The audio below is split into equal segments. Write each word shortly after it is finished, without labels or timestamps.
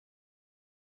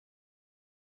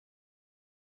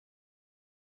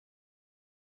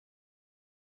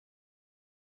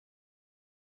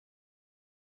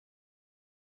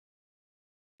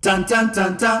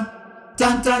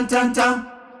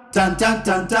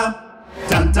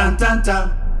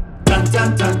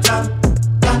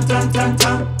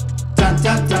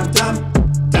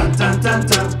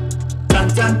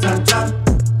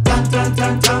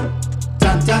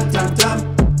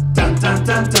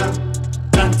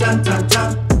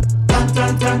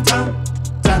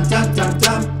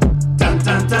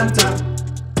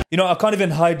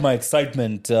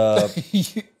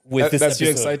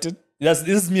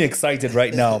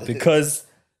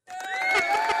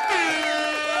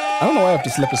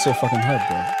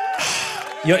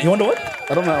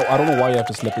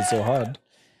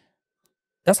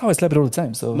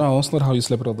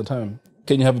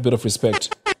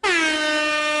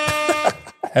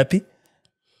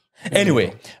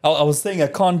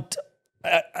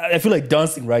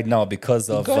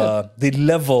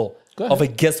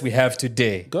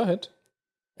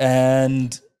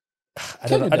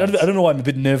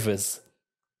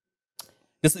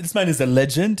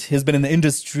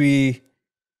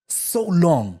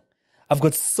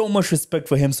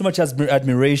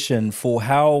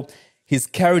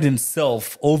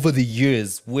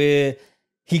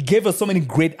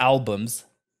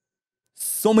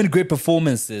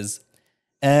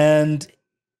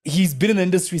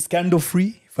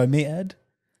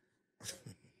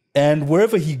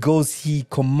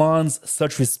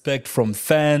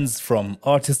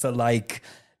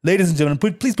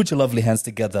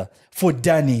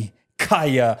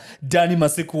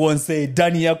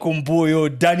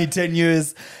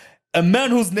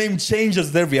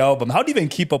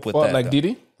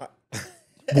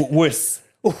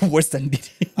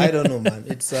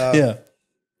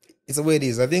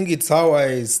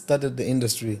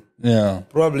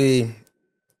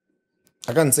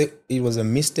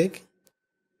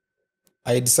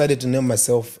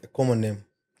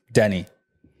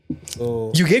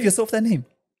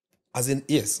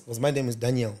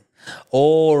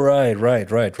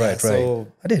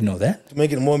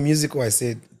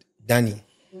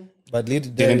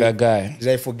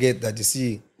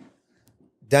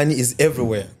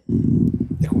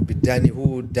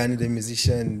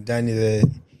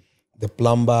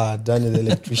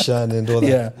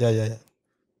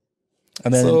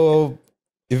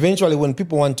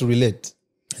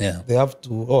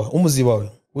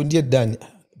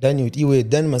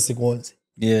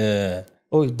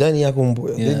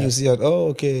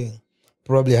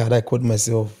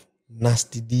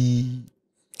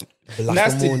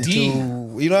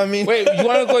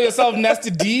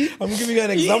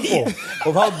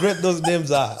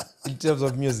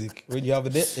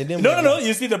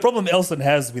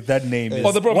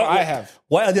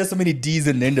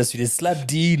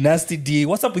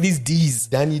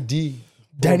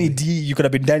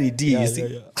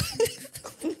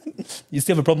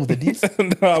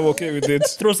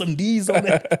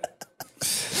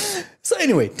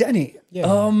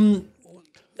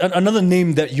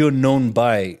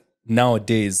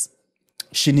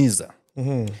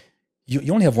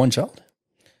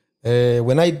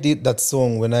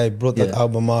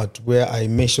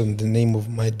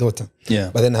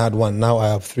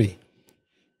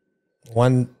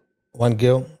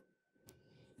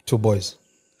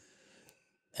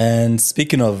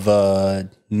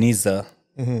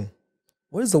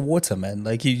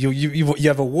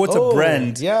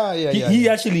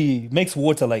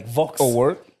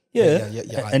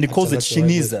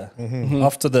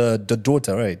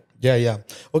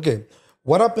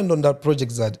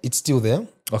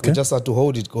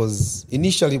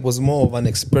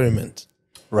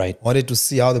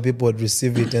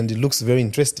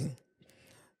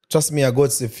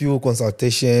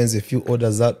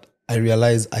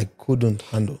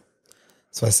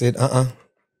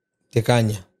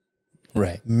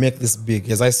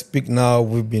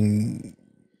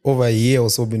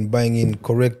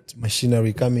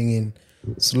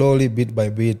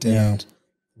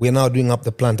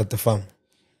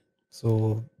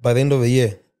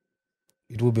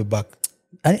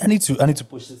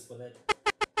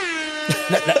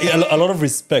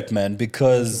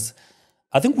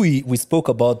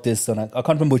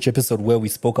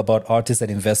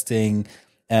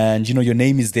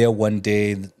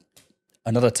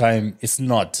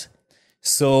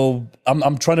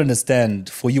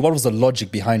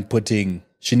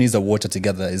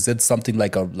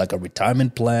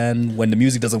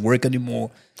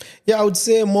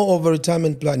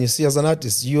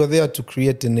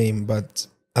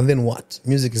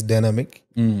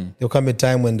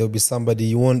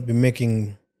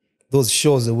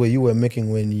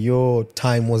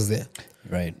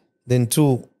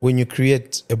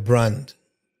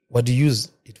What do you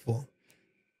use it for?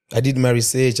 I did my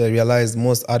research. I realized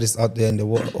most artists out there in the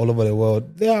world, all over the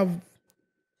world, they have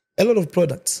a lot of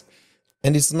products.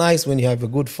 And it's nice when you have a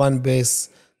good fan base,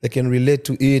 they can relate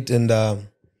to it, and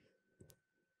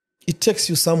it takes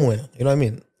you somewhere, you know what I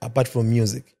mean, apart from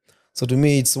music. So to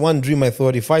me, it's one dream I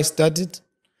thought if I started,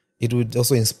 it would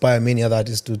also inspire many other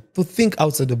artists to think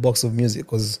outside the box of music,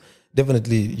 because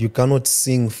definitely you cannot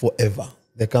sing forever.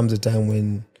 There comes a time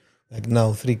when, like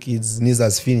now, 3 kids,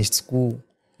 Niza's finished school.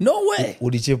 No way.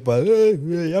 Udichepa,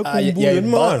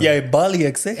 Bali,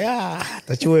 except. Yeah,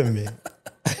 that's you, man.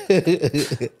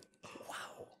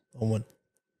 Wow.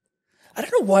 I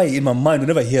don't know why in my mind,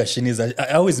 whenever I hear Shaniza,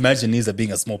 I always imagine Niza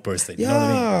being a small person. You know what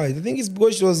I mean? I think it's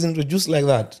because she was introduced like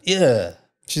that. Yeah.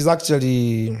 She's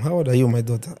actually, how old are you, my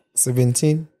daughter?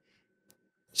 17.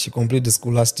 She completed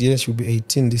school last year. She'll be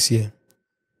 18 this year.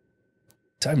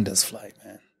 Time does fly,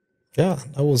 man. Yeah,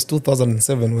 that was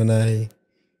 2007 when I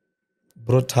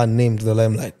brought her name to the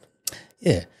limelight.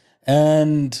 Yeah.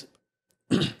 And,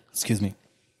 excuse me.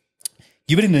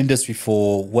 You've been in the industry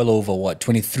for well over,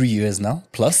 23 years now,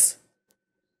 plus?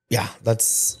 Yeah,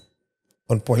 that's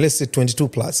on point. Let's say 22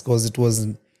 plus, because it was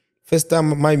first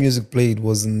time my music played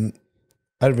was in,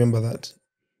 I remember that,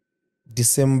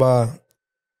 December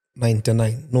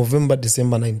 99. November,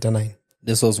 December 99.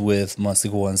 This was with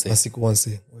Masiku Wanse. Masiku Wanse,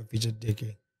 we featured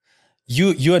DK.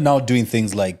 You are now doing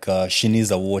things like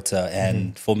Shiniza Water,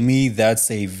 and for me, that's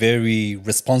a very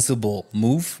responsible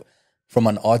move from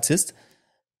an artist.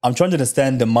 I'm trying to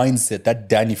understand the mindset that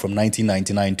Danny from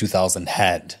 1999, 2000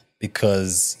 had,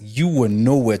 because you were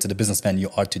nowhere to the businessman you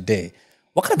are today.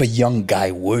 What kind of a young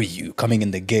guy were you coming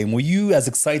in the game? Were you as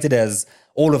excited as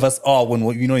all of us are when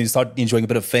you start enjoying a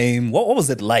bit of fame? What was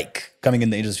it like coming in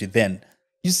the industry then?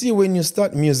 You see, when you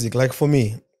start music, like for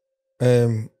me,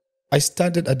 I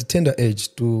started at a tender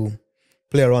age to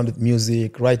play around with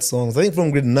music, write songs. I think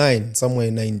from grade 9, somewhere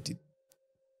in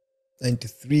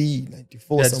 93,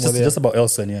 94, somewhere there. Just about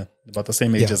Elson, yeah. About the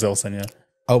same age as Elson, yeah.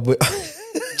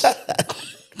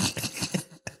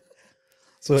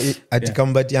 So at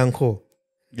Kambati Uncle.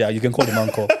 Yeah, you can call him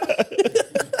Uncle.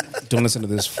 Don't listen to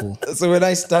this fool. So when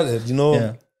I started,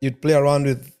 you'd play around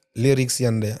with lyrics here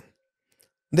and there.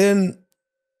 Then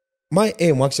my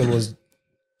aim actually was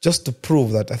just to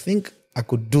prove that I think I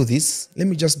could do this. Let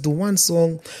me just do one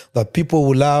song that people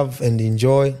will love and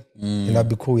enjoy, and I'll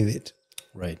be cool with it.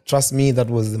 Right. Trust me, that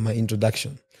was my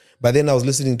introduction. But then I was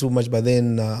listening too much. But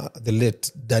then the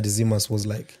late Daddy Zimas was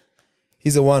like,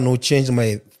 he's the one who changed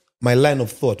my line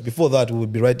of thought. Before that, we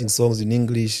would be writing songs in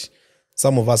English.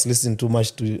 Some of us listened too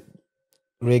much to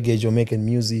reggae, Jamaican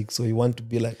music. So you want to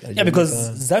be like... because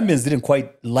Zambians didn't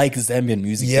quite like Zambian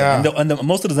music. Yeah. And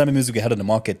most of the Zambian music we had on the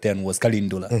market then was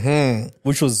Kalindula,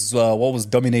 which was what was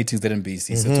dominating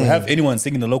ZNBC. So to have anyone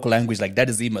singing the local language like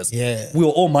Daddy Zimas, we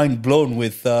were all mind blown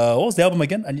with... what was the album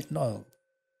again? It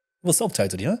was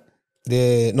self-titled, yeah?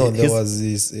 There was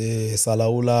this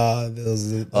Salaula. There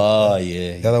was the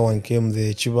other one came,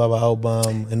 the Chibaba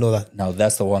album, and all that. Now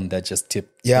that's the one that just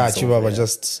tipped. Yeah, Chibaba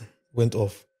just went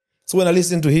off. So when I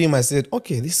listened to him, I said,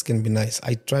 okay, this can be nice.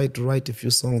 I tried to write a few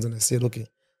songs and I said, okay,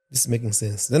 this is making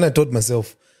sense. Then I told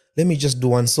myself, let me just do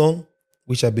one song,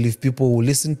 which I believe people will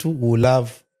listen to, will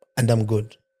love, and I'm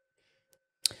good.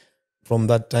 From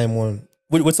that time on.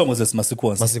 What song was this? Masiku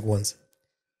Wanse? Masiku Wanse.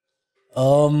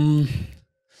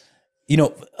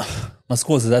 Masiku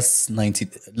Wanse, that's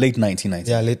late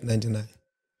 1990. Yeah, late 99.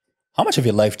 How much of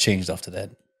your life changed after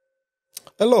that?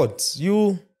 A lot.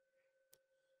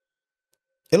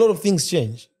 A lot of things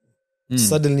change.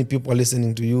 Suddenly people are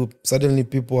listening to you. Suddenly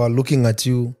people are looking at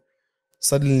you.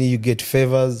 Suddenly you get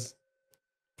favors.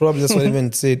 Probably that's what I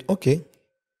even said, okay,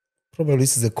 probably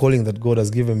this is a calling that God has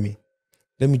given me.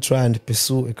 Let me try and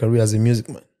pursue a career as a music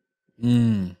man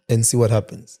and see what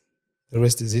happens. The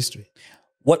rest is history.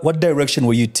 What direction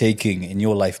were you taking in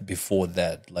your life before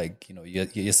that? Like,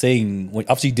 you're saying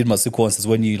after you did Masiku Wanse is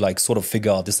when you like sort of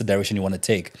figure out this is the direction you want to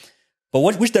take. But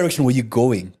which direction were you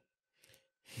going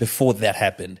before that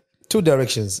happened? 2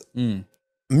 directions.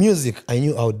 Music, I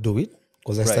knew I would do it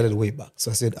because I started way back. So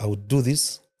I said I would do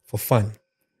this for fun.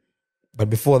 But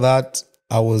before that,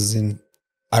 I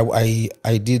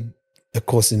did a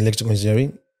course in electrical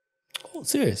engineering. Oh,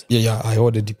 serious? Yeah. I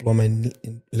hold a diploma in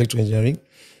electrical engineering.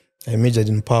 I majored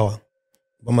in power.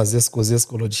 Mama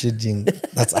Zesko, load shedding.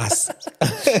 That's us.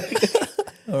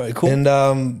 All right, cool.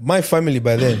 And my family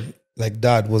by then, like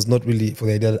dad, was not really for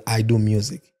the idea that I do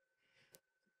music.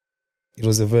 It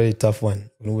was a very tough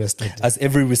one when we were starting. As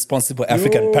every responsible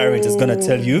African parent is going to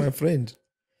tell you. My friend.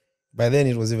 By then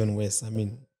it was even worse. I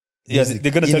mean, they're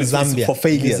going to tell you Zambia, for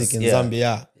failures. Music in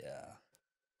Zambia. Yeah.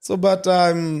 So, but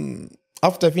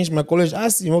after I finished my college, I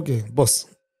asked him, okay, boss,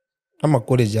 I'm a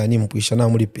college,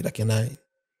 can I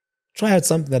try out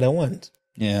something that I want?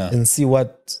 Yeah. And see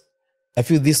what I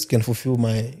feel this can fulfill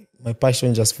my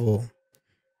passion just for,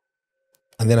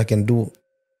 and then I can do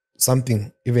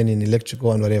something even in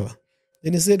electrical and whatever.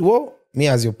 Then he said, well, me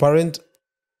as your parent,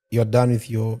 you're done with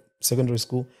your secondary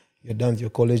school, you're done with your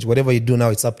college, whatever you do now,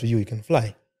 it's up to you, you can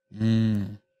fly.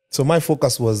 So my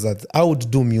focus was that I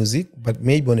would do music, but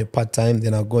maybe on a part-time,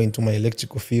 then I'll go into my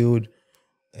electrical field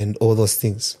and all those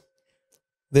things.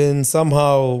 Then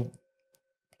somehow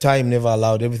time never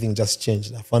allowed, everything just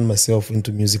changed. I found myself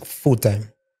into music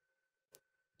full-time.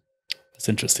 That's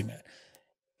interesting, man.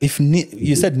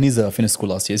 You said Niza finished school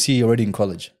last year. Is she already in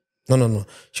college? No.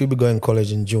 She'll be going to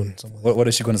college in June. What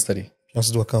is she going to study? She wants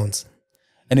to do accounts.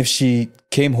 And if she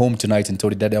came home tonight and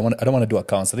told you, Daddy, I don't want to do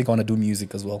accounts, I think I want to do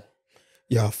music as well.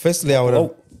 Yeah, firstly, I would...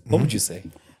 What would you say?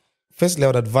 Firstly, I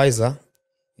would advise her,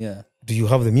 Yeah. do you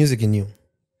have the music in you?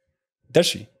 Does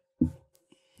she?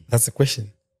 That's the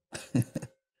question.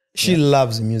 She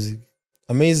loves music.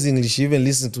 Amazingly, she even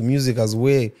listens to music as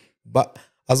way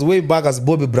back as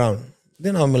Bobby Brown.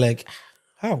 Then I'm like,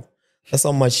 how? That's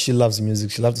how much she loves music.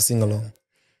 She loves to sing along.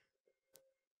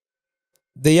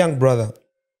 The young brother,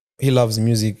 he loves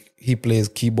music. He plays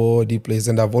keyboard,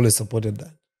 and I've always supported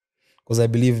that. Because I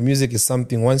believe music is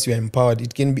something, once you're empowered,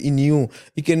 it can be in you.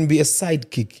 It can be a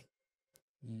sidekick.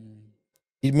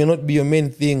 It may not be your main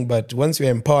thing, but once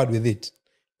you're empowered with it,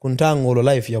 kuntangolo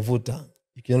life yavuta,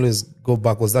 you can always go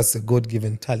back because that's a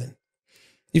God-given talent.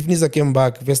 If Nisa came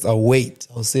back, first I'll wait.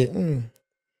 I'll say,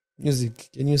 music,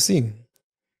 can you sing?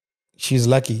 She's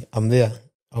lucky. I'm there.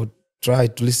 I'll try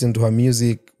to listen to her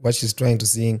music, what she's trying to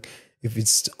sing. If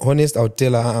it's honest, I'll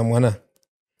tell her, I'm wana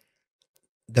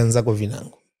danzako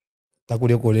vinango.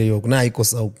 Takule koleyo, kuna iko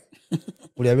sauku.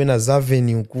 Kuliabena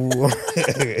Zaveni ku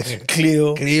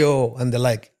Cleo and the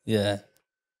like. Yeah.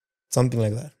 Something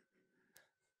like that.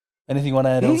 Anything you want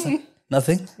to add, Elsa?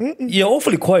 Nothing? You're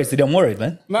awfully quiet today. I'm worried,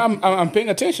 man. No, I'm paying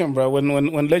attention, bro.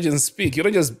 When legends speak, you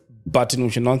don't just butt in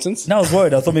with your nonsense. Now I was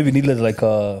worried. I thought maybe you needed like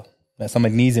some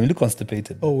magnesium. You look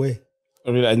constipated. Oh, wait.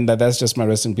 Really, and that's just my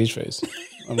resting bitch face.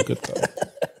 I'm good, though.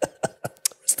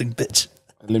 Resting bitch.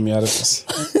 Let me out of this.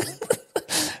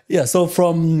 Yeah, so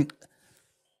from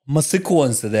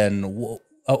Masikuans then,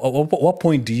 at what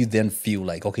point do you then feel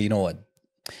like, okay, you know what?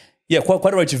 Yeah,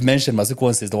 quite right you've mentioned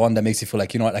Masikuans is the one that makes you feel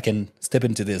like, you know what, I can step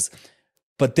into this.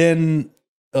 But then,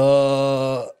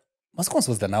 Masikuans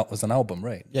was an album,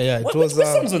 right? Yeah. It What was.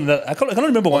 songs on that? I can't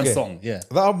remember one song, yeah.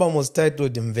 The album was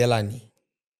titled Mvelani.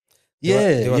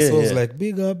 There were songs like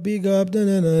Big Up, Ash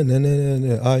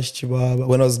Chibaba.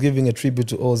 When I was giving a tribute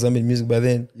to all Zambian music by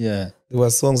then, yeah, there were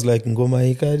songs like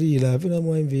Ngoma Ikarila, Vina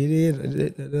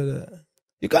Mwamviri.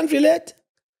 You can't relate?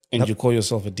 And you call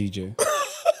yourself a DJ.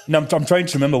 No, I'm trying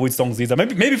to remember which songs these are.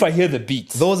 Maybe if I hear the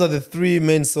beats. Those are the three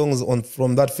main songs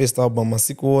from that first album.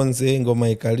 Masiku Onse,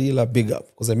 Ngoma Ikarila, Big Up.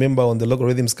 Because I remember on the Local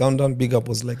Rhythms Countdown, Big Up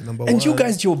was like number one. And you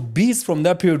guys, your beats from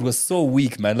that period was so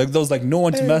weak, man. Like those like No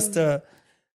One to Master.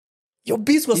 Your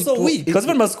beats were so weak. Because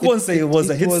even Masikuan say it was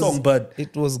a hit song, but...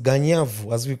 It was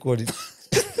Ganyavu, as we called it.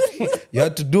 You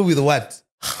had to do with what?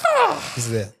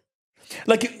 Is there.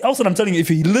 Like, also I'm telling you,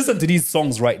 if you listen to these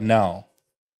songs right now...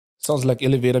 Sounds like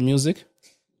elevator music.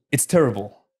 It's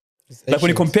terrible. Like when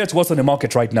you compare to what's on the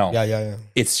market right now. Yeah.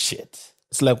 It's shit.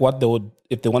 It's like what they would...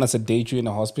 If they want to sedate you in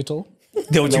a hospital,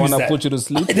 they would want to put you to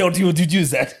sleep. They would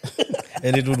use that.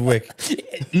 And it would work.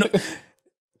 No.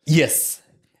 Yes.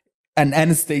 An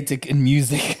anesthetic in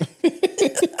music.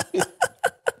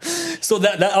 So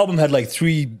that album had like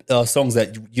 3 songs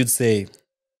that you'd say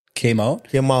came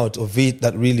out of it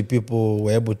that really people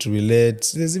were able to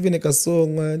relate. There's even like a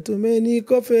song, Too Many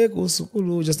Coffee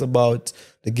Kusukulu, just about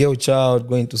the girl child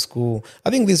going to school. I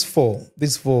think these four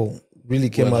really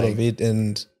came out of it,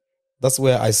 and that's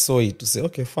where I saw it to say,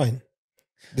 okay, fine.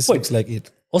 This looks like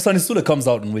it. Osanisule comes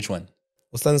out in which one?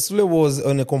 Osanisule was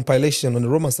on a compilation, on the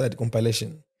Roma side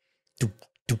compilation.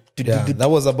 Yeah, that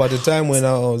was about the time when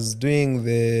I was doing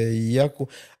the Yaku.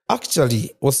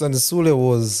 Actually, Osanisule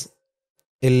was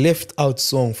a left out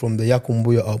song from the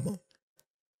Yakumbuyo album.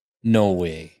 No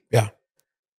way. Yeah.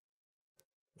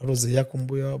 That was the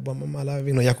Yakumbuyo album. I'm alive,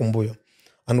 Yakumbuyo.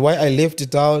 And why I left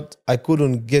it out, I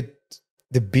couldn't get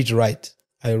the beat right.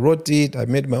 I wrote it, I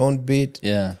made my own beat.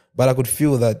 Yeah. But I could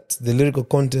feel that the lyrical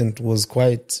content was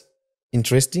quite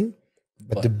interesting,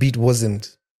 but the beat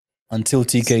wasn't. Until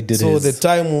TK did so his.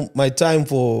 So my time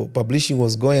for publishing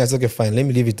was going. I said, okay, fine, let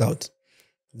me leave it out.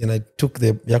 Then I took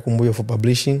the Yakumbuyo for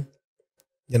publishing.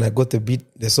 Then I got the beat,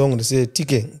 the song, and they said,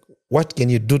 TK, what can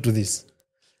you do to this?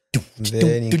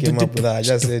 Then he came up with that. I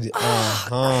just said,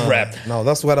 Crap. Now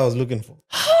that's what I was looking for.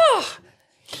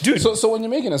 Dude. So when you're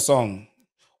making a song,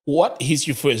 what hits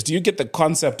you first? Do you get the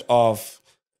concept of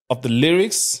the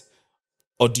lyrics,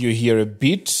 or do you hear a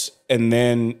beat and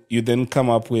then you come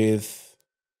up with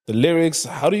the lyrics?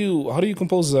 How do you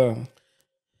compose a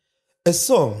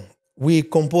song? We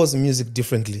compose music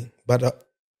differently, but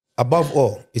above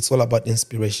all, it's all about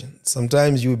inspiration.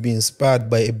 Sometimes you'll be inspired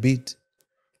by a beat,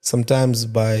 sometimes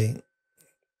by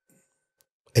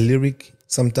a lyric,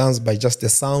 sometimes by just a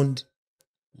sound.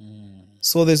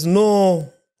 So there's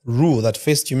no rule that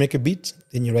first you make a beat,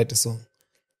 then you write a song.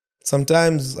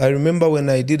 Sometimes I remember when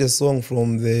I did a song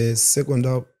from the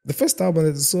first album,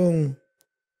 the song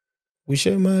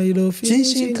Wishema Ilo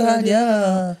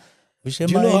Finchikanya. Do you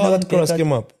know how that chorus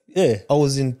came up? Yeah. I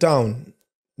was in town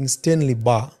in Stanley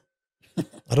Bar.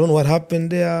 I don't know what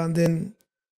happened there, and then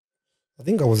I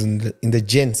think I was in the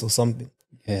gents or something.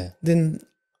 Yeah. Then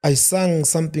I sang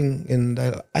something and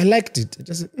I liked it.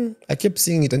 I kept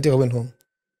singing it until I went home.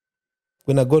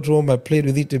 When I got home, I played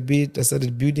with it a bit. I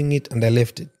started building it and I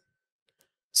left it.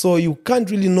 So you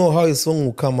can't really know how a song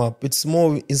will come up. It's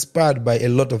more inspired by a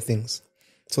lot of things.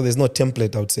 So there's no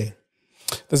template, I would say.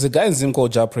 There's a guy in Zim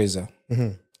called Ja Praiser. Mm-hmm.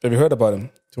 Have you heard about him?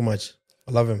 Too much.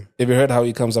 I love him. Have you heard how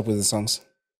he comes up with the songs?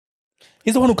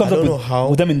 He's the one who comes up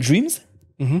with them in dreams?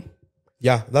 Mm-hmm.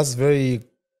 Yeah, that's very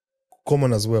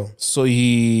common as well. So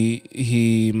he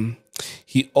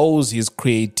owes his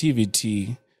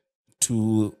creativity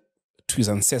to his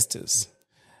ancestors.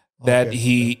 That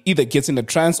he either gets in a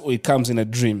trance or he comes in a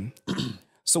dream.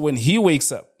 So when he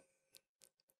wakes up,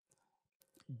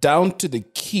 down to the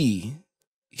key,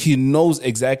 he knows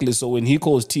exactly. So when he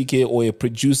calls TK or a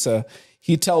producer,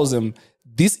 he tells him,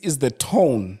 this is the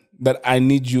tone that I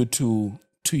need you to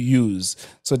use.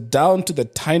 So down to the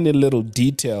tiny little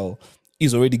detail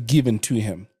is already given to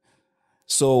him.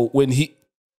 So when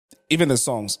even the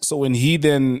songs, so when he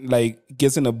then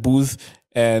gets in a booth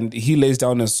and he lays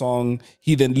down a song,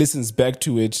 he then listens back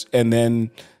to it and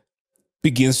then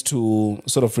begins to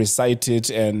sort of recite it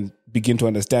and begin to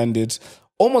understand it.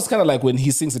 Almost kind of like when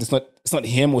he sings it, it's not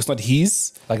him or it's not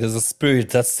his. Like there's a spirit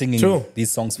that's singing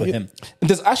these songs for him. And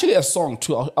there's actually a song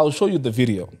too. I'll show you the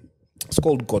video. It's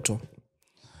called Goto.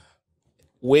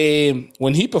 Where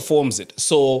when he performs it,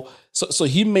 so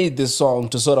he made this song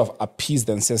to sort of appease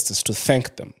the ancestors, to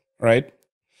thank them, right?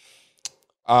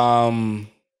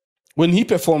 When he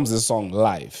performs this song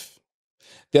live,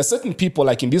 there are certain people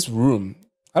like in this room.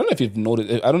 I don't know if you've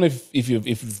noticed. I don't know if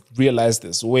you've realized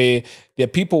this. Where there are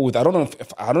people with I don't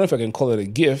know if I can call it a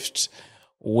gift,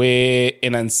 where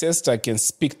an ancestor can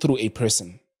speak through a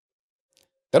person.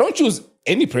 They don't choose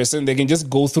any person. They can just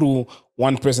go through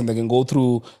one person. They can go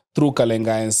through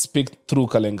Kalenga and speak through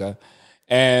Kalenga.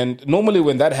 And normally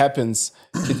when that happens,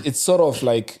 it's sort of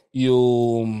like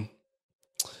you.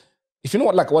 If you know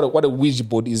what a Ouija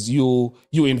board is, you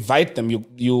invite them,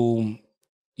 you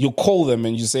call them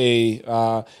and you say,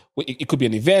 it could be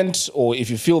an event, or if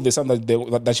you feel there's something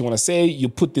that you want to say, you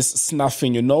put this snuff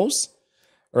in your nose,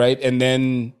 right? And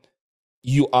then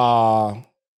you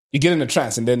get in a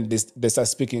trance and then they start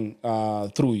speaking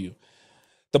through you.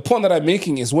 The point that I'm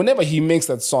making is whenever he makes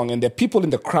that song and there are people in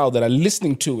the crowd that are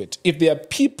listening to it, if there are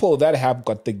people that have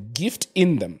got the gift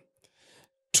in them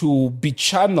to be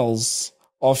channels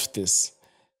of this,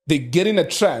 they get in a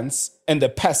trance and they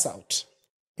pass out.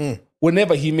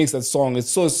 Whenever he makes that song, it's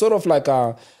sort of like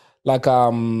what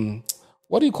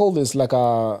do you call this? Like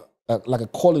a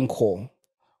calling call,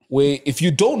 where if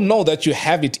you don't know that you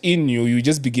have it in you, you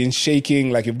just begin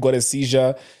shaking like you've got a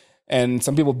seizure, and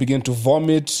some people begin to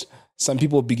vomit. Some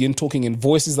people begin talking in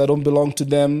voices that don't belong to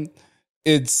them.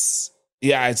 It's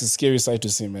a scary sight to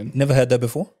see, man. Never heard that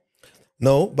before?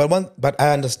 No, but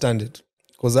I understand it.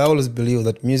 Because I always believe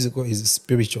that musical is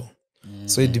spiritual.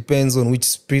 So it depends on which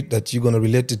spirit that you're going to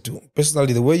relate it to.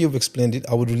 Personally, the way you've explained it,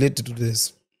 I would relate it to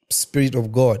the spirit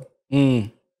of God.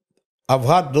 I've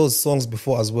heard those songs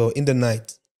before as well. In the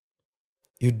night,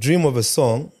 you dream of a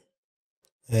song.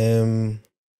 You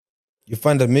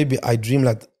find that maybe I dream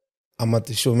like I'm at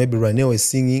the show. Maybe Raneo is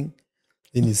singing.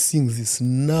 Then he sings this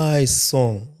nice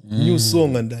song, new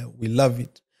song, and we love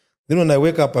it. Then when I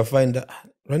wake up, I find that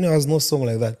Raneo has no song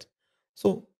like that.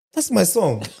 So that's my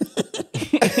song.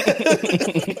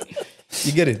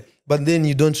 You get it? But then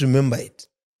you don't remember it.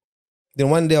 Then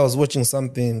one day I was watching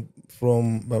something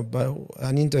from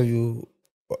an interview,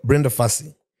 Brenda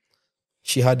Fassie.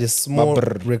 She had a small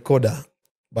recorder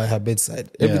by her bedside.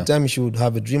 Every time she would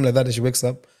have a dream like that and she wakes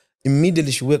up,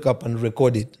 immediately she wake up and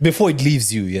record it. Before it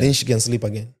leaves you, yeah. Then she can sleep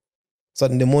again. So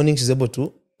in the morning she's able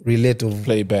to relate to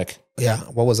Play back.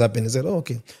 what was happening. I said,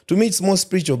 okay. To me, it's more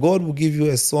spiritual. God will give you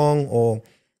a song or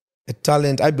a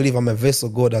talent. I believe I'm a vessel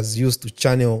God has used to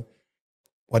channel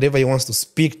whatever he wants to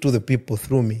speak to the people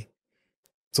through me.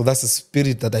 So that's the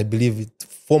spirit that I believe it,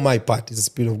 for my part, is the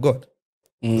spirit of God.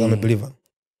 I'm a believer.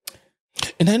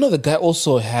 And I know the guy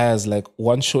also has like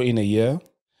one show in a year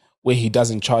where he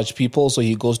doesn't charge people. So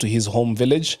he goes to his home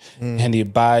village and he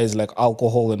buys like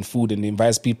alcohol and food and he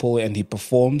invites people and he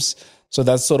performs. So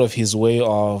that's sort of his way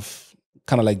of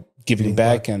kind of like giving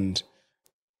back. And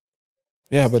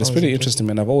yeah, but it's pretty interesting,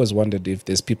 man. I've always wondered if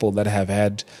there's people that have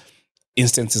had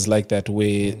instances like that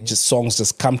where just songs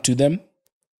just come to them.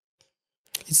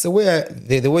 It's the way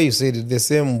the way you said it, the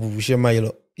same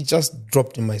Vushemailo. It just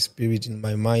dropped in my spirit, in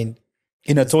my mind.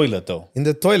 In a toilet, though. In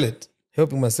the toilet,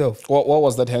 helping myself. What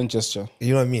was that hand gesture?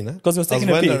 You know what I mean? Because he was taking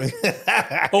a pee.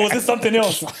 Or was it something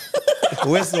else?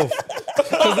 Where's off?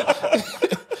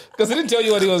 Because he didn't tell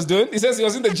you what he was doing. He says he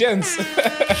was in the gents.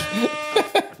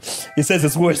 He says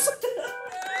it's worse.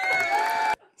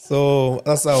 So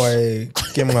that's how I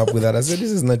came up with that. I said,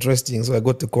 this is interesting. So I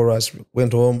got the chorus,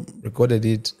 went home, recorded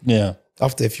it. Yeah.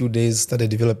 After a few days,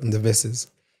 started developing the verses.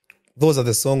 Those are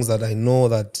the songs that I know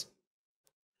that.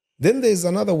 Then there's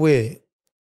another way.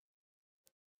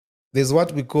 There's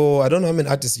what we call, I don't know how many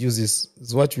artists use this.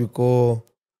 It's what we call,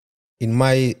 in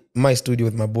my studio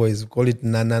with my boys, we call it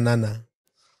na-na-na-na.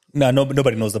 No,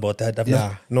 nobody knows about that.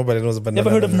 Nobody knows about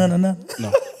Never heard of na-na-na?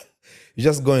 No. You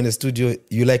just go in the studio,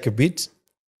 you like a beat,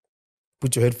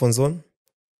 put your headphones on,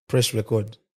 press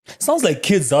record. Sounds like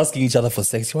kids asking each other for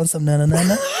sex. You want some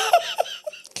na-na-na-na?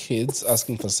 Kids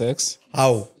asking for sex?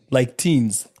 How? Like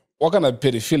teens. What kind of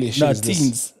pedophilia shit is teens.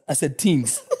 this? I said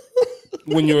teens.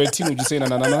 When you were a teen, would you say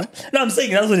na-na-na-na? No, I'm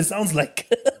saying that's what it sounds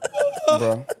like.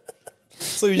 Bro.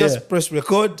 So you just press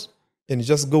record and you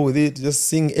just go with it. Just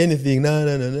sing anything. Na,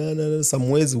 na, na, na, na. Some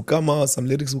words will come out. Some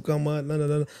lyrics will come out. Na, na,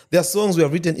 na. There are songs we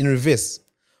have written in reverse.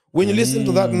 When you listen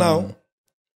to that now,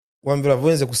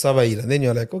 then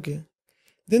you're like, okay.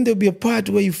 Then there'll be a part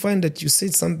where you find that you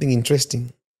said something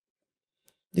interesting.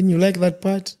 Then you like that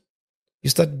part. You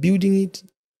start building it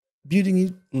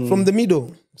from the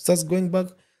middle. Starts going back.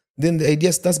 Then the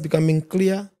idea starts becoming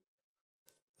clear.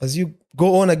 As you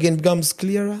go on again, it becomes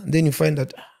clearer. Then you find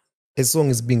that a song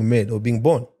is being made or being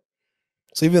born.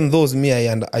 So even those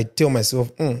I tell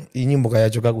myself, But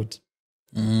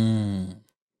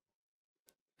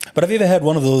have you ever had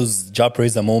one of those Jah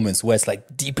Praiser moments where it's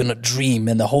like deep in a dream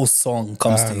and the whole song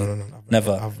comes to you? No.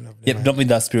 Never. I've You've not been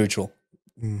that spiritual.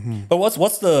 But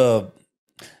what's the...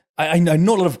 I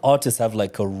know a lot of artists have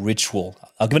like a ritual.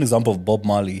 I'll give an example of Bob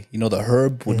Marley. You know, the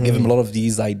herb would give him a lot of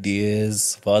these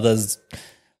ideas. For others,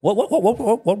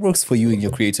 what works for you in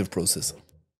your creative process?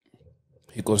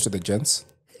 He goes to the gents.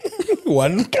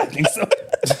 One. I think so.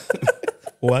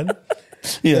 One.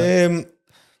 Yeah.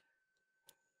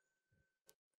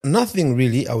 Nothing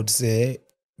really, I would say,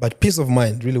 but peace of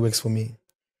mind really works for me.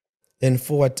 And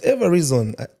for whatever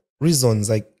reasons,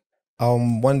 like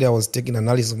one day I was taking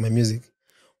analysis of my music.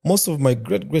 Most of my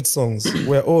great songs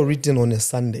were all written on a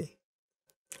Sunday.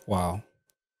 Wow.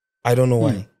 I don't know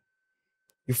why.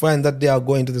 You find that day I'll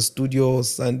go into the studio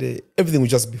Sunday, everything would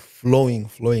just be flowing.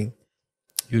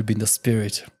 You'd be in the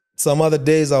spirit. Some other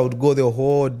days I would go the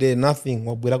whole day, nothing.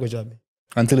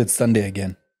 Until it's Sunday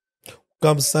again.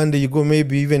 Come Sunday, you go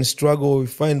maybe even struggle, you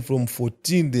find from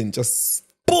 14, then just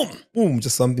boom,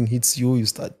 just something hits you. You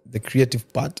start, the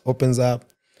creative part opens up.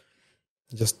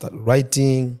 You just start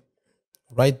writing.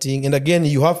 And again,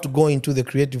 you have to go into the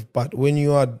creative part. When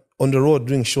you are on the road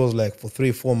doing shows like for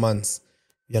 3-4 months,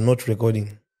 you're not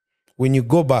recording. When you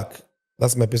go back,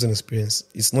 that's my personal experience.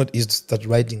 It's not easy to start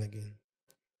writing again.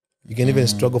 You can even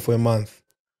struggle for a month.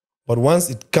 But once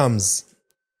it comes,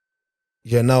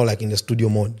 you're now like in the studio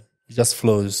mode. It just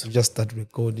flows. You just start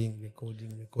recording.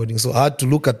 So I had to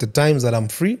look at the times that I'm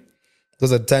free.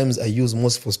 Those are the times I use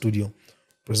most for studio.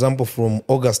 For example, from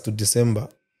August to December,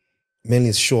 mainly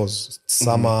it's shows,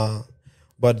 summer.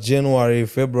 But January,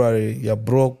 February, you're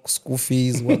broke, school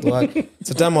fees, what. It's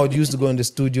the time I would use to go in the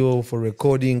studio for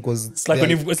recording because it's like when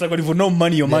you've no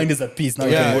money, your mind is at peace. Now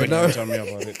you can work. Tell me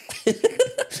about it.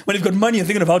 When you've got money, you're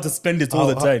thinking of how to spend it all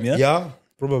the time. Yeah. Yeah,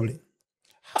 probably.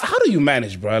 How do you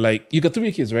manage, bro? Like, you got 3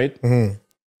 kids, right? Mm-hmm.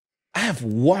 I have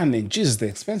one, and Jesus, the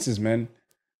expenses, man.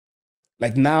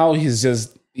 Like now,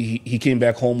 he came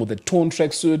back home with a torn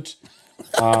tracksuit.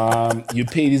 You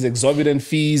pay these exorbitant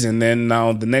fees, and then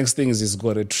now the next thing is he's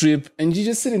got a trip, and you're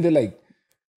just sitting there like,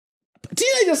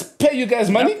 didn't I just pay you guys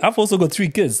money? I've also got 3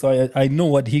 kids, so I know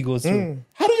what he goes through.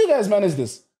 How do you guys manage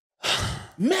this?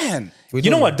 Man. You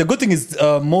know what? The good thing is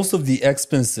most of the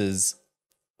expenses,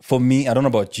 for me, I don't know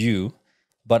about you,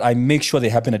 but I make sure they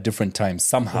happen at different times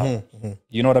somehow.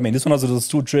 You know what I mean? This one was a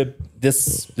school trip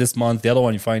this month. The other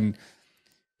one you find,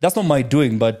 that's not my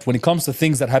doing. But when it comes to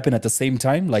things that happen at the same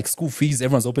time, like school fees,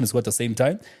 everyone's open to school at the same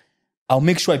time. I'll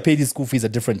make sure I pay these school fees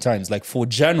at different times. Like for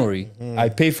January, I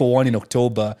pay for one in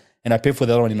October and I pay for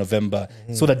the other one in November.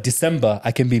 So that December,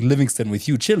 I can be in Livingston with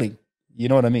you chilling. You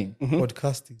know what I mean?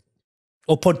 Podcasting.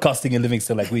 Or podcasting in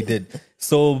Livingston like we did.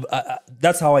 So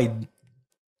that's how I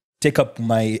take up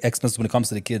my expenses when it comes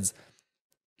to the kids.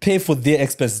 Pay for their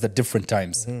expenses at different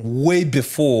times, way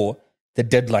before the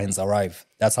deadlines arrive.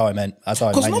 That's how I meant. That's how I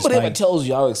manage. Because nobody ever tells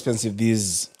you how expensive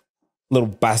these little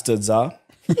bastards are.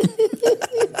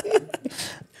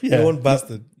 Your own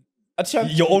bastard.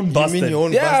 Your own bastard. You mean your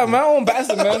own Yeah, bastard? my own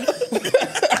bastard, man.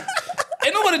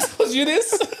 Ain't nobody tells you this.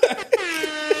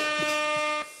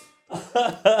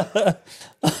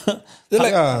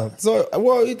 So,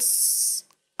 well, it's,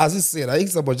 as you said, I think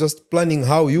it's about just planning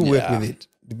how you work with it.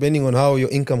 Depending on how your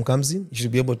income comes in, you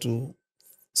should be able to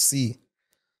see.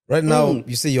 Right now,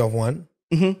 you say you have one.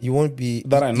 You won't be,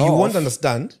 That I know you of. won't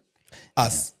understand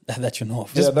us. That you know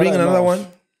of. Just Yeah, that bring I know another of. one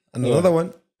and another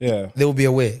one. Yeah. They will be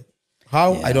aware.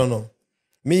 How? I don't know.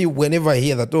 Me, whenever I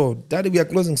hear that, oh, Daddy, we are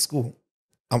closing school,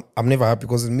 I'm never happy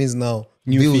because it means now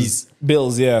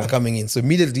Bills, yeah. are coming in. So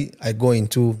immediately I go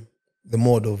into the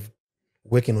mode of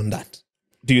working on that.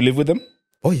 Do you live with them?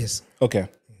 Oh, yes. Okay.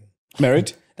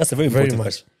 Married? That's a very Very important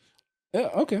much.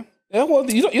 Yeah, okay. Yeah, well,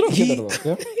 you don't get that a lot.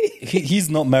 Yeah? question. He's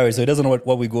not married, so he doesn't know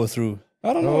what we go through.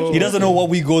 I don't know. He doesn't know what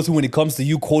we go through when it comes to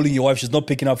you calling your wife. She's not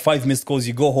picking up 5 missed calls.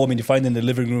 You go home and you find her in the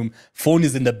living room. Phone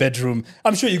is in the bedroom.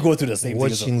 I'm sure you go through the same thing.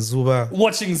 Watching Zuba.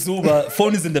 Watching Zuba.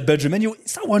 Phone is in the bedroom. And you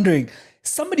start wondering,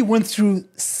 somebody went through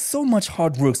so much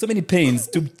hard work, so many pains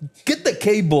to get the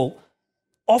cable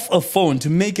off a phone to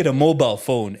make it a mobile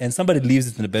phone. And somebody leaves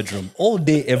it in the bedroom all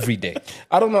day, every day.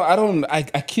 I don't know. I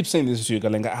keep saying this to you,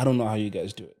 Galenga. I don't know how you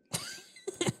guys do it.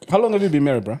 How long have you been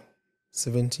married, bro?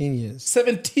 17 years.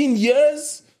 17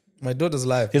 years? My daughter's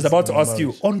life. He's is about to my ask you,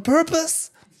 marriage. on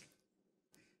purpose?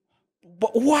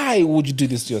 But why would you do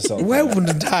this to yourself? Why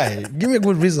wouldn't I? Give me a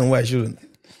good reason why I shouldn't.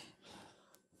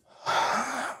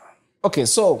 Okay,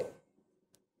 so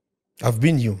I've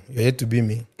been you. You're yet to be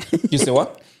me. you say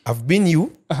what? I've been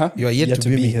you. You are yet Yet to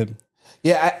be me. him.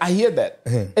 Yeah, I hear that.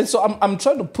 And so I'm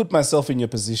trying to put myself in your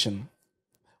position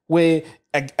where,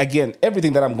 again,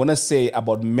 everything that I'm going to say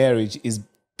about marriage is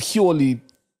purely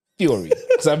theory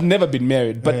because I've never been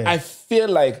married. But I feel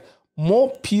like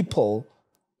more people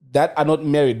that are not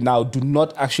married now do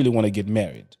not actually want to get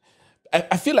married.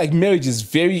 I feel like marriage is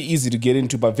very easy to get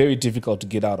into, but very difficult to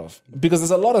get out of because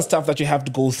there's a lot of stuff that you have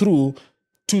to go through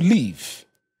to leave.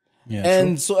 Yeah,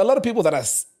 And so a lot of people that are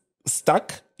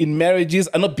stuck in marriages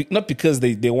are not because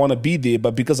they want to be there,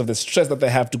 but because of the stress that they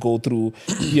have to go through.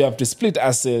 You have to split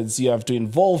assets, you have to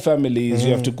involve families,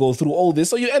 you have to go through all this.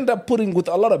 So you end up putting with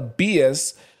a lot of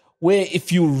BS where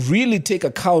if you really take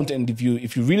account and if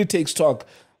you really take stock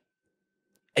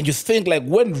and you think like,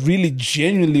 when really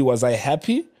genuinely was I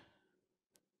happy?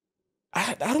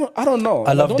 I don't know.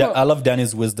 I love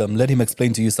Danny's wisdom. Let him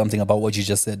explain to you something about what you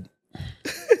just said.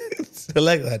 I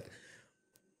like that.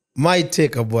 My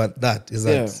take about that is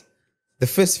that the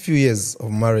first few years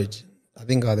of marriage, I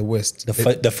think, are the worst.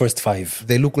 The first 5.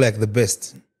 They look like the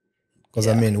best. Because,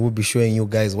 I mean, we'll be showing you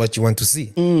guys what you want to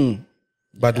see.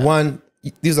 But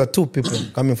these are two people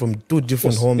coming from 2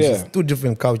 different homes, 2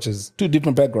 different cultures, 2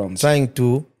 different backgrounds. trying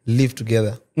to live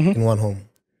together in one home.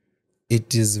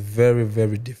 It is very,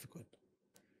 very difficult.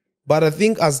 But I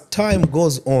think as time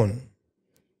goes on,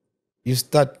 you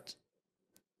start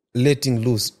letting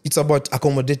loose. It's about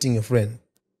accommodating your friend.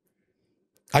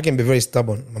 I can be very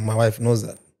stubborn. My wife knows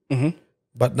that.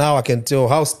 But now I can tell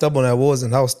how stubborn I was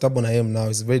and how stubborn I am now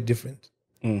is very different.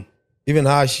 Even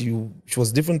how she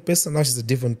was a different person, now she's a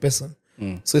different person.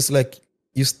 So it's like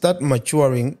you start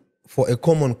maturing for a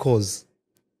common cause.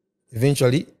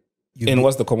 Eventually, And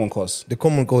what's the common cause? the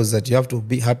common cause is that you have to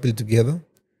be happy together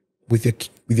with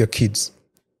your kids.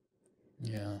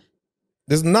 Yeah.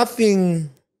 There's nothing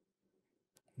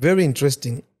very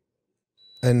interesting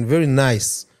and very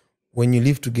nice when you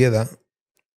live together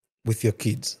with your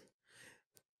kids.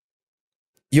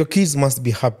 Your kids must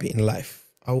be happy in life.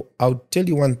 I'll tell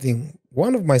you one thing.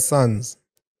 One of my sons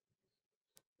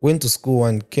went to school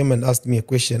and came and asked me a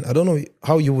question. I don't know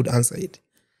how you would answer it.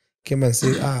 Came and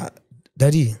said,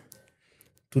 Daddy,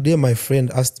 today my friend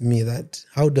asked me that,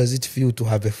 how does it feel to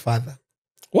have a father?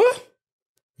 What?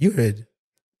 You heard.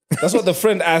 That's what the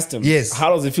friend asked him. Yes.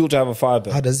 How does it feel to have a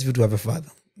father? How does it feel to have a father?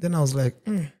 Then I was like,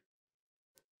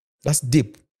 that's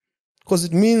deep. Because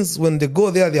it means when they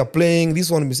go there, they are playing. This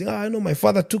one will be saying, I know my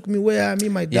father took me where, me,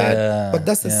 my dad. Yeah, but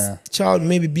that's a child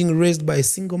maybe being raised by a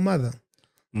single mother.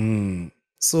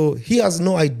 So he has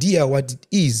no idea what it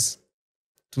is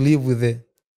to live with a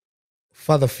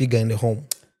father figure in the home.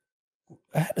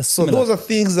 So those are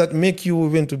things that make you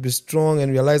even to be strong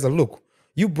and realize that, look,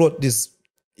 you brought these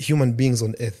human beings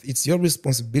on earth. It's your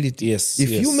responsibility. Yes. If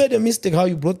you made a mistake, how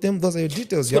you brought them, those are your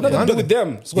details. It's got nothing to do with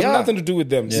them. It's got nothing to do with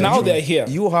them. Yeah. Now they're here.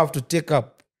 You have to take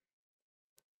up.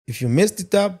 If you messed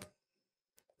it up,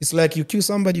 it's like you kill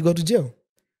somebody, you go to jail.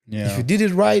 Yeah. If you did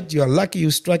it right, you are lucky,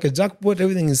 you strike a jackpot,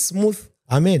 everything is smooth.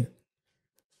 Amen.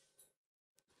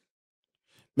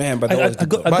 Man, but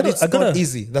it's not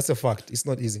easy. That's a fact. It's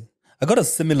not easy. I got a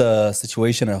similar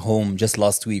situation at home just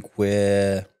last week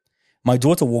where my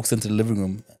daughter walks into the living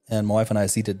room and my wife and I are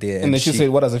seated there. And then she said,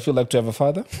 what does it feel like to have a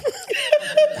father?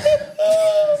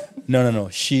 No.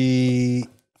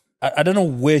 I don't know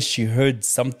where she heard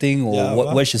something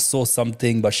or where she saw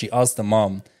something, but she asked the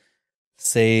mom,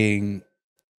 saying,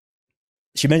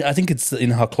 I think it's in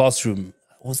her classroom.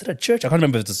 Was it at church? I can't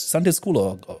remember if it's Sunday school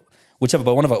or whichever,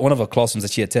 but one of her classrooms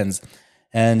that she attends.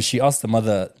 And she asked the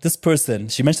mother, this person,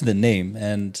 she mentioned the name,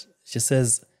 and she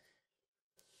says,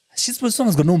 this person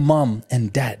has got no mom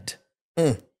and dad.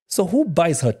 So who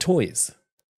buys her toys?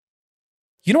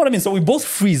 You know what I mean? So we both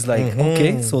freeze like,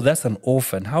 okay, so that's an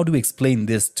orphan. How do we explain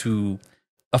this to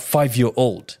a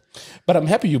 5-year-old? But I'm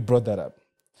happy you brought that up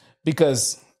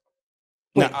because...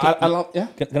 Can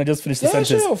I just finish the sentence?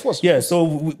 Sure, of course. Yeah, so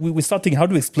we start thinking, how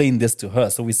do we explain this to her?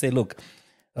 So we say, look,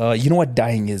 you know what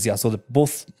dying is? Yeah, so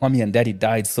both mommy and daddy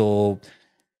died, so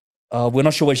we're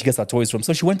not sure where she gets her toys from.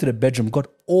 So she went to the bedroom, got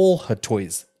all her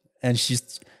toys, and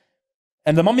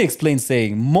the mommy explained,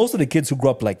 saying, most of the kids who grew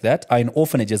up like that are in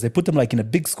orphanages. They put them like in a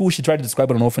big school. She tried to describe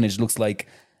what an orphanage looks like.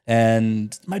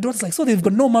 And my daughter's like, so they've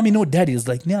got no mommy, no daddy. It's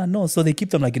like, yeah, no. So they keep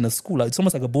them like in a school. It's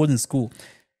almost like a boarding school.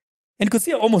 And you could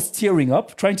see her almost tearing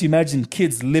up, trying to imagine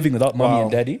kids living without mommy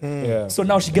and daddy. Yeah. So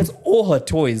now she gets all her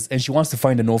toys and she wants to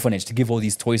find an orphanage to give all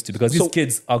these toys to because these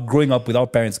kids are growing up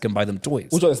without parents who can buy them toys.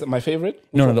 Which one is my favorite?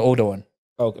 No, the older one.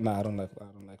 Oh, no, I don't like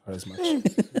her as much.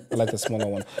 I like the smaller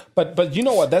one. But you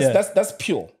know what? That's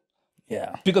pure.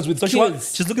 Yeah. Because with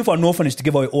kids... she's looking for an orphanage to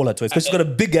give away all her toys because she's got a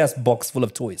big-ass box full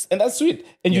of toys. And that's sweet.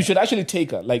 And you should actually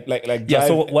take her. Yeah,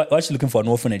 so why is she looking for an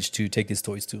orphanage to take these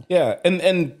toys to? Yeah,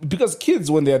 and because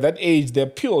kids, when they're that age, they're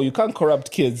pure. You can't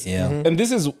corrupt kids. Yeah. And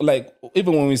this is like,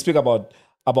 even when we speak about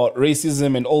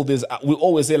racism and all this, we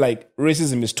always say like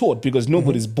racism is taught because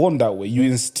nobody's born that way. You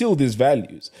instill these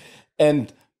values.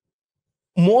 And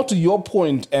more to your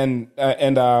point, and I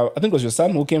think it was your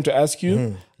son who came to ask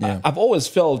you. I've always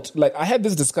felt like I had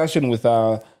this discussion with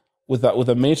a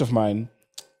mate of mine.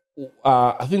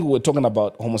 I think we were talking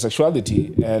about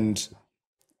homosexuality, and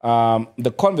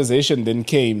the conversation then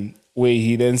came where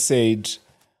he then said,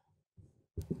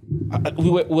 I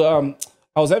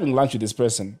was having lunch with this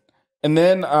person, and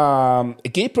then a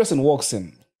gay person walks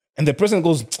in, and the person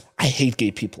goes, "I hate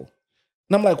gay people."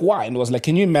 And I'm like, why? And it was like,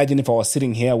 can you imagine if I was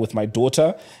sitting here with my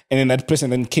daughter and then that person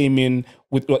then came in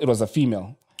with, it was a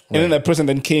female. And then that person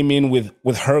then came in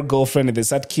with her girlfriend and they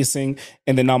start kissing.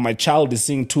 And then now my child is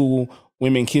seeing 2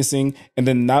 women kissing. And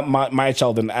then now my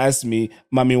child then asked me,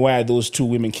 Mommy, why are those 2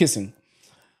 women kissing?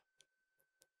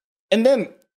 And then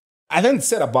I then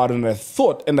said about it and I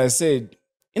thought, and I said,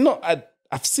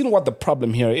 I've seen what the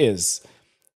problem here is.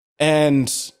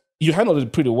 And you handled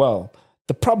it pretty well.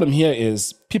 The problem here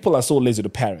is people are so lazy to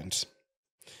parent.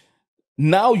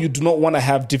 Now you do not want to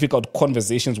have difficult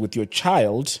conversations with your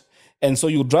child, and so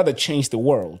you'd rather change the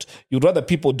world. You'd rather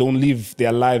people don't live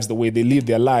their lives the way they live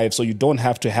their lives, so you don't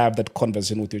have to have that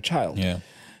conversation with your child. Yeah.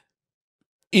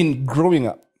 In growing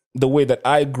up, the way that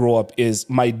I grew up is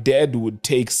my dad would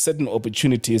take certain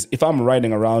opportunities. If I'm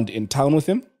riding around in town with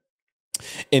him,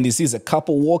 and he sees a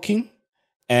couple walking,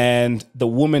 and the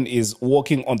woman is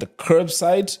walking on the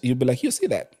curbside, you'll be like, you see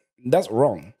that? That's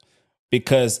wrong.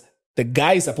 Because the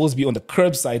guy is supposed to be on the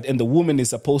curbside and the woman is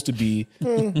supposed to be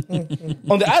on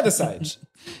the other side.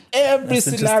 Every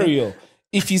scenario,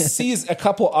 if he sees a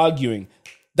couple arguing,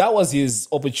 that was his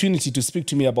opportunity to speak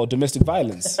to me about domestic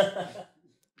violence.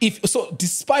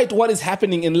 Despite what is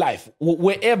happening in life,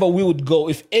 wherever we would go,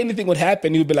 if anything would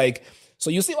happen, he would be like, so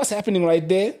you see what's happening right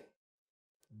there?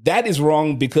 That is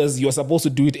wrong because you're supposed to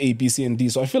do it A, B, C, and D.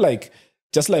 So I feel like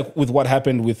just like with what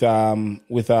happened with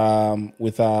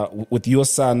your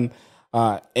son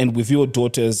and with your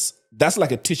daughters, that's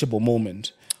like a teachable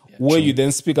moment where you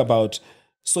then speak about.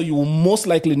 So you will most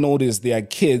likely notice there are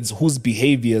kids whose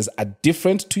behaviors are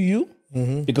different to you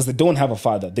because they don't have a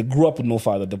father. They grew up with no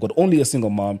father. They've got only a single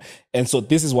mom, and so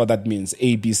this is what that means: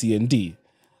 A, B, C, and D.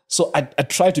 So I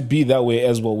try to be that way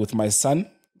as well with my son,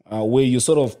 where you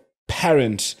sort of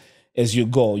parent as you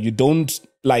go. You don't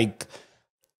like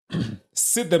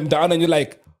sit them down and you're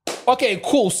like, okay,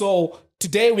 cool. So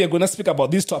today we are going to speak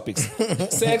about these topics: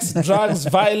 sex, drugs,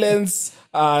 violence,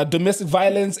 domestic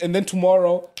violence, and then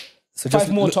tomorrow, So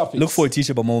five more look, topics. Look for a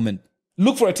teachable moment.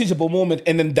 Look for a teachable moment,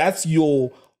 and then that's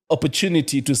your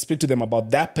opportunity to speak to them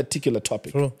about that particular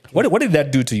topic. True. What did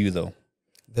that do to you, though?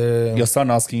 Your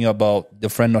son asking you about the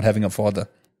friend not having a father.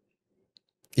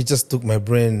 It just took my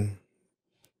brain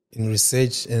in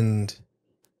research and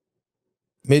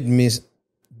made me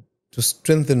to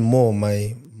strengthen more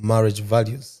my marriage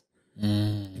values.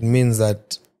 It means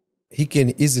that he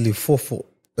can easily fall for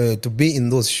to be in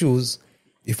those shoes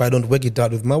if I don't work it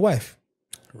out with my wife.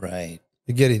 Right.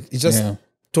 You get it? It just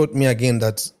taught me again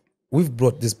that we've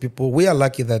brought these people. We are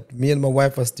lucky that me and my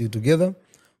wife are still together.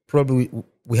 Probably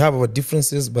we have our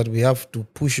differences, but we have to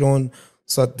push on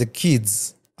so that the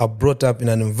kids are brought up in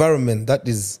an environment that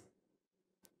is,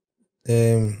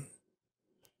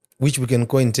 which we can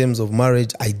call in terms of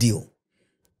marriage, ideal.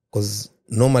 Because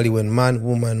normally when man,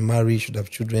 woman marry, should have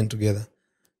children together.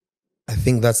 I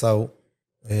think that's how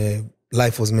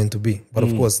life was meant to be. But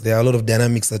of course, there are a lot of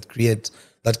dynamics that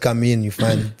come in. You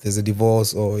find there's a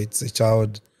divorce or it's a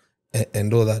child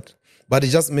and all that. But it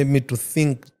just made me to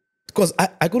think, because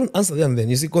I couldn't answer them then.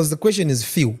 You see, because the question is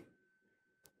feel.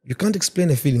 You can't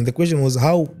explain a feeling. The question was,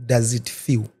 how does it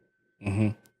feel? Mm-hmm.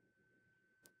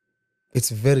 It's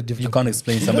very difficult. You can't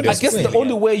explain somebody I else's guess the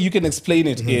only way you can explain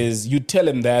it is you tell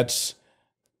him that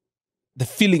the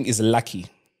feeling is lucky.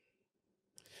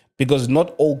 Because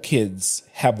not all kids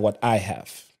have what I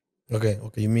have. Okay.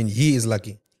 You mean he is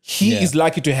lucky? He is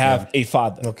lucky to have a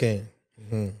father. Okay.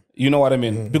 You know what I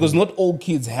mean? Because not all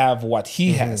kids have what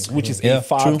he has, which is a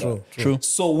father. True.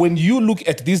 So when you look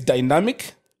at this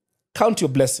dynamic, count your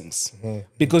blessings.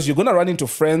 Because you're going to run into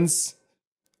friends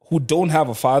who don't have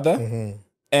a father.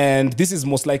 And this is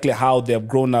most likely how they've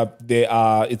grown up.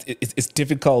 It's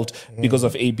difficult because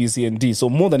of A, B, C, and D. So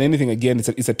more than anything, again,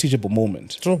 it's a teachable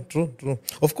moment. True.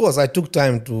 Of course, I took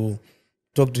time to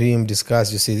talk to him,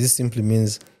 discuss. You see, this simply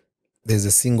means there's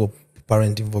a single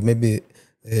parent involved. Maybe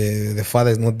the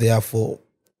father is not there for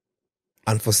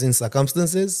unforeseen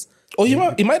circumstances. Or he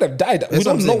might have died. We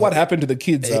don't know what happened to the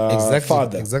kid's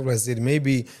father. Exactly what I said.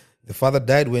 Maybe the father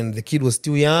died when the kid was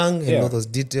still young and all those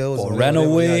details. Or ran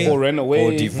away.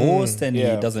 Or divorced and he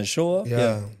doesn't show up.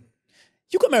 Yeah.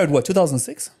 You got married, what,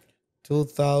 2006?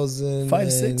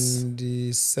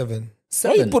 2007. Why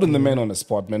are you putting the man on the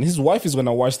spot, man? His wife is going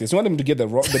to watch this. You want him to get the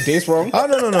dates wrong? Oh,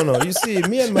 no. You see,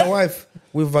 me and my wife,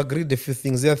 we've agreed a few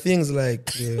things. There are things like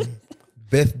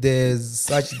birthdays,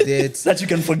 such dates. That you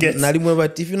can forget. But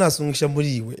if you're not She's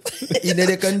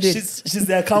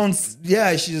the accounts.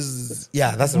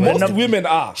 That's Most women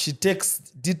are. She takes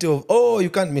detail. Oh, you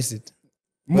can't miss it.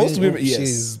 Most women, yes.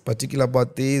 She's particular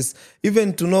about this.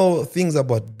 Even to know things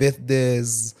about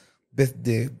birthdays,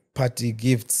 birthday party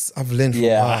gifts, I've learned from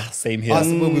her. Same here. That's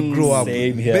when we grew up.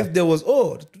 Same here. Birthday was,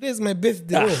 today's my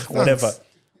birthday. Whatever.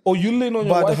 Oh, you lean on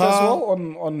your wife as well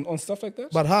on stuff like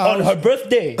that? But On her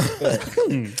birthday.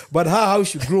 But how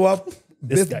she grew up,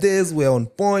 birthdays were on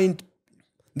point.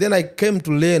 Then I came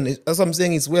to learn. That's what I'm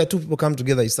saying. It's where two people come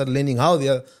together. You start learning how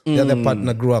the other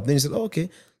partner grew up. Then you said, okay,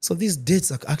 so these dates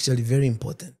are actually very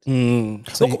important.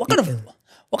 So what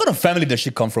kind of family does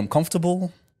she come from?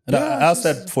 Comfortable? I asked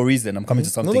that for a reason. I'm coming to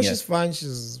something. No, she's fine.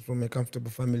 She's from a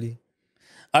comfortable family.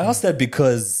 I asked that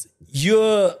because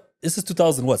this is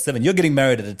 2007. You're getting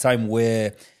married at a time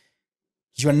where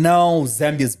you're now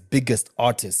Zambia's biggest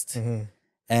artist.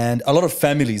 And a lot of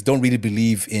families don't really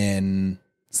believe in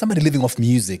somebody living off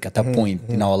music at that point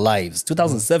in our lives.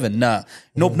 2007,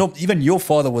 nope. Even your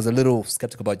father was a little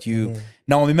skeptical about you.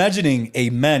 Now I'm imagining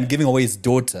a man giving away his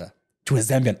daughter to a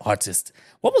Zambian artist.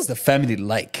 What was the family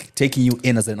like taking you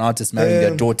in as an artist, marrying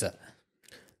their daughter?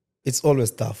 It's always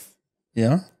tough.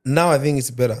 Yeah. Now I think it's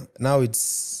better. Now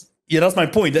it's... Yeah, that's my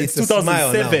point. It's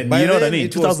 2007. You know what I mean?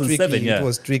 2007, It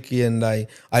was tricky, and I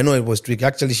know it was tricky.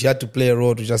 Actually, she had to play a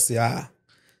role to just say,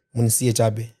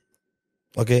 Munisi.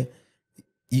 Okay?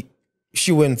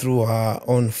 She went through her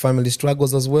own family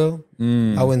struggles as well.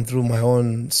 I went through my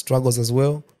own struggles as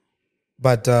well.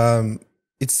 But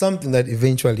it's something that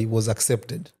eventually was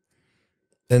accepted.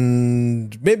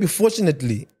 And maybe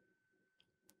fortunately,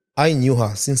 I knew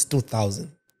her since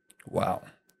 2000. Wow.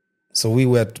 So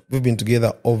we've been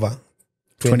together over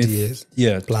 20 years.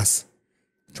 Yeah. Plus.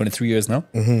 23 years now?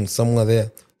 Somewhere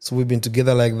there. So we've been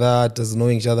together like that, as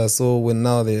knowing each other. So when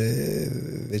now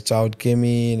the child came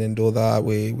in and all that,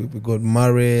 we got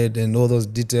married and all those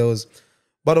details.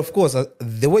 But of course,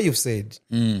 the way you've said,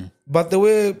 but the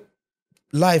way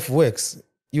life works,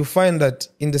 you find that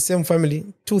in the same family,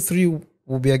 2-3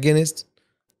 will be against,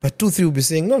 but 2-3 will be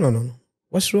saying, no.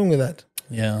 What's wrong with that?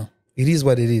 Yeah. It is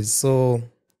what it is. So,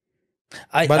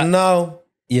 now,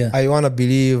 yeah, I want to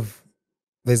believe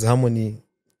there's harmony.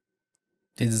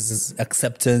 There's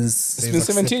acceptance. It's been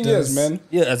 17 years, man.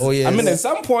 Yeah. Oh, yeah. I mean, at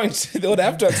some point, they would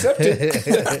have to accept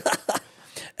it.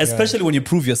 Especially when you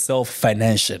prove yourself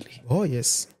financially. Oh,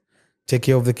 yes. Take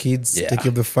care of the kids, Yeah. take care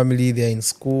of the family. They're in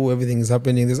school, everything is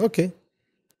happening. There's okay.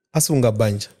 Asunga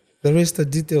banja. The rest are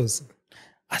details.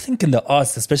 I think in the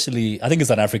arts, especially, I think it's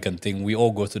an African thing. We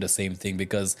all go through the same thing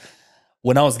because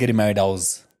when I was getting married, I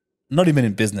was not even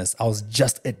in business. I was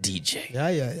just a DJ.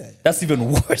 Yeah. That's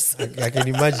even worse. I can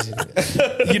imagine.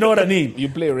 You know what I mean? You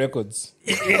play records.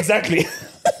 Exactly.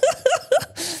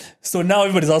 So now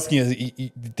everybody's asking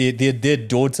their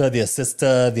daughter, their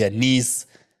sister, their niece,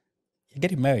 you're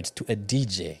getting married to a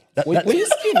DJ. Were you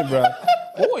skinny, bro?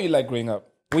 What were you like growing up?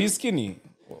 Were you skinny?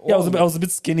 Yeah, I was a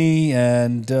bit skinny,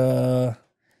 and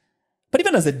but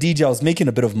even as a DJ, I was making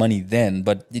a bit of money then.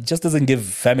 But it just doesn't give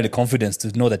family confidence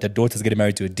to know that their daughter's getting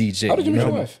married to a DJ. How did you meet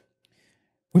your wife?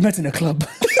 We met in a club.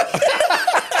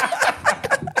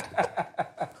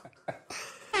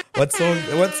 What song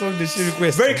did she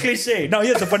request? Very cliche. Now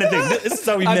here's the funny thing. This is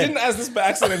how we I met. didn't ask this by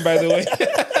accident, by the way.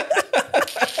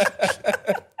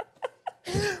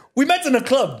 We met in a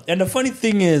club, and the funny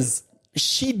thing is,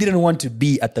 she didn't want to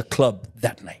be at the club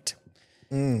that night.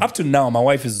 Up to now, my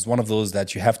wife is one of those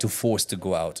that you have to force to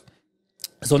go out.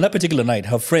 So on that particular night,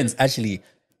 her friends actually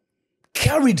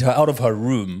carried her out of her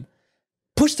room,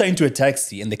 pushed her into a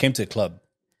taxi, and they came to the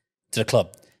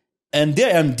club. And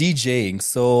there I am DJing.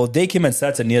 So they came and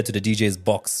sat near to the DJ's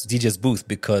booth,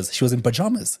 because she was in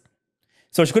pajamas.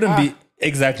 So she couldn't be,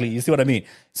 exactly, you see what I mean?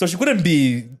 So she couldn't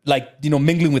be like,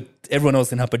 mingling with everyone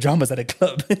else in her pajamas at a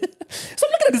club. So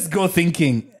I'm looking at this girl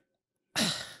thinking,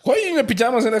 Why are you in your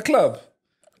pajamas in a club?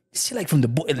 is she like from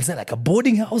is that like a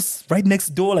boarding house right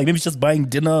next door? Like maybe she's just buying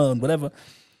dinner and whatever.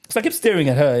 So I kept staring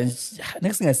at her, and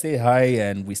next thing I say hi,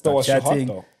 and we But start was she hot, chatting.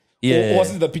 though? Yeah. Or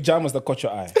was it the pajamas that caught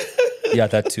your eye? Yeah,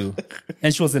 that too.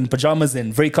 And she was in pajamas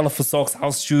and very colorful socks,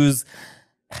 house shoes.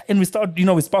 And we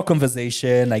spark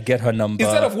conversation. I get her number.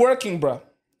 Instead of working, bro.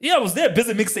 Yeah, I was there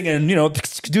busy mixing and,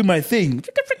 do my thing.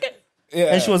 Yeah.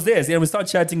 And she was there. And we started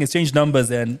chatting, exchanged numbers,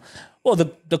 and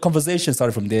the conversation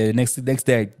started from there. Next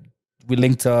day, we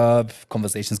linked up,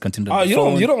 conversations continued. Oh,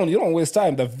 you don't waste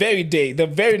time. The very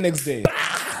next day.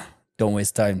 Don't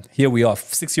waste time. Here we are,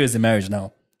 6 years in marriage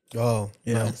now. Oh,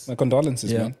 Yeah. nice. My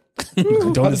condolences, Yeah. man.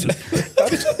 Condolences.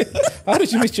 How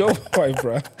did you meet your wife,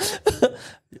 bro?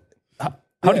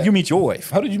 How did you meet your wife?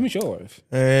 How did you meet your wife?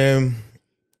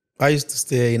 I used to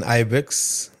stay in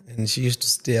Ibex, and she used to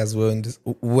stay as well.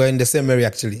 We're in the same area,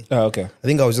 actually. Oh, okay. I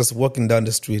think I was just walking down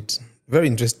the street. Very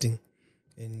interesting.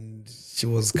 And she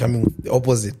was coming the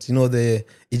opposite. The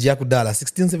Ijiakudala,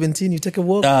 16, 17, you take a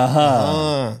walk.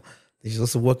 She's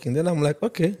also walking. Then I'm like,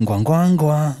 okay,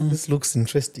 Ngwang. this looks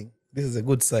interesting. This is a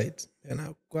good site. And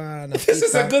This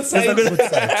is a good sign.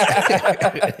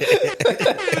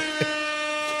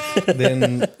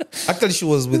 Then actually she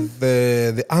was with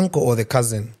the uncle or the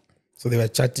cousin. So they were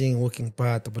chatting, walking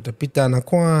past.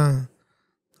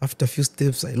 After a few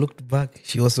steps, I looked back.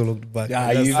 She also looked back. Ah,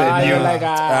 And that's you- it. You're like,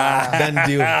 Done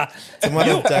deal. Some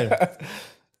other time.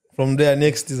 From there,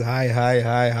 next is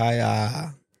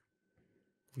hi.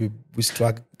 We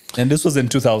struck. And this was in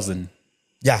 2000.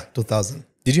 Yeah, 2000.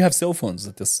 Did you have cell phones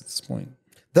at this point?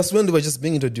 That's when they were just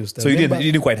being introduced. So you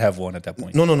didn't quite have one at that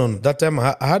point. No. That time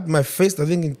I had my first, I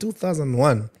think in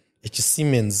 2001. It's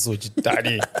Siemens, so it's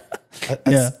daddy.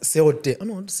 Yeah. Seote. Oh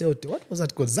no, Seote. What was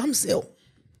that called? Zamsel.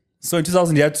 So in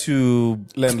 2000 you had to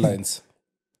landlines.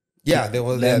 Yeah, there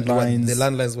was Landlines. the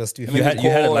landlines were still. You had a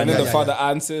Call, and then landline. the father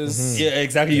answers. Yeah,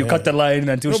 exactly. You cut the line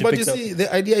until No, she but you picks up. see,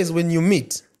 the idea is when you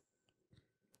meet,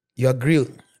 you agree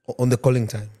on the calling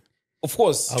time. Of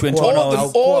course, 21 all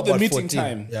hours. the About meeting 14.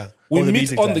 time. Yeah. We All the meet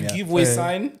meeting on time, the yeah. giveaway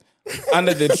sign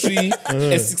under the tree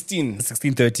at 16.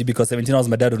 16:30 because 17 hours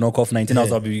my dad would knock off. 19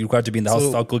 hours I'll be required to be in the house,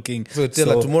 start cooking. So tell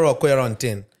her tomorrow I'll call around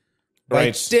 10. By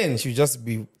Right. 10, she'll just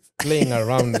be playing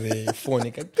around the phone.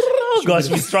 You can- Oh gosh,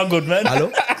 we struggled, man.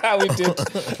 Hello? We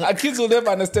did. Our kids will never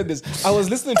understand this. I was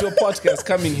listening to a podcast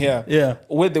coming here, Yeah.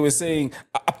 where they were saying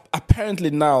apparently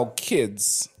now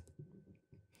kids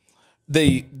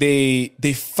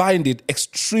they find it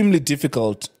extremely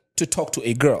difficult to talk to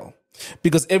a girl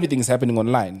because everything is happening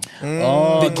online.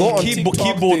 Oh, They go on keyboard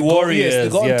TikTok, warriors. they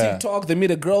go on yeah. TikTok, they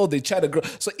meet a girl, they chat a girl.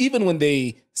 So even when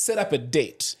they set up a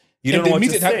date, You and don't they know what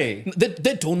meet to it hap- say.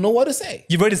 They don't know what to say.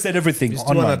 You've already said everything Just do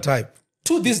want online. to type.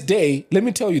 to this day, let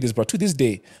me tell you this, bro. To this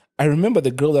day, I remember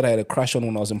the girl that I had a crush on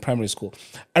when I was in primary school.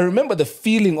 I remember the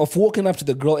feeling of walking up to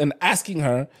the girl and asking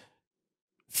her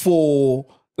for,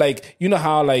 like, you know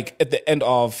how, like, at the end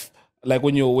of, like,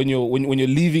 when you're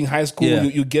leaving high school,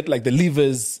 you get like the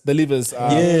levers.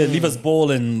 Levers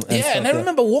ball and yeah. stuff, And I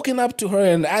remember walking up to her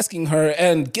and asking her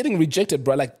and getting rejected,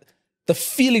 bro. Like, the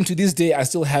feeling to this day, I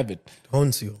still have it.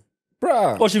 Haunts you.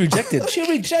 Bruh. Oh, she rejected. She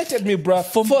rejected me, bruh,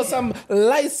 for some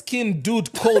light-skinned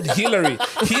dude called Hillary.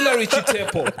 Hillary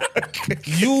Chitepo.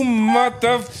 You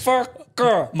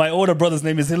motherfucker. My older brother's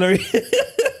name is Hillary.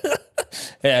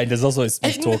 Yeah, and there's also a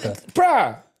smooth talker.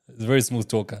 Bruh. He's a very smooth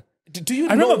talker. Do you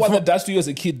know what that does to you as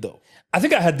a kid, though? I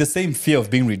think I had the same fear of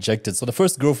being rejected. So the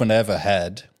first girlfriend I ever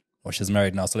had, she's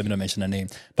married now, so let me not mention her name.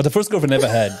 But the first girlfriend I ever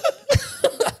had,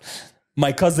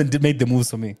 my cousin made the moves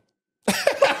for me.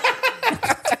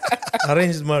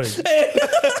 Arranged marriage.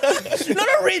 No,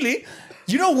 not really.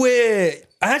 You know where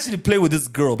I actually play with this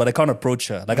girl, but I can't approach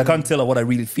her. Like, I can't tell her what I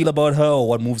really feel about her or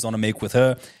what moves I want to make with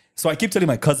her. So I keep telling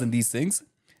my cousin these things.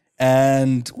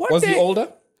 And was he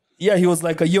older? Yeah, he was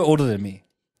like a year older than me.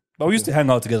 But we used to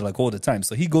hang out together like all the time.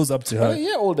 So he goes up to her. A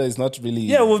year older is not really...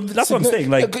 Yeah, well, that's what I'm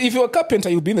saying. Like, if you're a carpenter,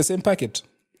 you'll be in the same packet.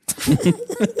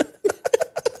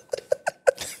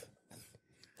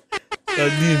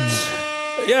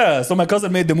 yeah, so my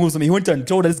cousin made the moves. He went and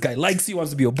told her, this guy likes you,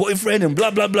 wants to be your boyfriend and blah,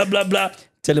 blah, blah, blah, blah.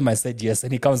 Tell him I said yes.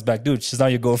 And he comes back, dude, she's now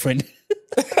your girlfriend.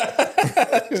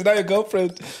 She's not your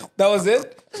girlfriend. That was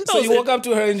it? So you walk up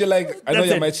to her and you're like, I know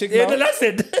you're my chick now? Yeah, that's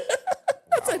it.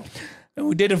 That's it. And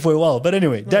we dated for a while. But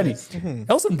anyway, Danny, I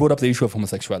also brought up the issue of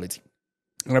homosexuality.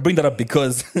 And I bring that up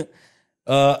because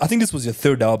I think this was your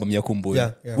third album,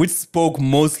 Yakumbuya, which spoke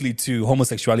mostly to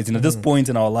homosexuality. And at this point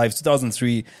in our lives,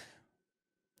 2003,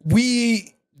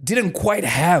 we didn't quite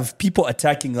have people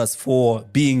attacking us for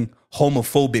being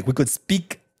homophobic. We could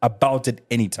speak about it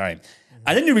anytime.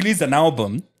 And then you released an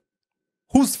album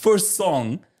whose first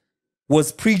song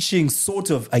was preaching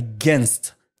sort of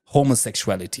against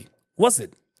homosexuality. Was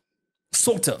it?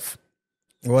 Sort of.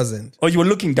 It wasn't. Or you were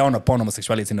looking down upon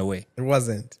homosexuality in a way? It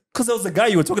wasn't. Because there was a guy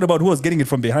you were talking about who was getting it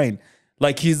from behind.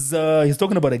 Like he's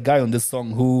talking about a guy on this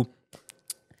song who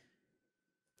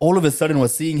all of a sudden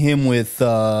was seeing him with,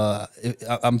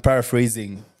 I'm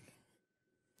paraphrasing,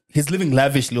 he's living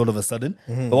lavishly all of a sudden.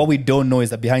 But what we don't know is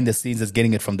that behind the scenes is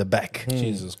getting it from the back.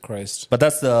 Jesus Christ. But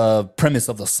that's the premise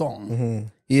of the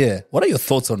song. Yeah. What are your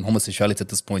thoughts on homosexuality at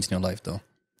this point in your life, though?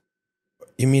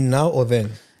 You mean now or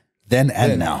then? Then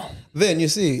and now. Then, you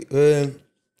see,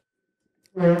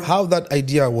 how that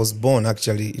idea was born,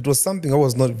 actually, it was something I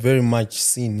was not very much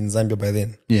seen in Zambia by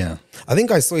then. Yeah. I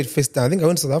think I saw it first time. I think I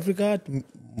went to South Africa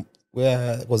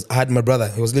where I had my brother.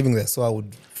 He was living there, so I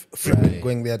would frequent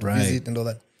going there to visit and all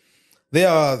that.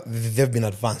 They've been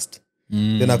advanced.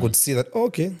 Then I could see that,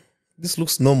 okay, this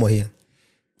looks normal here.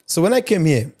 So when I came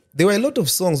here, there were a lot of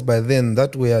songs by then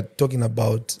that were talking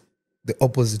about the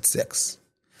opposite sex.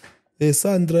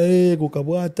 Sandra,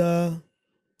 Kukabwata.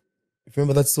 If you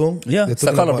remember that song? Yeah,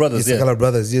 Sakala Brothers. Sakala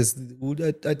Brothers, yes.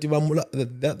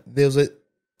 There was a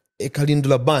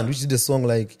Kalindula band, which is the song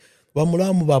like,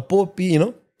 Bamulamu Bapopi, you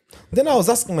know? Then I was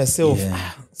asking myself,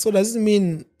 so does it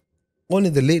mean only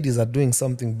the ladies are doing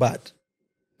something bad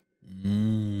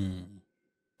than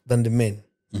the men?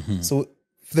 So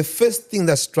the first thing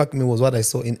that struck me was what I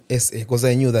saw in SA, because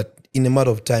I knew that in a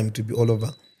matter of time it would be all over.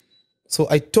 So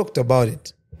I talked about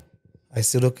it. I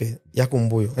said, okay,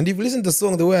 Yakumbuyo. And if you listen to the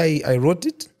song the way I wrote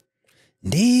it,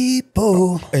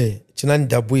 Ndipo.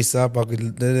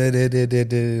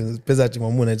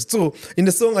 So in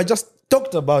the song, I just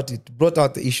talked about it, brought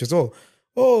out the issue. So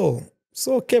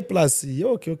K plus C,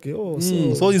 okay.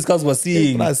 So these guys were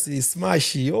seeing. K plus C,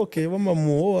 smashy, okay,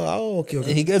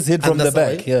 okay. He gets hit from the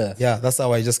back, Yeah, that's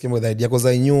how I just came with the idea, because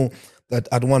I knew that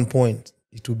at one point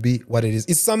it would be what it is.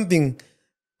 It's something,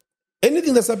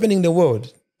 anything that's happening in the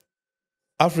world,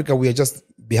 Africa, we are just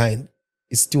behind.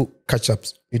 It still catch up.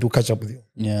 It will catch up with you.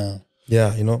 Yeah.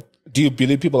 Yeah, you know. Do you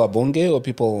believe people are born gay or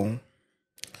people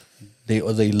they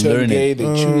turn learn gay, it? they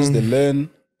choose, they learn?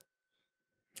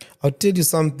 I'll tell you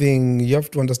something. You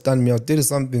have to understand me. I'll tell you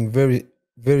something very,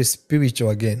 very spiritual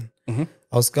again. I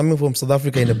was coming from South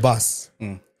Africa in a bus.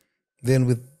 Then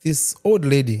with this old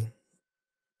lady,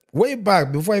 way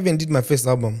back, before I even did my first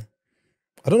album,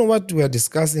 I don't know what we were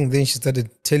discussing. Then she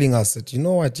started telling us that, you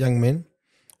know what, young man,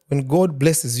 when God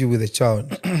blesses you with a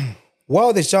child,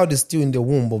 while the child is still in the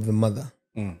womb of the mother,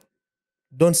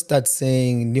 don't start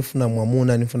saying, nifuna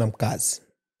mwamuna, nifuna mkazi.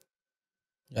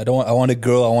 I want a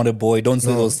girl, I want a boy. Don't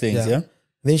say those things, yeah?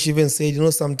 Then she even said, you know,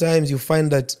 sometimes you find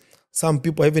that some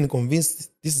people are even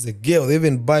convinced this is a girl. They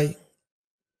even buy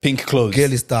pink clothes,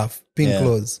 girly stuff. pink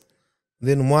clothes.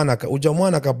 Then mwana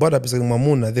kabada pesa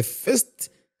mamuna. The first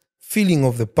feeling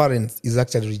of the parents is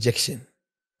actually rejection.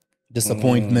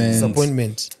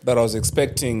 Disappointment. That I was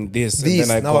expecting this This, and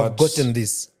then I've gotten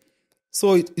this.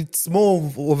 So it's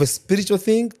more of a spiritual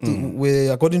thing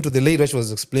where, according to the lady she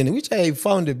was explaining, which I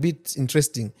found a bit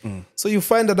interesting. So you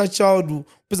find that child,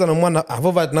 they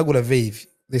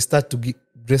start to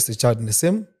dress the child in the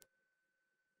same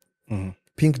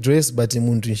pink dress, but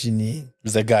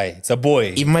It's a guy. It's a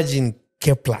boy. Imagine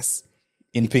K plus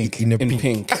in pink. in a in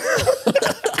pink.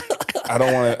 I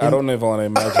don't ever want to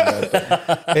imagine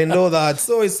that. and all that.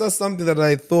 So it's just something that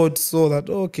I thought, so that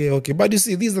okay. But you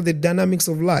see, these are the dynamics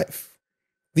of life.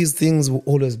 These things will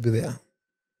always be there.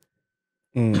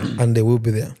 And they will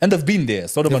be there. And they've been there.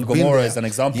 Sodom and Gomorrah is an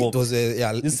example. It was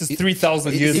This is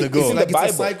 3,000 years ago. It's like the Bible.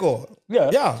 it's a cycle. Yeah.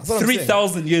 that's what I'm saying.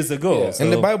 3,000 years ago. Yeah. So-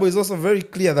 And the Bible is also very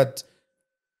clear that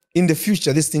in the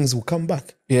future, these things will come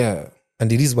back. Yeah.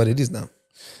 And it is what it is now.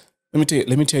 Let me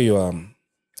tell you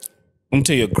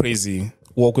a crazy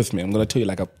walk with me. I'm gonna tell you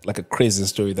like a crazy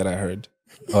story that I heard.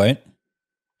 All right.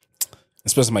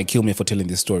 This person might kill me for telling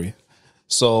this story.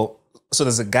 So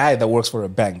there's a guy that works for a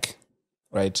bank,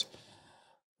 right?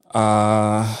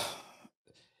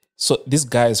 So this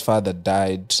guy's father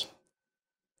died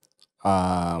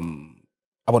about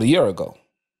a year ago.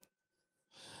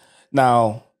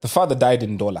 Now, the father died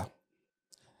in Dola.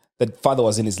 The father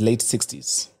was in his late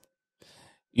 60s.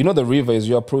 You know the river, as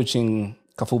you're approaching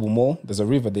Kafubu Mall, there's a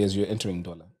river there as you're entering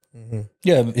Dola.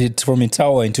 Yeah, it's from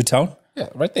Itawa into town. Yeah,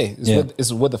 right there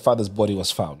is where the father's body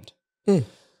was found.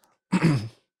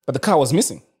 But the car was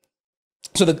missing.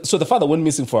 So the father went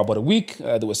missing for about a week.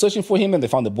 They were searching for him and they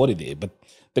found the body there, but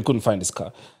they couldn't find his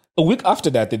car. A week after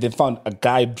that, they found a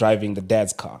guy driving the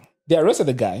dad's car. They arrested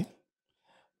the guy,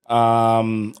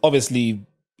 obviously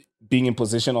being in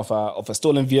possession of a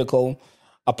stolen vehicle.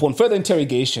 Upon further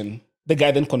interrogation, the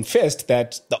guy then confessed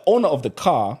that the owner of the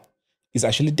car is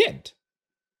actually dead.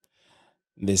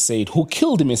 They said, who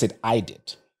killed him? He said, I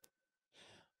did.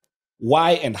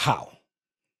 Why and how?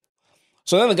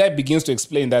 So then the guy begins to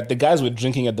explain that the guys were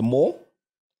drinking at the mall.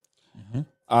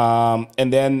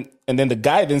 And then the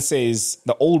guy then says,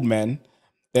 the old man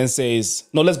then says,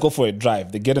 no, let's go for a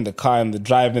drive. They get in the car and they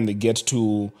drive and they get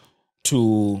to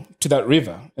that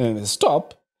river. And then they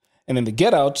stop and then they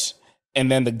get out. And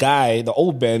then the guy, the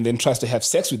old man, then tries to have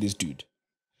sex with this dude.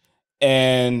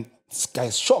 And this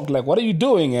guy's shocked, like, what are you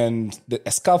doing? And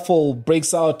a scuffle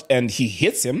breaks out and he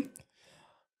hits him.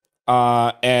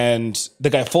 And the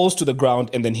guy falls to the ground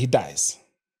and then he dies.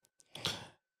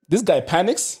 This guy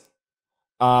panics,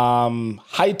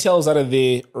 hightails out of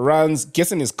there, runs,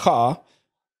 gets in his car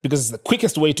because it's the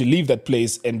quickest way to leave that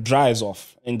place and drives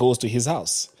off and goes to his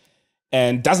house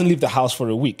and doesn't leave the house for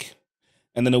a week.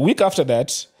 And then a week after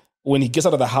that, when he gets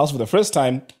out of the house for the first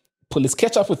time, police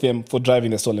catch up with him for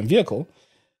driving the stolen vehicle.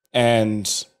 And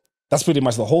that's pretty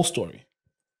much the whole story.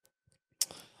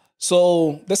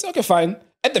 So they say, okay, fine.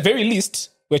 At the very least,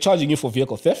 we're charging you for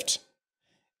vehicle theft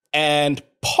and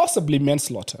possibly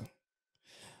manslaughter.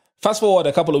 Fast forward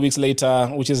a couple of weeks later,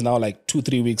 which is now like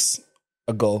 2-3 weeks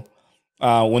ago,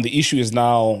 when the issue is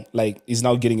now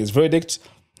getting his verdict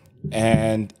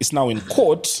and it's now in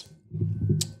court,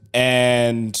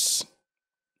 and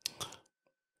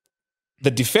the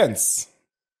defense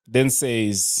then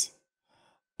says,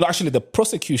 no, actually the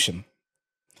prosecution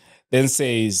then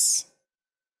says,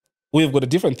 we've got a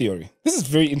different theory. This is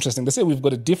very interesting. They say we've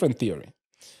got a different theory.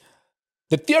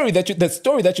 The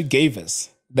story that you gave us,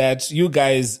 that you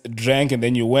guys drank and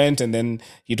then you went and then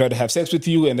he tried to have sex with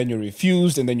you and then you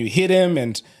refused and then you hit him,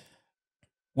 and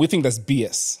we think that's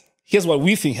BS. Here's what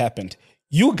we think happened.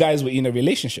 You guys were in a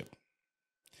relationship.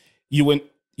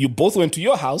 You both went to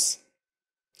your house.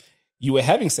 You were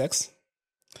having sex.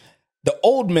 The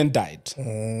old man died.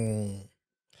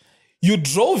 You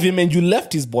drove him and you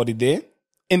left his body there.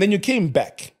 And then you came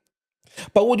back.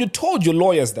 But what you told your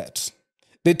lawyers that,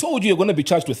 they told you you're going to be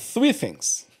charged with 3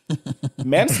 things.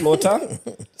 Manslaughter,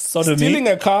 Sodomy. stealing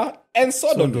a car, and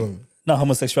sodomy. No,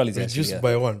 homosexuality. Reduced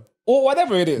by 1. Or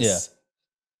whatever it is. Yeah.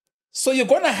 So you're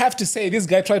going to have to say this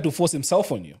guy tried to force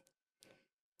himself on you.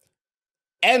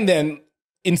 And then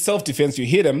in self-defense, you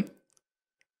hit him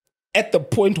at the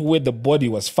point where the body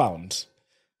was found.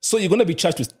 So you're going to be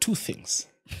charged with 2 things.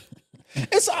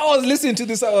 And so I was listening to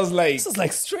this, I was like, This is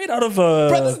like straight out of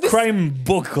a crime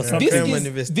book or something.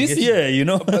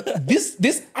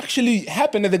 This actually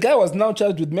happened, and the guy was now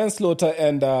charged with manslaughter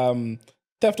and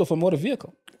theft of a motor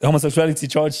vehicle. Homosexuality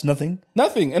charge, nothing?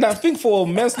 Nothing. And I think for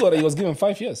manslaughter, he was given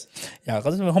 5 years. Yeah,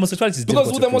 because homosexuality is Because difficult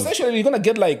with to prove. homosexuality, you're going to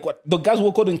get like, what the guys who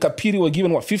were caught in Kapiri were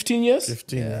given, 15 years?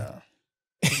 15. Yeah.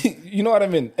 You know what I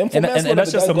mean? And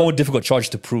that's just a more difficult charge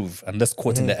to prove unless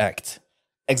caught in the act.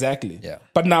 Exactly. Yeah.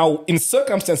 But now, in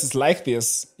circumstances like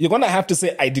this, you're going to have to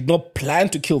say, I did not plan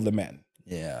to kill the man.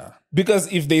 Yeah.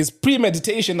 Because if there's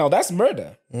premeditation, now that's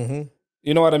murder. Mm-hmm.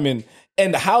 You know what I mean?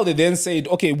 And how they then said,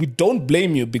 okay, we don't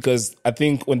blame you because I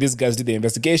think when these guys did the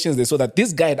investigations, they saw that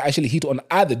this guy had actually hit on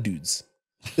other dudes.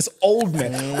 This old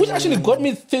man, which actually got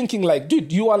me thinking like,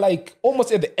 dude, you are like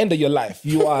almost at the end of your life.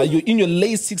 You're in your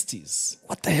late 60s.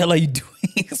 What the hell are you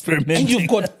doing experimenting? And you've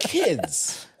got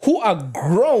kids who are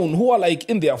grown, who are like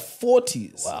in their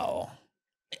 40s. Wow.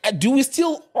 Do we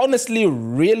still honestly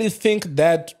really think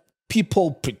that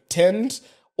people pretend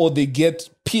or they get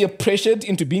peer pressured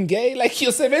into being gay? Like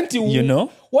you're 70. You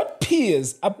know? What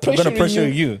peers are gonna pressure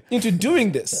pressuring you into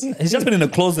doing this? He's just been in a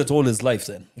closet all his life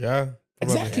then. Yeah.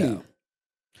 Exactly. Yeah.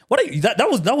 What are you,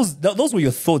 those were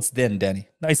your thoughts then, Danny.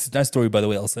 Nice story, by the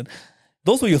way, Elson.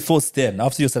 Those were your thoughts then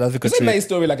after your South Africa It's a trip. nice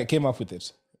story, like I came up with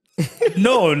it.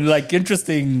 No, like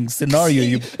interesting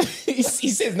scenario. He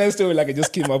says nice story, like I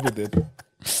just came up with it.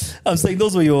 I'm saying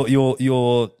those were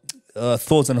your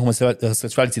thoughts on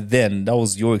homosexuality then. That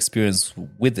was your experience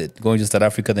with it. Going to South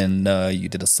Africa, then you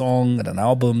did a song and an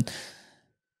album.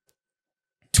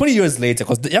 20 years later,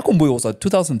 because Yakumbuyo was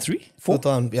 2003? 4?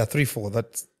 3, 4.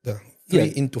 That's the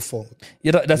 3 into 4.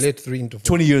 Yeah, that's late 3 into 4.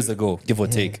 20 years ago, give or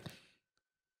take.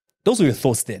 Those were your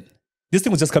thoughts then. This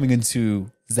thing was just coming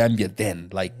into Zambia then.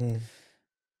 Like,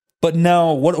 but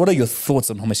now, what are your thoughts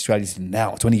on homosexuality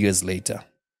now, 20 years later?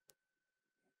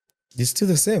 It's still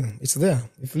the same. It's there.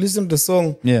 If you listen to the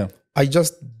song, Yeah. I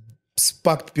just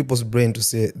sparked people's brain to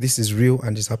say, this is real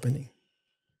and it's happening.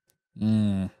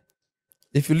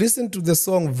 If you listen to the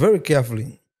song very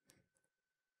carefully,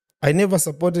 I never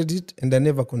supported it and I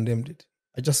never condemned it.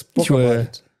 I just spoke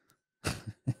about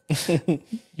it.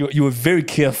 You were very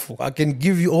careful. I can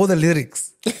give you all the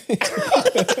lyrics.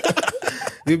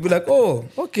 You'll be like, oh,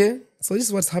 okay. So this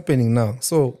is what's happening now.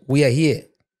 So we are here.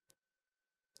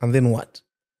 And then what?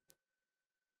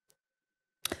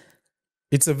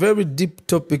 It's a very deep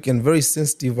topic and very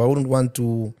sensitive. I wouldn't want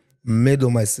to meddle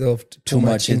myself too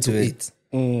much into it.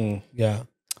 Yeah.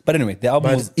 But anyway, the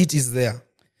album it is there.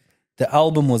 The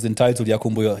album was entitled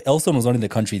Yakumbuyo. Elson was not in the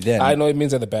country then. I know it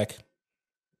means at the back.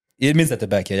 It means at the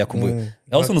back, yeah, Yakumbuyo.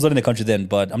 Elson was not in the country then,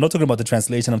 but I'm not talking about the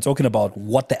translation. I'm talking about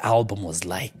what the album was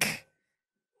like.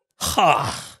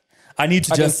 I need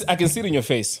to I can see it in your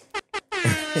face.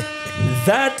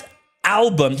 That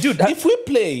album, dude. If we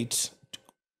play it,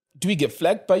 do we get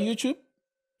flagged by YouTube?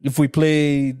 If we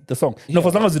play the song. No, for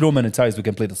as long as we don't monetize, we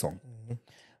can play the song.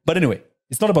 But anyway,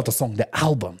 it's not about the song, the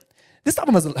album. This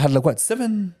album had like what,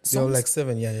 7 songs? There were like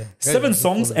 7, yeah. 7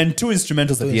 songs and 2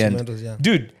 instrumentals at the end. Yeah.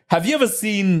 Dude, have you ever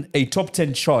seen a top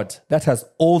 10 chart that has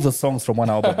all the songs from one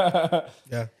album?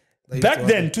 Yeah. Back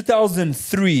then,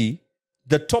 2003,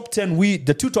 the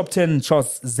 2 top 10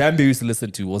 charts Zambia used to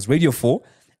listen to was Radio 4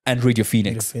 and Radio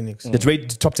Phoenix.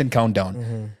 The top 10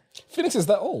 countdown. Phoenix is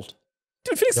that old?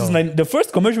 Dude, Phoenix was the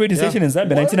first commercial radio station in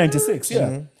Zambia, 1996. Yeah.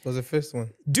 It was the first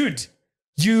one. Dude,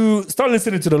 you start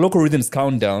listening to the local rhythms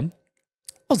countdown.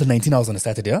 That was the 19 hours on a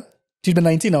Saturday, huh? It should be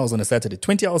 19 hours on a Saturday.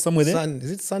 20 hours somewhere there.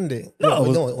 Is it Sunday? No,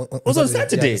 it was on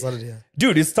Saturday. Yeah, Saturday, yeah.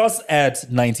 Dude, it starts at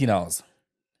 19 hours.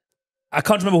 I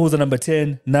can't remember who's the number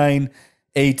 10, 9,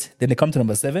 8. Then they come to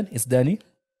number 7. It's Danny.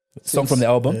 Song from the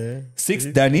album. 6,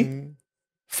 Danny.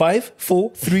 5,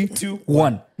 4, 3, 2,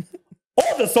 1.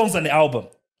 All the songs on the album.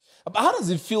 But how does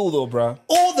it feel though, bro?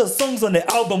 All the songs on the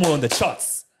album were on the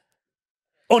charts.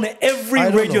 On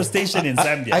every radio station in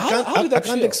Zambia. I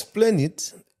can't explain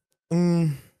it.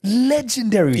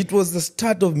 Legendary. It was the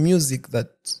start of music that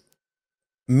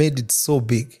made it so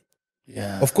big.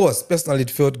 Yeah. Of course, personally,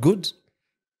 it felt good.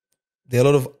 There are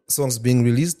a lot of songs being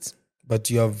released, but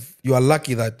you are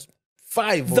lucky that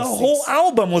 5 or 6. The whole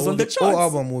album was on the The charts. whole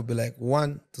album would be like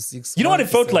 1 to 6. You know what it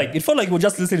felt like? It felt like we were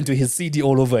just listening to his CD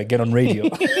all over again on radio.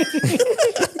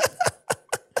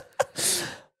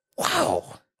 Wow.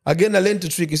 Again, I learned to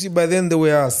trick. You see, by then there were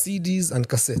CDs and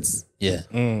cassettes. Yeah.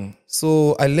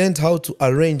 So I learned how to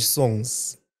arrange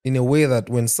songs in a way that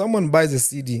when someone buys a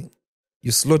CD,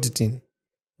 you slot it in.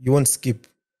 You won't skip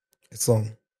a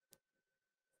song.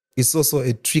 It's also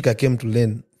a trick I came to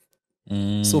learn.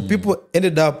 So people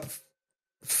ended up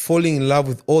falling in love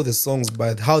with all the songs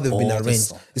by how they've been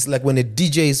arranged. It's like when a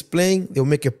DJ is playing, they'll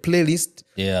make a playlist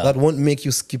that won't make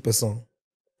you skip a song.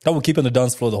 That will keep on the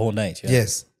dance floor the whole night. Yeah?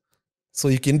 Yes. So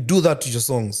you can do that to your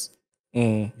songs.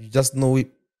 You just know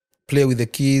it, play with the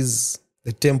keys,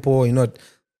 the tempo,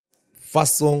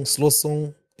 fast song, slow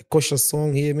song, a cautious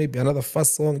song here, maybe another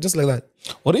fast song, just like that.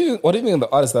 What do you think of the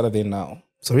artists that are there now?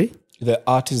 Sorry? The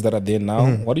artists that are there now,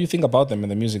 what do you think about them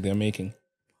and the music they're making?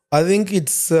 I think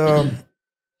it's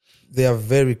they are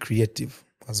very creative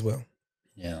as well.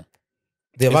 Yeah.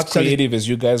 They have As actually creative as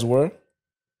you guys were.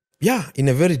 Yeah, in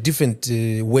a very different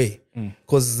way.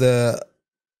 Because their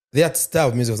style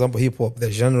of music, for example, hip hop,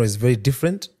 the genre is very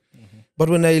different. But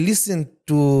when I listen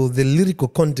to the lyrical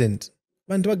content,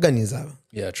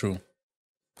 Yeah, true.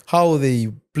 how they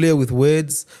play with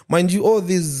words, mind you, all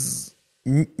this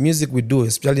music we do,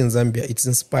 especially in Zambia, it's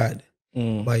inspired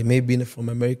by maybe from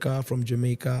America, from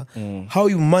Jamaica. How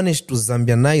you manage to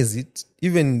Zambianize it,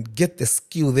 even get the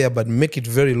skill there, but make it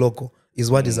very local, is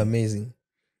what is amazing.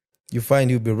 You find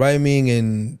you'll be rhyming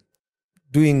and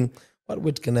doing, what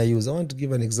word can I use? I want to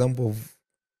give an example of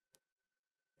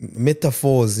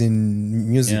metaphors in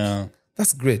music. Yeah.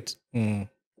 That's great.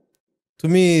 To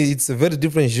me, it's a very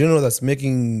different genre that's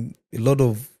making a lot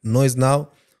of noise now,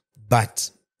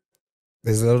 but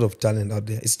there's a lot of talent out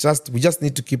there. It's just, we just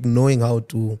need to keep knowing how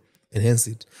to enhance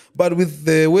it. But with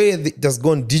the way it has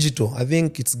gone digital, I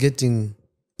think it's getting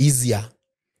easier.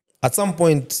 At some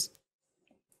point,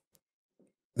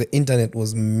 the internet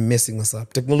was messing us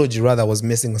up. Technology, rather, was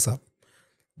messing us up.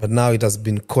 But now it has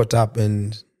been caught up,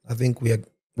 and I think we're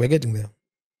getting there.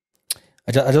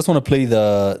 I just want to play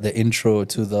the intro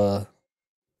to the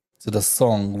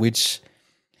song, which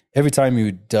every time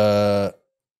you that's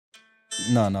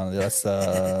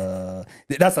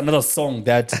another song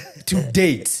that to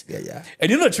date. Yeah.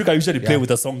 And you know the trick I usually play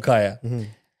with a song, Kaya?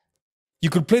 You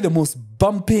could play the most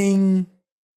bumping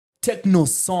techno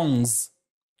songs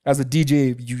as a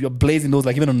DJ. You're blazing those,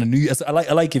 like even on the New Year's. I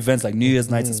like events like New Year's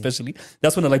nights, especially.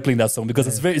 That's when I like playing that song because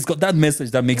it's got that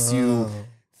message that makes you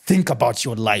think about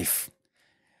your life.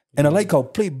 And I like how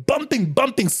play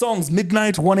bumping songs,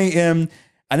 midnight, 1 a.m.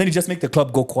 And then you just make the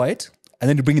club go quiet. And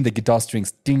then you bring in the guitar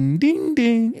strings. Ding, ding,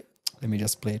 ding. Let me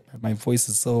just play it. My voice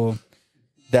is so...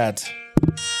 That.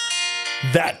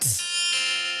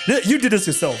 You did this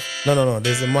yourself. No.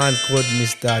 There's a man called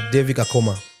Mr. David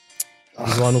Akoma.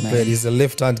 He's the one who played. He's a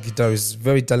left-hand guitarist.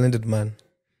 Very talented man.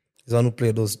 He's the one who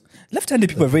played those. Left-handed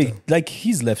people are very... Like,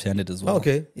 he's left-handed as well.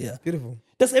 Okay. Yeah. Beautiful.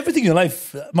 That's everything in your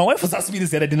life. My wife was asking me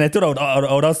this the other day, and I thought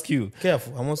I would ask you.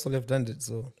 Careful. I'm also left-handed,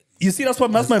 so... You see, that's my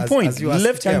point.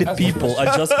 Left-handed people are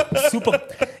just super...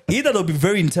 Either they'll be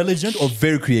very intelligent or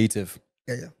very creative.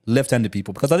 Yeah. Left-handed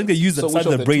people. Because I think they use the side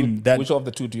of the brain that... Which of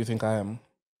the two do you think I am?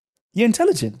 You're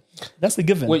intelligent. That's the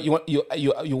given. Wait,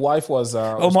 your wife was...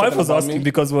 my wife was asking me?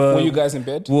 because Were you guys in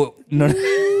bed? No.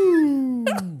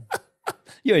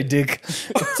 You're a dick.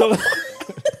 So...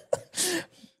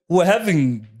 we're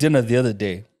having dinner the other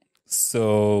day.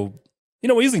 So... You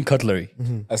know, we're using cutlery.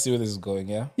 I see where this is going,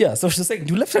 yeah? Yeah, so she's like,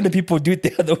 do left-handed people do it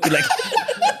the other way? Like...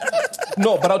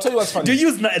 No, but I'll tell you what's funny. Do you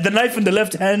use the knife in the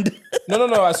left hand?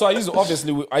 No. So I use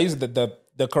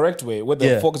the correct way with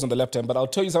the focus on the left hand. But I'll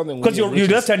tell you something. Because your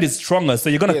left hand is stronger,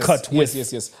 so you're gonna cut.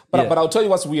 Yes. But I'll tell you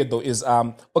what's weird though is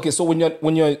okay. So when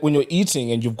you're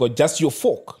eating and you've got just your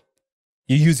fork,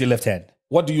 you use your left hand.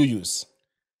 What do you use?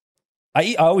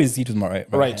 I always eat with my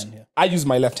right hand. Yeah. I use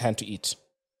my left hand to eat.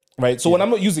 Right. So when I'm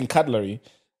not using cutlery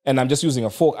and I'm just using a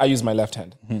fork, I use my left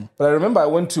hand. But I remember I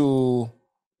went to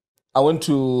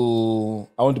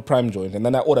Prime Joint and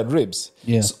then I ordered ribs.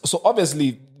 Yeah. So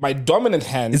obviously my dominant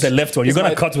hand is the left one. You're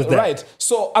gonna cut with that, right?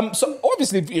 So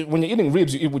obviously when you're eating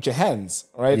ribs, you eat with your hands,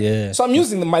 right? Yeah. So I'm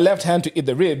using my left hand to eat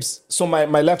the ribs. So my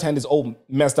left hand is all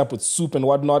messed up with soup and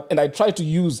whatnot, and I try to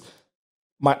use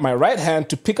my right hand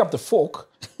to pick up the fork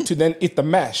to then eat the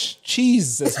mash.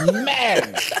 Jesus,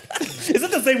 man! Is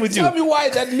it the same with you? Tell me why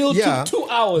that meal took 2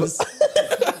 hours.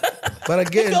 But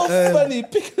again, so funny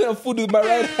picking up food with my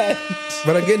right hand.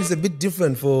 But again, it's a bit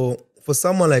different for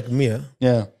someone like me.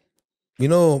 Yeah. You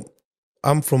know,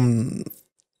 I'm from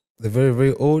the very,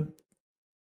 very old.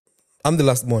 I'm the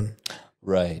last one.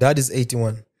 Right. Dad is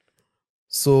 81.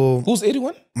 So who's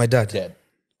 81? My dad. Dad.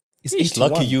 He's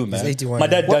 81. Lucky you, man. He's 81. My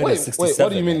dad died at Wait, 67. what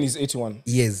do you mean he's 81?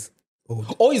 Years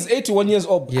old. Oh, he's 81 years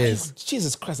old. Yes.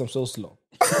 Jesus Christ, I'm so slow.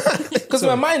 Because in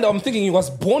my mind, I'm thinking he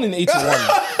was born in 81.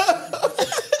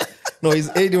 No, he's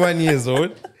 81 years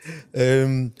old.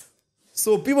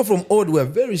 So people from old were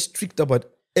very strict about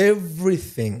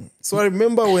everything. So I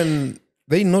remember when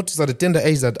they noticed at a tender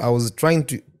age that I was trying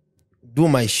to do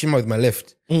my shima with my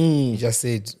left. He just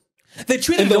said... They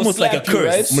treated it almost like a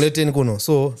curse. Right?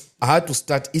 So I had to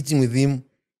start eating with him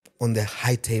on the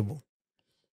high table.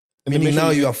 Meaning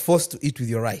now you are forced to eat with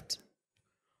your right.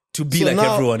 To be like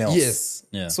now, everyone else. Yes.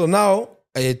 Yeah. So now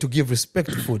I had to give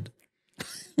respect to food.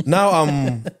 Now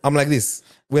I'm like this.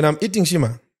 When I'm eating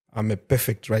shima, I'm a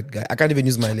perfect right guy. I can't even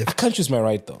use my left. I can't use my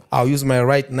right though. I'll use my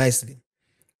right nicely.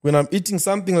 When I'm eating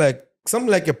something like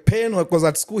a pen, or because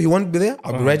at school he won't be there,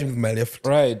 I'll be writing with my left.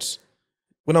 Right.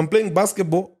 When I'm playing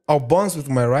basketball, I'll bounce with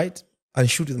my right and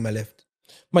shoot with my left.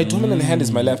 My dominant hand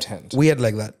is my left hand. Weird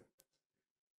like that.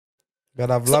 But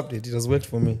I've loved it. It has worked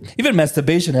for me. Even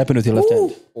masturbation happened with your left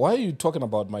hand. Why are you talking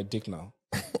about my dick now?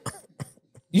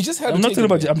 You just had. I'm not talking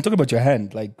about. I'm talking about your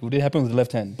hand. Like, would it happen with the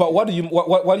left hand? But what do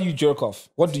you jerk off?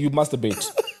 What do you masturbate?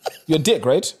 Your dick,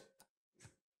 right?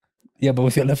 Yeah, but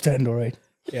with your left hand, all right.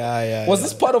 Yeah. Was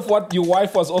this part of what your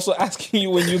wife was also asking you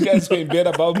when you guys were in bed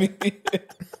about me?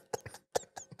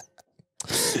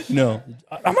 No,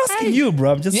 I'm asking you,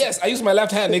 bro. I'm just. Yes, I use my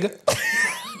left hand, nigga.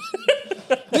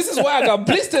 This is why I got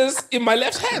blisters in my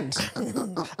left hand.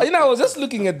 You know, I was just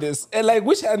looking at this and like,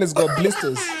 which hand has got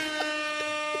blisters?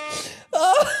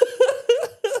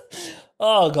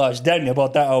 Oh gosh, Danny,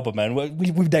 about that album, man.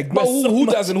 We've digressed. But who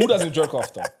doesn't jerk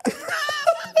off though?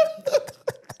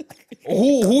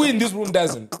 Who in this room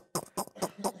doesn't?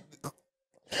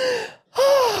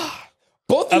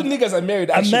 Both you niggas are married.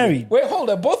 Actually. I'm married. Wait, hold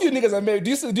on. Both you niggas are married.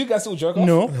 Do you guys still jerk off?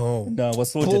 No, we're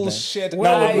sorted. Bullshit.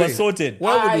 No, we're sorted.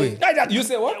 Why would we? You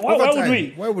say what? Why would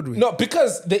we? Why would we? No,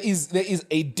 because there is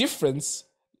a difference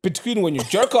between when you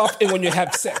jerk off and when you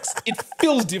have sex. It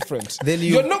feels different.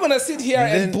 You're not gonna sit here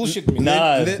and bullshit me.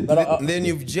 Nah. Then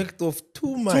you've jerked off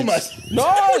too much. No,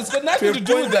 it's got nothing to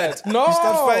do with that. No. You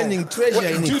start finding treasure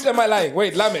in it. Dude, am I lying?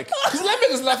 Wait, Lamek. Because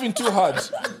Lamek is laughing too hard.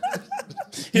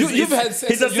 You've had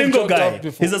sex. He's a single guy.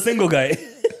 He's a single guy.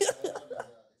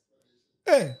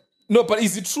 Hey. No, but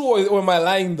is it true or am I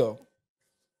lying though?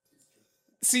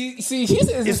 See, he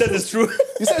says it's true.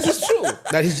 He says it's true.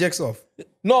 That he jerks off.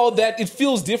 No, that it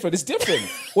feels different. It's different.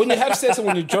 When you have sex and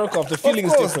when you jerk off, the feeling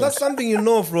is different. That's something you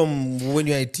know from when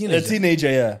you're a teenager. A teenager,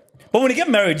 yeah. But when you get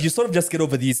married, you sort of just get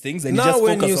over these things and now you just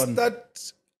when focus you on.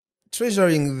 start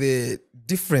treasuring the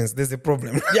difference, there's a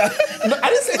problem. Yeah. No, I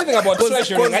didn't say anything about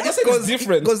treasuring. I just said it's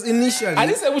different. Because initially, I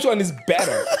didn't say which one is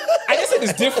better. I just said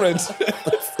it's different.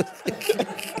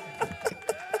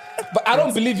 But I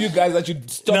don't believe you guys that you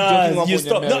stop jerking off you when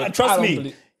stop. you're No, married. trust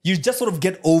me. You just sort of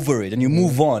get over it and you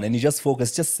move on and you just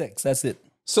focus. Just sex. That's it.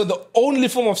 So the only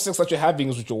form of sex that you're having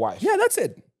is with your wife. Yeah, that's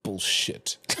it.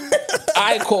 Bullshit.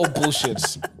 I call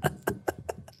bullshit.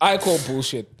 I call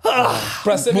bullshit.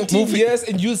 For 17 years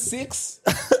and you 6?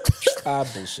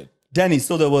 Bullshit. Danny,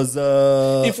 so there was.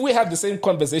 If we have the same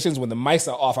conversations when the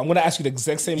mics are off, I'm going to ask you the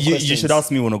exact same questions. You should ask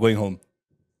me when we're going home.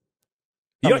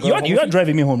 You're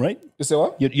driving me home, right? You say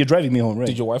what? You're driving me home, right?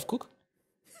 Did your wife cook?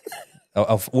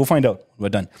 We'll find out. We're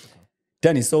done.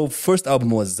 Danny, so first album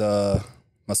was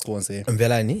Masikuonse.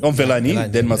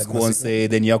 Mvelani. Then Masikuonse,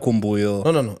 then Yakumbuyo.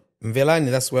 No.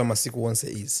 Mvelani, that's where Masikuonse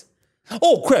is.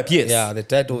 Oh, crap, yes. Yeah, the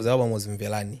title of the album was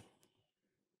Mvelani.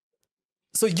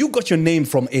 So you got your name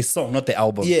from a song, not the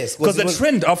album. Yes. Because the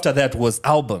trend after that was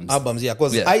albums. Albums, yeah.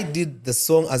 Because I did the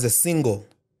song as a single.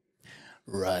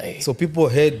 Right. So people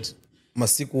heard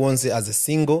Masikuonse as a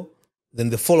single. Then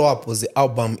the follow-up was the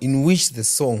album in which the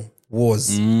song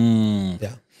was.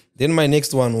 Yeah. Then my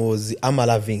next one was the I'm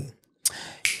Loving.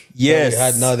 Yes. So we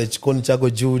had now the Chikoni Chako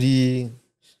Judy.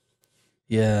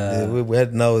 Yeah. We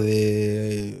had now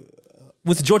the...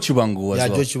 With George Chibangu as well. Yeah,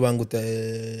 George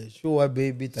Chibangu. Sure,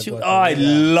 baby. I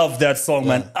love that song,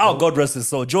 man. Oh, God rest his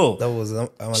soul. Joe. That was I'm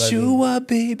Loving. Sure,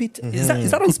 baby. Is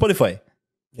that on Spotify?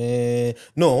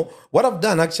 No. What I've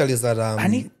done actually is that...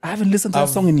 I haven't listened to that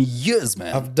song in years,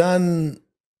 man.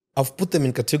 I've put them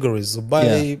in categories. So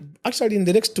actually in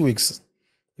the next 2 weeks,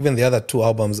 even the other 2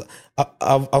 albums,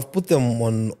 I've put them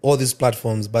on all these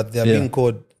platforms, but they're being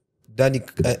called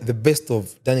the best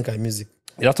of Danica music.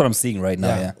 That's what I'm seeing right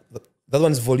now, yeah. That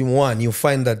one is volume 1. You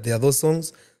find that there are those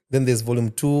songs. Then there's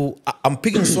volume 2. I'm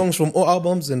picking songs from all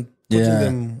albums and putting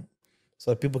them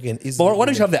so that people can easily... But why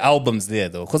don't you have the albums there,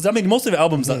 though? Because, I mean, most of the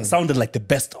albums sounded like the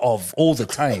best of all the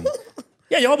time.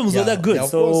 Yeah, your albums were that good. Yeah,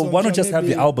 so course, why not just have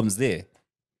the albums there?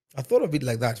 I thought of it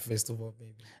like that, first of all,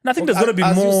 maybe. And I think there's going to be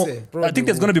more... Say, I think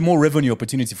there's going to be more revenue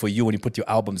opportunity for you when you put your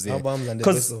albums there. Albums and the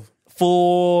best of...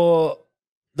 For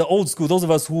the old school, those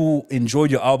of us who enjoyed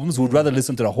your albums would rather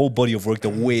listen to the whole body of work the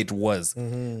way it was.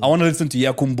 I want to listen to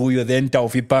Yakumbuyo, then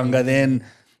Taufi Panga, then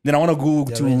I want to go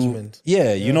to arrangement.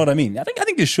 Yeah, you know what I mean. I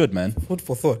think you should, man. Food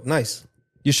for thought. Nice.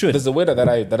 You should. There's a waiter that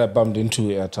I bumped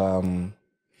into at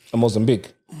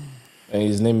Mozambique, and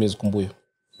his name is Kumbuyo.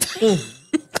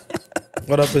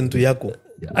 What happened to Yaku?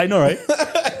 I know, right?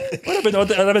 What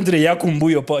happened to the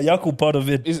Yakumbuyo part? Yaku part of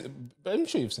it? I'm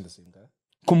sure you've seen the same guy.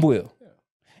 Kumbuyo. Yeah.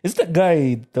 Is that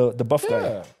guy the buff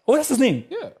guy? Oh, that's his name.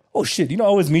 Yeah. Oh shit! You know, I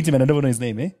always meet him and I never know his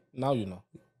name, eh? Now you know.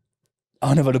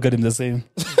 I'll never look at him the same.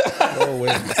 No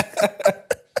way.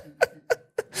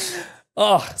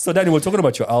 So Danny, we're talking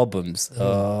about your albums.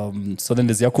 So then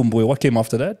there's Yakumbuyo. What came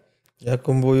after that?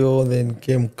 Yakumbuyo, then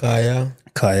came Kaya.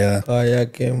 Kaya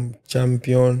came,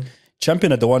 Champion.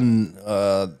 Champion at the one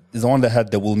is the one that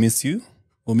had the We'll Miss You.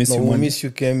 We'll Miss You. We'll Miss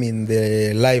You came in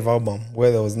the live album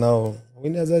where there was now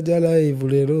that's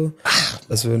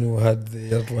when we had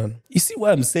the other one. You see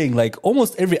what I'm saying? Like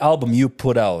almost every album you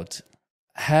put out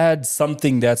had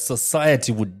something that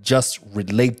society would just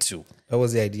relate to. That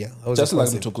was the idea. That was just like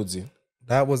Mtukudzi.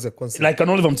 That was the concept. Like an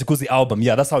Oliver Mtukudzi album.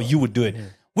 Yeah, that's how you would do it.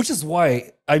 Which is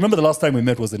why I remember the last time we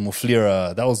met was in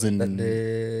Muflira. That was in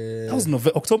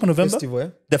October, November. Festival, yeah?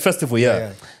 The festival,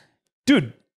 yeah.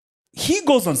 Dude, he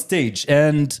goes on stage,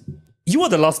 and you were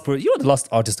the last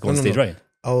artist to go on stage, right?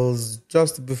 I was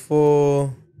just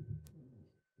before.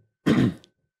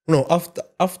 No,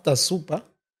 after Super.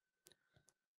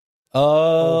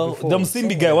 The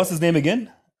Msimbi guy. What's his name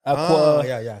again? Aqua.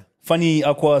 Yeah. Funny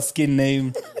aqua skin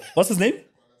name. What's his name?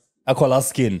 Aqua last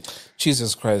skin.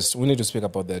 Jesus Christ, we need to speak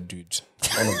about that dude.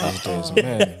 One of these days,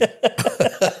 man.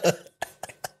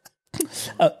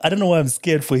 I don't know why I'm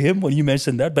scared for him when you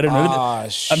mentioned that, but I'm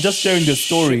just sharing the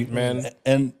story, man.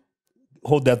 And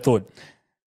hold that thought.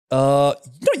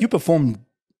 You performed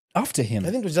after him. I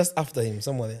think it was just after him,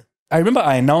 somewhere there. I remember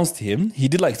I announced him. He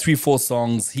did like 3-4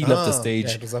 songs. He left the stage.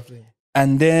 Yeah, it was after him.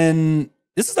 And then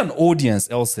this is an audience,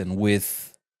 Elson,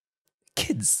 with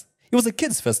kids. It was a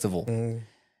kids festival.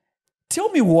 Tell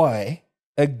me why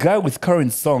a guy with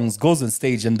current songs goes on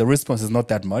stage and the response is not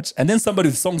that much. And then somebody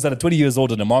with songs that are 20 years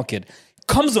old in the market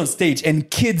comes on stage and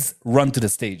kids run to the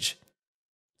stage.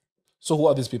 So who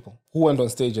are these people? Who went on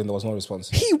stage and there was no response?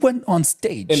 He went on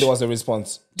stage. And there was a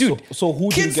response. Dude, so who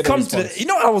kids didn't get a come response?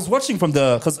 to I was watching from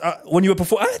because when you were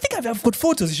performing, I think I've got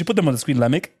photos. You should put them on the screen,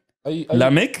 Lamek.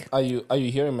 Lamek? Are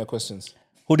you hearing my questions?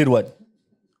 Who did what?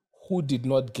 Who did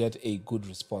not get a good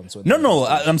response? No.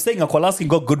 I'm saying Akwalaskin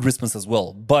got good response as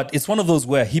well. But it's one of those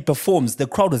where he performs, the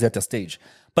crowd was at the stage.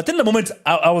 But then the moment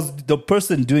I was the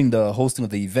person doing the hosting of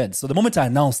the event, so the moment I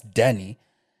announced Danny,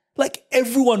 like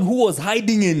everyone who was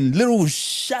hiding in little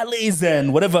chalets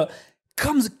and whatever,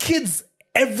 kids,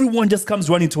 everyone just comes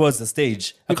running towards the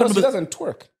stage. Because he doesn't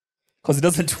twerk. Because he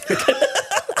doesn't twerk.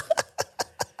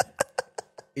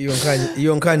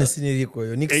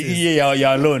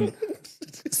 Yeah, alone.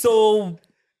 So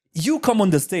you come on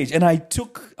the stage and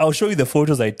I'll show you the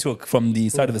photos I took from the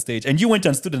side of the stage, and you went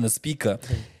and stood in a speaker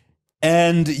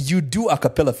and you do a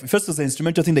cappella. First was the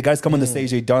instrumental thing, the guys come on the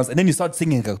stage, they dance, and then you start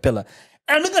singing a cappella.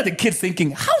 And I'm looking at the kids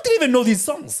thinking, how do they even know these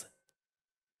songs?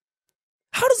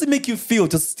 How does it make you feel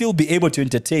to still be able to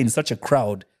entertain such a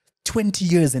crowd 20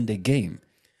 years in the game?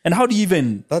 And how do you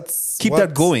even keep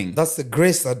that going? That's the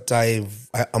grace that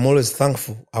I'm always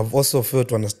thankful. I've also failed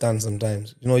to understand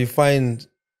sometimes. You find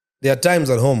there are times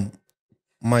at home,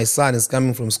 my son is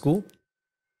coming from school,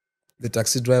 the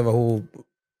taxi driver who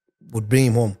would bring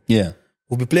him home. Yeah.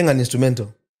 Will be playing an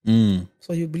instrumental.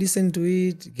 So he'll be listening to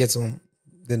it, he gets home.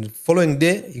 Then the following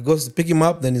day, he goes to pick him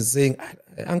up, then he's saying,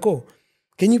 Uncle,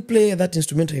 can you play that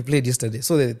instrumental you played yesterday?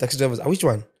 So the taxi driver says, which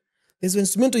one? There's an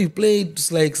instrumental you played,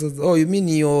 it's like, oh, you mean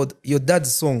your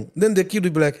dad's song? Then the kid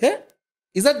will be like, hey,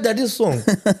 is that daddy's song?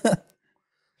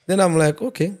 Then I'm like,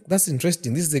 okay, that's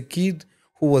interesting. This is a kid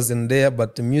who wasn't there,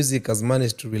 but the music has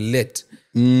managed to relate.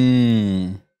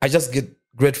 I just get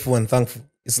grateful and thankful.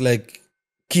 It's like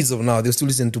kids of now, they still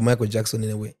listen to Michael Jackson in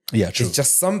a way. Yeah, true. It's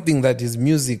just something that his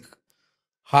music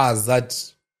has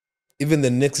that even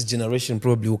the next generation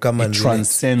probably will come and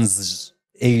transcends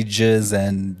ages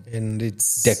and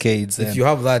it's decades. If you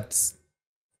have that,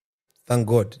 thank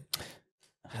God.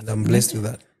 And I'm blessed with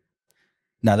that.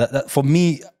 Now, that for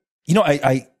me,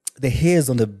 I the hairs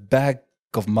on the back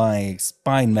of my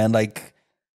spine, man, like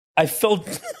I felt,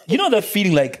 that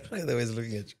feeling like. Look at the way he's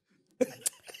looking at you.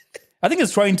 I think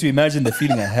it's trying to imagine the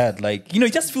feeling I had. Like,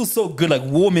 it just feels so good, like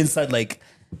warm inside, like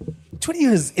 20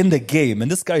 years in the game, and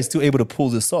this guy is still able to pull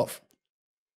this off.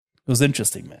 It was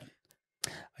interesting, man.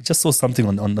 I just saw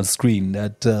something on the screen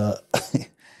that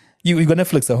you got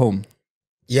Netflix at home.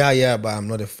 Yeah, but I'm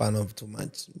not a fan of too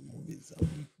much movies.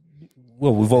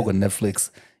 Well, we've all got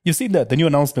Netflix. You've seen that, the new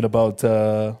announcement about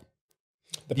the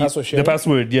password sharing? The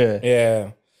password, yeah.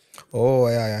 Yeah. Oh,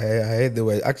 I heard the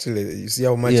way. Actually, you see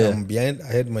how much I'm behind?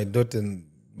 I had my daughter.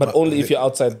 But only if you're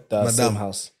outside the same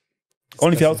house.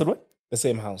 Only if you're outside what? The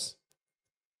same house.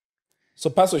 So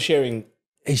password sharing.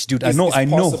 Dude, I know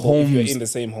homes. If you're in the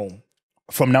same home.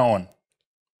 From now on.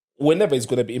 Whenever it's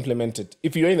going to be implemented.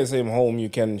 If you're in the same home, you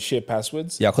can share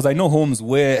passwords. Yeah, because I know homes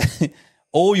where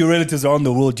all your relatives around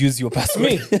the world use your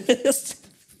password.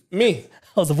 Me.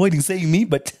 I was avoiding saying me,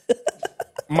 but...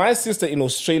 My sister in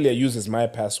Australia uses my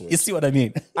password. You see what I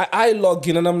mean? I log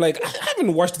in and I'm like, I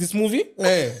haven't watched this movie.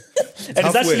 Hey, and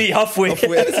it's actually halfway.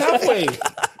 It's halfway.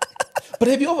 But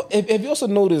have you also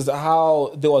noticed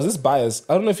how there was this bias?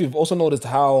 I don't know if you've also noticed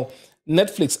how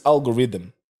Netflix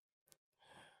algorithm,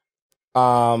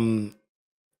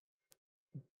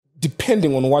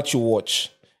 depending on what you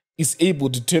watch, is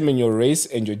able to determine your race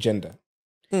and your gender.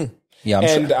 Yeah, I'm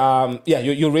sure.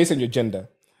 Your race and your gender.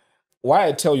 Why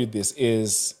I tell you this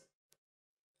is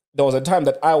there was a time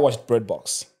that I watched Bird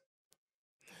Box.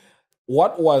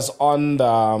 What was on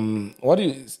the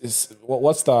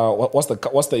what's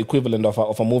the equivalent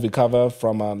of a movie cover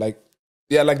from like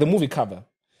the movie cover?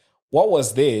 What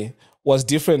was there was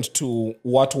different to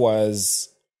what was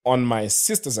on my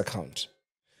sister's account.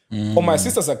 On my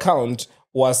sister's account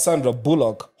was Sandra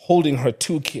Bullock holding her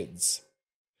 2 kids.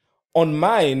 On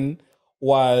mine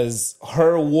was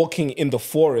her walking in the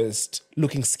forest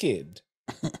looking scared.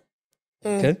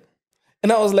 Okay.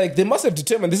 And I was like, they must have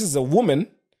determined this is a woman.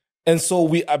 And so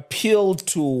we appealed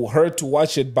to her to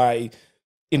watch it by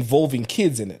involving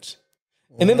kids in it.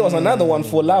 And then there was another one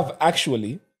for Love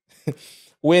Actually,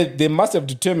 where they must have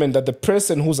determined that the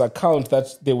person whose account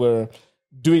that they were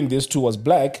doing this to was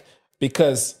black,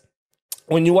 because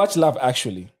when you watch Love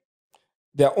Actually,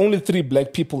 there are only 3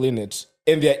 black people in it,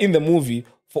 and they're in the movie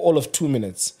for all of 2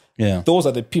 minutes. Yeah. Those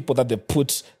are the people that they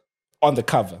put on the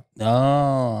cover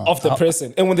of the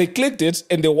person. And when they clicked it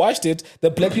and they watched it, the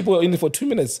black people were in it for 2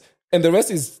 minutes. And the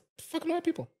rest is fucking white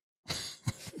people.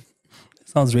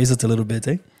 Sounds racist a little bit,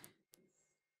 eh?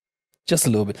 Just a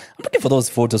little bit. I'm looking for those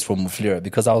photos from Muflira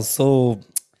because I was so,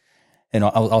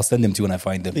 I'll send them to you when I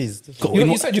find them. Please.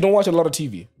 You said you don't watch a lot of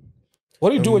TV. What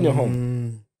do you do when you're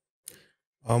home?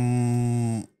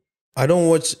 I don't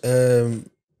watch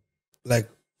like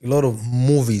a lot of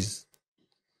movies.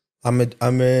 I'm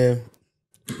a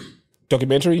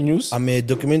Documentary news? I'm a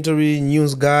documentary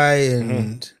news guy,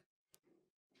 and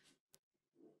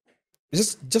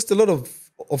just a lot of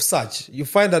such. You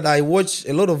find that I watch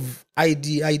a lot of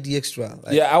ID extra.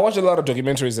 Like, I watch a lot of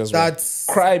documentaries as well. That's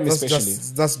crime, especially.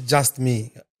 That's just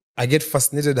me. I get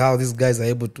fascinated how these guys are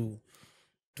able to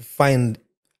find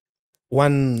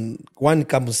one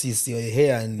campus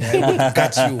here and they're able to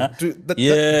catch you.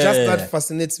 That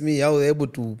fascinates me. How they're able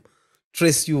to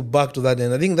trace you back to that,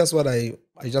 and I think that's what I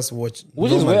just watch.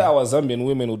 Which is where our Zambian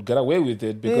women would get away with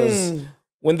it, because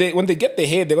when they get the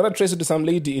head, they're gonna trace it to some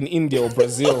lady in India or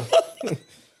Brazil.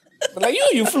 Like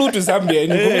you flew to Zambia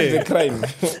and you committed a crime.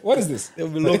 What is this? They'll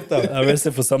be locked up,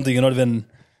 arrested for something you're not even.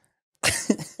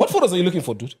 What photos are you looking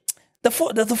for, dude? The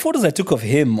photos I took of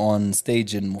him on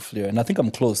stage in Muflira, and I think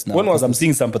I'm close now. When was I'm this?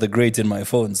 seeing some of the great in my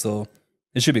phone, so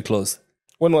it should be close.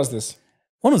 When was this?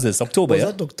 When was this? October, was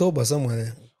yeah? that October somewhere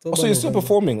there? October, So you're still November.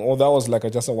 performing, or that was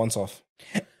like just a once-off?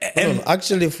 No.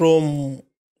 Actually,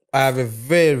 I have a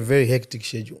very, very hectic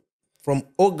schedule. From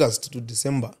August to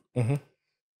December,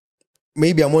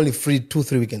 maybe I'm only free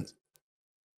 2-3 weekends.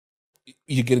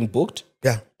 You're getting booked?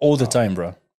 Yeah. All the time,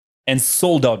 bro. And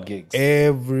sold out gigs.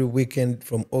 Every weekend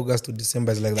from August to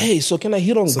December is like that. Hey, so can I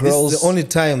hit on So girls? this is the only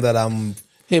time that I'm...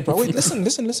 Hey, bro, wait, listen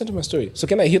to my story. So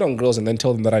can I hit on girls and then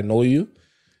tell them that I know you?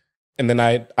 And then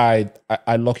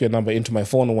I lock your number into my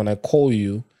phone, and when I call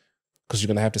you, because you're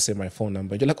going to have to say my phone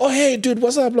number, you're like, oh, hey, dude,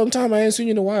 what's up? Long time. I ain't seen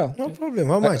you in a while. No problem.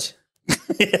 How much?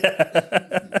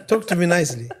 Talk to me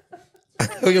nicely.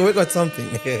 We can work out something.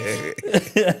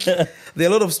 There are a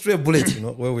lot of stray bullets,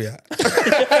 where we are.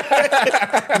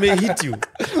 May hit you.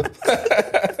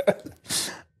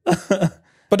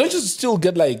 But don't you still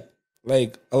get like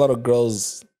a lot of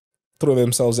girls throw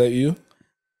themselves at you?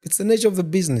 It's the nature of the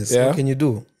business. Yeah. What can you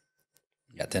do?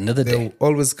 At the end of the They'll day.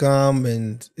 always come,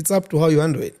 and it's up to how you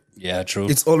handle it. Yeah, true.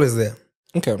 It's always there,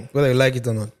 Okay. whether you like it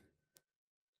or not.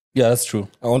 Yeah, that's true.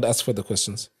 I won't ask further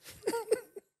questions.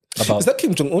 About Is that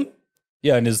Kim Jong-un?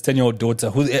 Yeah, and his 10-year-old daughter,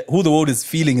 who the world is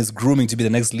feeling is grooming to be the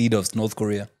next leader of North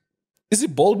Korea. Is he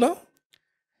bald now?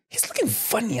 He's looking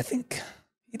funny, I think.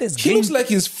 He looks like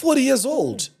he's 40 years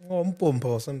old. Or Mpompa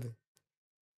or something.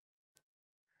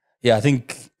 Yeah, I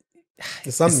think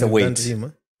There's something the they've weight. done to him, huh?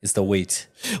 it's the weight.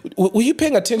 Were you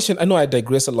paying attention? I know I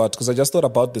digress a lot because I just thought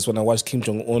about this when I watched Kim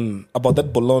Jong-un, about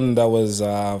that balloon that was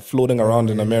floating around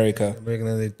in America.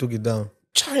 American, they took it down.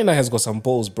 China has got some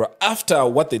balls, bro. After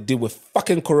what they did with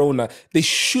fucking Corona, they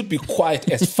should be quiet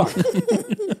as fuck.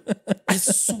 I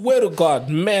swear to God,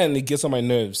 man, it gets on my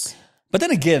nerves. But then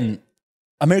again,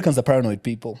 Americans are paranoid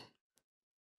people.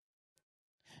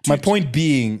 My point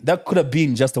being, that could have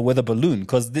been just a weather balloon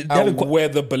because they haven't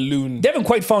Weather balloon. they haven't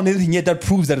quite found anything yet that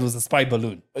proves that it was a spy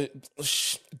balloon.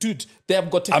 Dude, they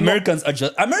have got Americans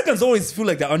always feel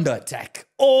like they're under attack.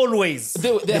 Always.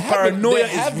 The paranoia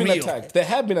is real. They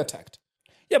have been attacked.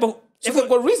 Yeah, but So they've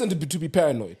got reason to be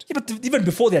paranoid. Yeah, but even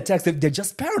before the attacks, they're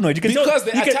just paranoid. You can Because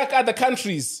tell, they attack other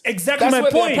countries. Exactly That's my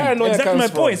where point. their paranoia Exactly my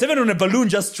comes point. from. So even when a balloon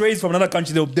just strays from another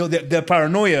country, their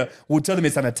paranoia will tell them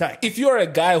it's an attack. If you're a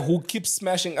guy who keeps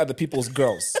smashing other people's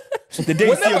girls, The day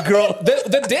you see a girl,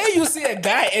 the day you see a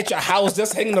guy at your house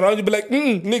just hanging around, you'll be like,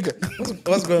 nigga,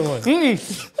 What's going on?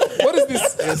 what is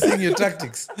this? You're seeing your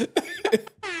tactics.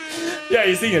 yeah,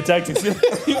 you're seeing your tactics.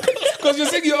 Because you're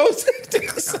seeing your own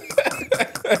tactics.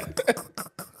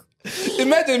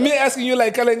 Imagine me asking you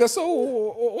like, Kalenga, so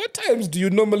what times do you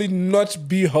normally not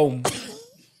be home?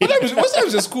 What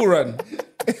time's your school run?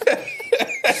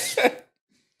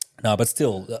 No, but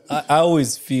still, I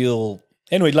always feel...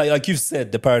 Anyway, like you've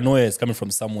said, the paranoia is coming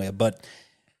from somewhere. But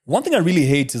one thing I really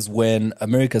hate is when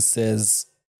America says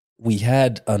we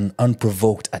had an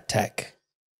unprovoked attack.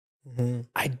 Mm-hmm.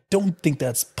 I don't think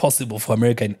that's possible for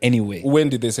America in any way. When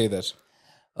did they say that?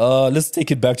 Let's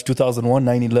take it back to 2001,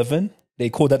 9/11. They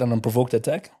called that an unprovoked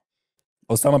attack.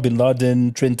 Osama bin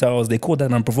Laden, Twin Towers, they called that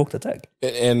an unprovoked attack.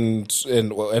 And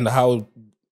how,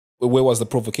 where was the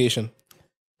provocation?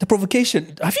 The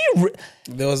provocation, have you...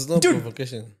 There was no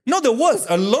provocation. No, there was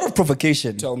a lot of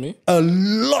provocation. Tell me. A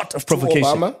lot of provocation. To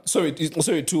Obama? Sorry,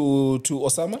 to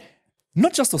Osama?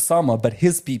 Not just Osama, but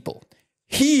his people.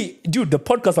 The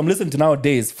podcast I'm listening to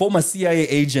nowadays, former CIA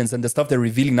agents and the stuff they're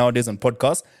revealing nowadays on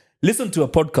podcasts. Listen to a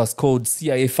podcast called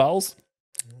CIA Files.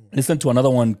 Listen to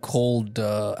another one called,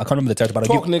 I can't remember the title, but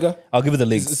I'll give you the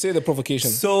links. Say the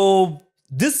provocation. So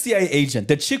this CIA agent,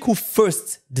 the chick who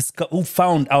who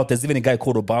found out there's even a guy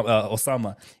called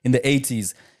Osama in the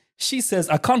 80s, she says,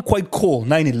 I can't quite call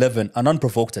 9/11 an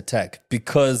unprovoked attack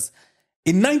because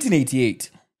in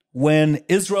 1988, when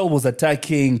Israel was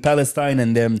attacking Palestine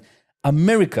and then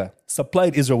America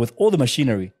supplied Israel with all the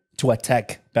machinery to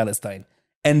attack Palestine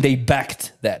and they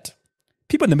backed that.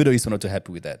 People in the Middle East were not too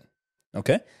happy with that.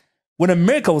 Okay? When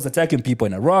America was attacking people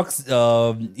in Iraq,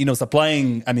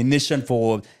 supplying ammunition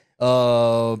for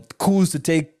coups to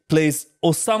take place,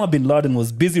 Osama bin Laden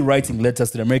was busy writing letters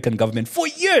to the American government for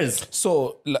years.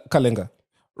 So, Kalenga,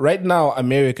 right now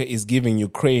America is giving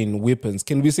Ukraine weapons.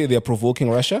 Can we say they're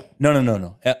provoking Russia?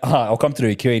 No. I'll come to the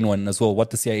Ukraine one as well, what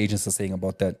the CIA agents are saying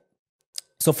about that.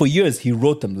 So for years, he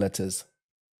wrote them letters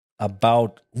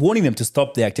about warning them to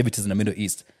stop their activities in the Middle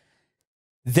East.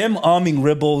 Them arming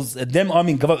rebels,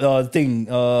 rebels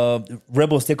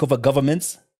take over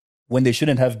governments when they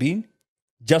shouldn't have been,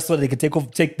 just so they could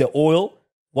take the oil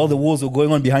while the wars were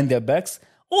going on behind their backs.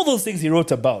 All those things he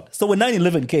wrote about. So when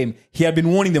 9/11 came, he had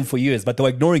been warning them for years, but they were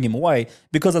ignoring him. Why?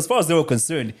 Because as far as they were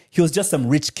concerned, he was just some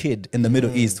rich kid in the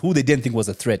Middle East who they didn't think was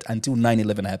a threat until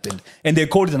 9/11 happened. And they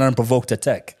called it an unprovoked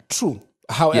attack. True.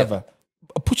 However,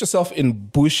 put yourself in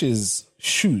Bush's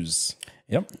shoes.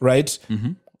 Yep. Right?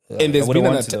 Mm-hmm. And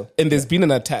there's been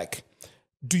an attack.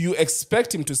 Do you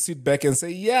expect him to sit back and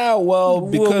say, yeah, well,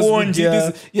 because we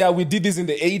did this in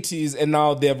the 80s and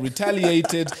now they've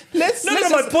retaliated. Let's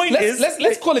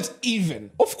call it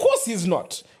even. Of course he's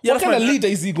not. Yeah, what kind of leader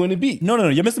is he going to be? No,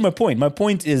 you're missing my point. My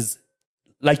point is,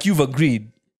 like you've agreed,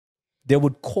 they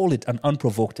would call it an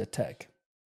unprovoked attack.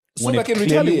 So when they can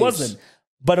retaliate. Wasn't.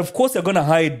 But of course they're going to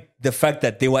hide the fact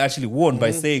that they were actually warned by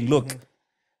saying, look,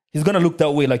 he's going to look that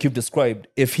way like you've described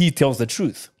if he tells the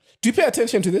truth. Do you pay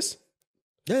attention to this?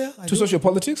 Yeah. To social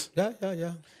politics?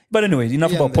 Yeah. But anyway,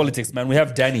 enough about politics, man. We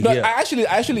have Danny here. I actually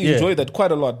enjoy that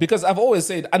quite a lot because I've always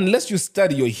said, unless you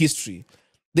study your history,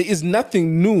 there is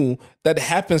nothing new that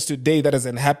happens today that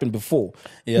hasn't happened before.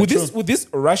 Yeah, with this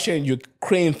Russia and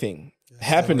Ukraine thing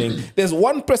happening, there's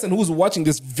one person who's watching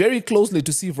this very closely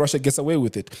to see if Russia gets away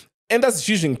with it. And that's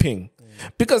Xi Jinping.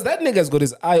 Because that nigga's got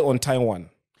his eye on Taiwan.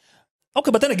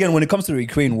 Okay, but then again, when it comes to the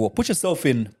Ukraine war, put yourself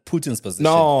in Putin's position.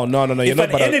 No. If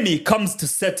an enemy comes to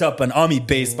set up an army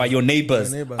base by your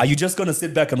neighbors, are you just going to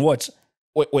sit back and watch?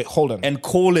 Wait, hold on. And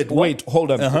call it what? Wait,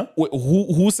 hold on. Uh-huh. Wait,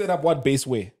 who set up what base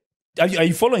where? Are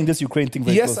you following this Ukraine thing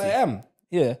very closely? Yes, I am.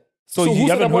 Yeah. So you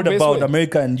haven't heard about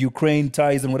America and Ukraine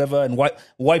ties and whatever, and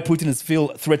why Putin is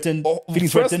feeling threatened?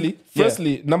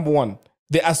 Firstly, number one,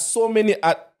 there are so many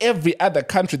every other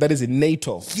country that is in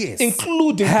NATO, yes,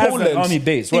 including Poland, an army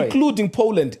base, right? Including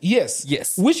Poland,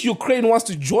 yes, which Ukraine wants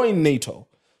to join NATO.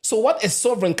 So what a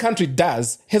sovereign country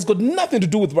does has got nothing to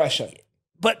do with Russia.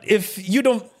 But if you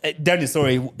don't, Danny,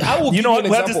 sorry, I will give you an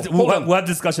example. We'll have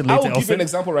discussion later. I will give you an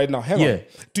example right now. Hang on.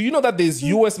 Do you know that there's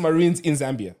US Marines in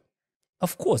Zambia?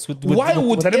 Of course. Why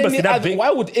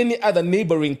would any other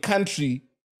neighboring country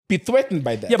be threatened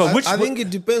by that? Yeah, but I think it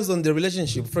depends on the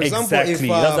relationship. For example, if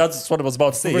that's what I was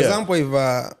about to say. For example, if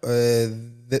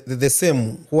the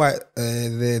same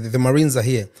the Marines are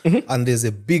here, and there's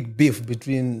a big beef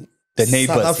between the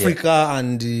neighbors, South Africa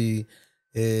and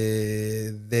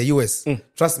the US.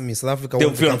 Trust me, South Africa They'll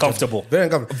won't be feel uncomfortable. Very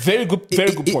uncomfortable. Very good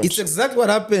point. It's exactly what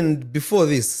happened before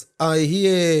this. I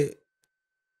hear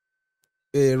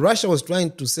Russia was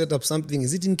trying to set up something.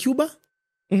 Is it in Cuba?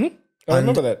 I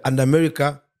remember that. And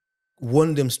America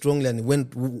warned them strongly and went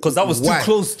Because that was too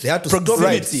close. They had to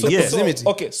proximity. stop it. Yeah. Proximity.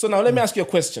 Okay, so now let me ask you a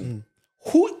question.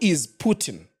 Who is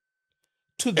Putin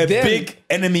to A them? big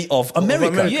enemy of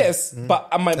America. Yes, but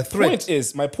my point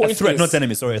is, A threat, not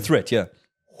enemy. Sorry, a threat. Yeah.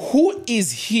 who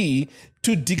is he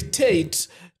to dictate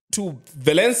to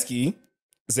Zelensky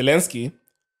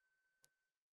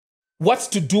what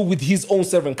to do with his own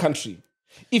sovereign country?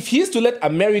 If he's to let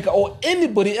America or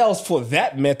anybody else for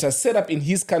that matter set up in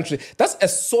his country, that's a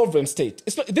sovereign state.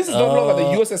 It's not, this is no longer the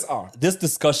USSR. This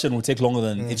discussion will take longer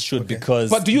than it should because.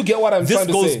 But do you get what I'm trying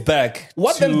to say? This goes back.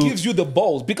 What to, then gives you the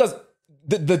balls? Because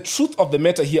the truth of the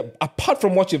matter here, apart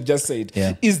from what you've just said,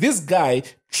 is this guy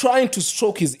trying to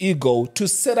stroke his ego to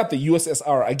set up the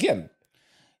USSR again.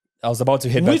 I was about to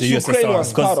hit back Which to USSR. Ukraine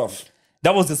was part of.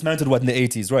 That was dismantled in the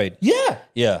 80s, right? Yeah.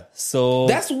 Yeah. So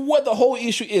That's what the whole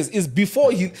issue is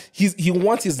before he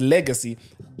wants his legacy,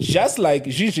 just like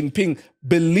Xi Jinping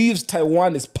believes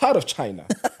Taiwan is part of China.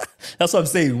 that's what I'm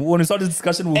saying. When we start this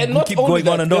discussion, And we'll not keep only going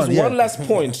that, on and there's on. one last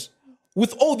point.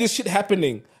 With all this shit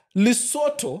happening,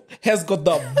 Lesotho has got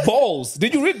the balls,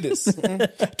 did you read this?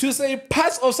 To say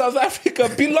parts of South Africa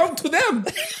belong to them.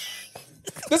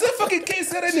 There's a fucking case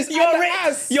set in his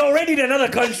ass. You're already in another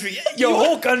country. Your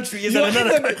whole country is in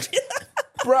another country.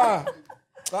 Bruh.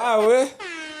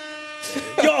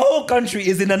 Your whole country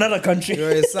is in another country.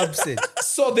 You're a subset.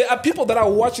 So there are people that are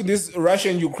watching this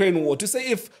Russian-Ukraine war to say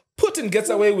if Putin gets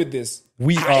away with this,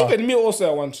 We are. even me also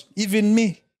I want. Even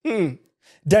me.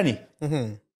 Danny.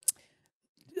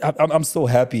 I'm so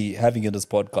happy having you on this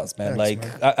podcast, man. Thanks,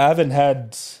 I haven't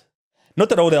had, not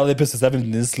that all the other episodes haven't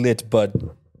been this lit, but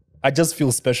I just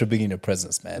feel special being in your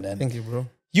presence, man. And Thank you, bro.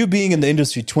 you being in the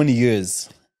industry 20 years,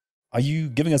 are you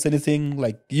giving us anything?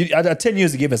 Like, at 10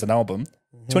 years, you gave us an album.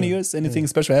 20 years, anything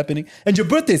special happening? And your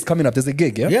birthday is coming up. There's a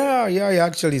gig, yeah? Yeah.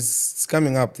 Actually, it's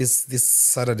coming up this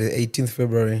Saturday, 18th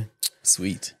February.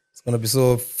 Sweet. It's going to be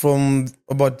so from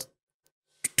about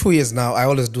 2 years now, I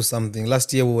always do something.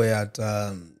 Last year, we were at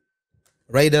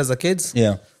Riders Arcades.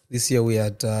 Yeah. This year, we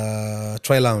at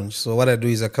Tri Lounge. So what I do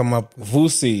is I come up.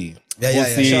 Vusi. Yeah.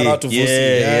 Shout out to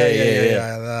Vusi.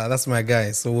 Yeah. That's my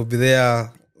guy. So we'll be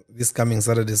there this coming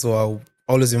Saturday. So I'll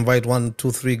always invite 1,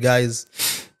 2, 3 guys.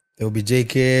 There will be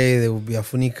JK, there will be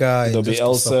Afunika. There'll be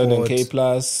Elson and K+.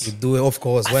 We do it, of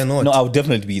course. Why not? No, I'll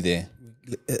definitely be there.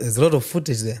 There's a lot of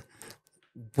footage there.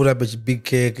 Put up a big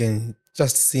cake and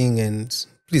just sing, and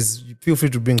please feel free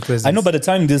to bring presents. I know by the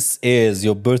time this airs,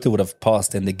 your birthday would have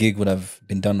passed and the gig would have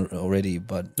been done already,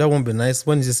 but that won't be nice.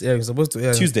 When is this airing? It's supposed to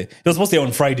air Tuesday. It was supposed to air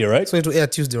on Friday, right? So it will air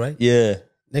Tuesday, right? Yeah.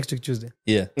 Next week Tuesday.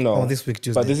 Yeah. No. Oh, this week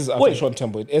Tuesday. But this is after Sean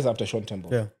Temple. It is after Sean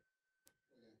Temple. Yeah.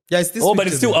 Yeah, it's this Oh, week but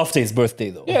it's Tuesday. still after his birthday,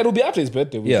 though. Yeah, it'll be after his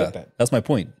birthday. We Yeah, get that. that's my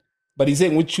point. But he's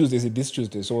saying which Tuesday is it? This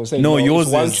Tuesday. So we're saying No, yours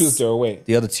it's one is Tuesday away.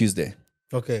 the other Tuesday.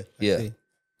 Okay. I Yeah. see.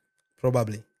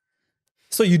 Probably.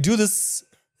 So you do this,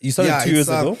 you started 2 years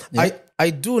ago? Yeah. I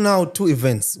do now 2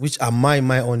 events, which are my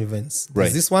own events. There's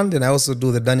Right. this one, then I also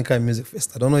do the Danica Music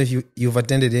Fest. I don't know if you've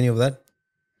attended any of that.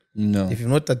 No. If you've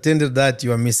not attended that,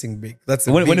 you are missing big. That's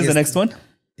the When is the biggest- next one?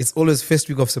 It's always first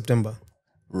week of September.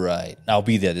 Right. I'll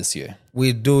be there this year.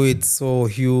 We do it so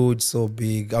huge, so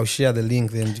big. I'll share the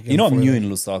link then. You know I'm follow new it. in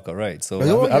Lusaka, right? So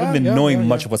Oh, I haven't been yeah, knowing yeah,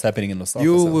 much yeah. of what's happening in Lusaka.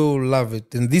 You so. will love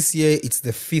it. And this year, it's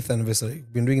the 5th anniversary.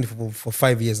 We've been doing it for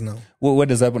 5 years now. Where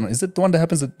does that one? Is it the one that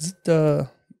happens at? Is it,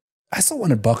 I saw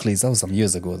one at Barclays. That was some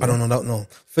years ago. I don't know. No.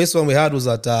 First one we had was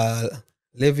at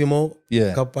Levimo,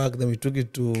 Yeah. car park. Then we took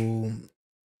it to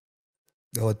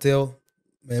the hotel,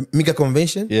 Mika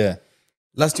Convention. Yeah.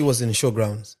 Last year was in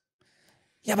Showgrounds.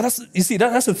 Yeah, but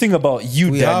that's the thing about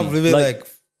you, We Danny. have really like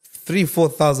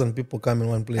 3,000-4,000 people come in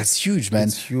one place. That's huge, man.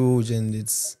 It's huge, and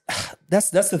it's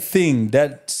That's the thing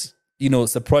that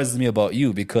surprises me about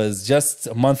you, because just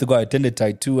a month ago I attended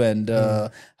Tide 2 and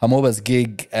Hamoba's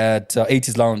gig at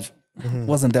 80s Lounge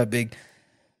wasn't that big.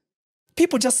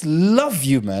 People just love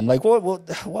you, man. Like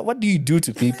what do you do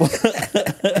to people?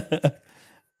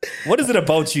 What is it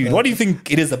about you? What do you think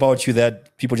it is about you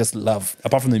that people just love,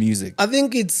 apart from the music? I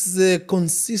think it's the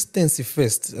consistency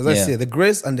first. As I Yeah. say, the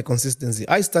grace and the consistency.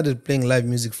 I started playing live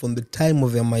music from the time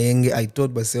of the Mayenge. I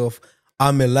told myself,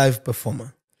 I'm a live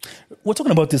performer. We're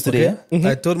talking about this today. Okay?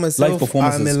 I told myself, Live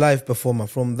performances. I'm a live performer.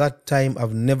 From that time,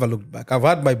 I've never looked back. I've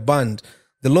had my band.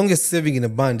 The longest serving in a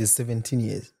band is 17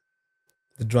 years.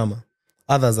 The drummer.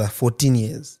 Others are 14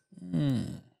 years.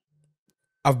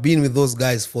 I've been with those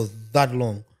guys for that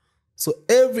long. So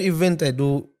every event I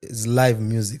do is live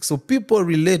music. So people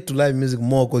relate to live music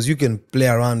more because you can play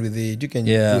around with it. You can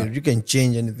do it, you can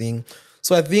change anything.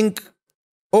 So I think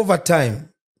over time,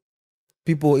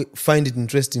 people find it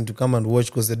interesting to come and watch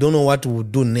because they don't know what to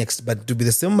do next, but to be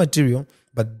the same material,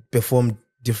 but performed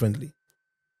differently.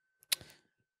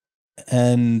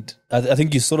 And I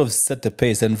think you sort of set the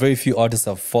pace, and very few artists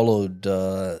have followed.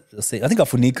 I think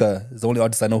Afunika is the only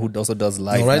artist I know who also does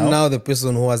live. Right now, the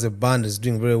person who has a band is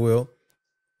doing very well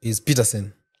is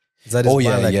Peterson. That is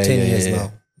band 10 years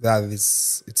now. That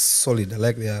is, it's solid. I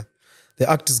like the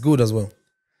act is good as well.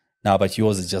 Nah, but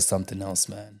yours is just something else,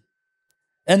 man.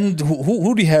 And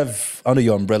who do you have under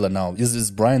your umbrella now? Is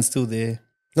Brian still there?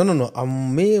 No.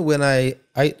 Me, when I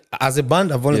as a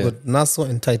band, I've only got Naso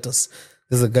and Titus.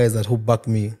 These are guys who back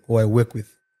me, who I work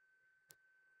with.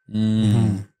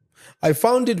 I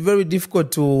found it very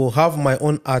difficult to have my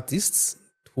own artists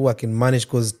who I can manage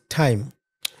because time.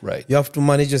 Right. You have to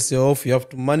manage yourself. You have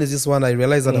to manage this one. I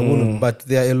realize that I wouldn't. But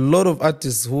there are a lot of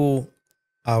artists who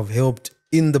have helped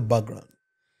in the background.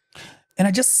 And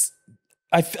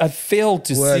I fail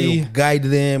to where see. you guide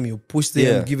them, you push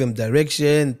them, give them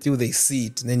direction till they see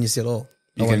it. And then you say, oh,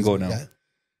 you can go now. Guy.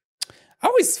 I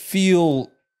always feel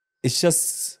it's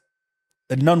just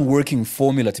a non-working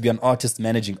formula to be an artist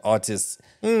managing artists.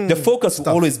 The focus will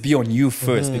always be on you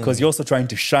first because you're also trying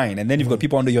to shine, and then you've got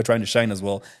people under you trying to shine as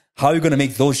well. How are you going to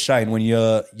make those shine when you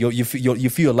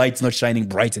feel your light's not shining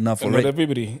bright enough? Not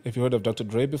everybody. If you heard of Dr.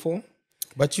 Dre before,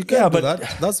 but you can do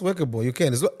that. That's workable. You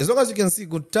can as long as you can see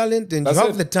good talent and you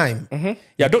have the time.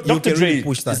 Yeah, Dr. Dre really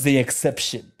push that. is the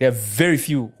exception. There are very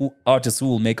few artists who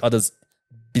will make others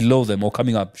below them or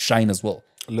coming up shine as well.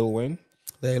 Lil Wayne.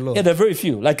 Yeah, there are very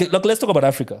few. Like let's talk about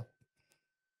Africa.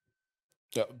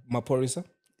 Maporisa.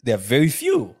 There are very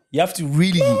few. You have to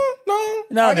really.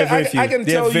 No, there are very few.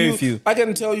 I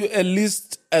can tell you at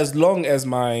least as long as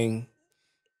my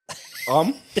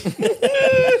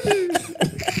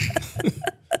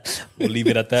We'll leave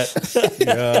it at that.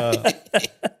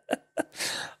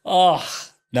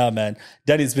 No, man.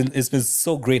 Daddy, it's been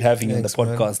so great having you on the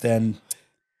podcast, man. And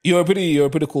you're a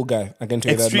pretty cool guy. I can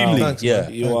tell you that now. Thanks,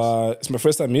 you are. It's my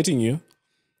first time meeting you,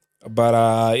 but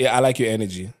I like your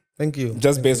energy. Thank you.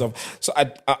 Just based off. So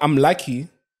I'm lucky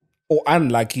or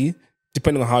unlucky,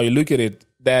 depending on how you look at it,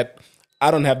 that I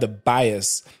don't have the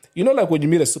bias. You know, like when you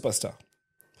meet a superstar,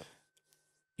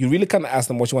 you really can't ask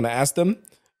them what you want to ask them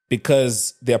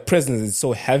because their presence is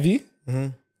so heavy.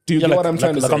 Do you get what I'm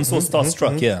trying to say? I'm so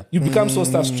starstruck, yeah. You become so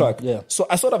starstruck. Yeah. So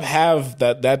I sort of have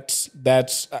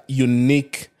that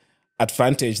unique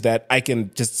advantage that I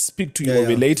can just speak to you or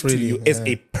relate to you as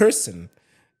a person.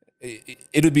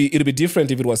 It would be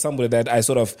different if it was somebody that I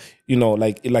sort of,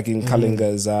 like in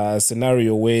Kalinga's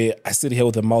scenario where I sit here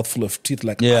with a mouthful of teeth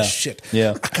like, oh shit,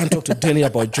 I can't talk to Denny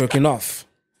about jerking off.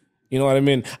 You know what I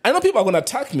mean? I know people are going to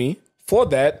attack me for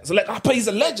that. So like, but he's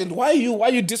a legend. Why are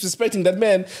you disrespecting that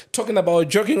man talking about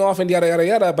jerking off and yada, yada,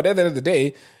 yada? But at the end of the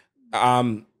day,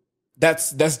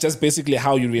 that's just basically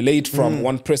how you relate from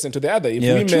one person to the other.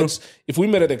 If we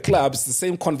met at a club, it's the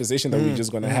same conversation that we're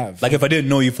just going to have. Like if I didn't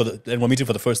know you and we're meeting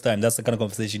for the first time, that's the kind of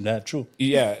conversation you have. True.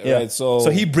 Yeah. Right. So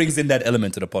he brings in that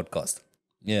element to the podcast.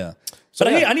 Yeah. So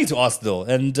but I need to ask though,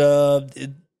 and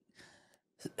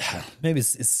maybe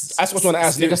it's ask what you want to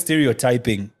ask. Like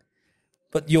stereotyping.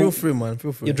 But feel free, man.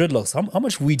 Feel free. Your dreadlocks. How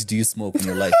much weed do you smoke in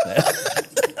your life, man?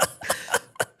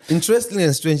 Interestingly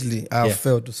and strangely, I have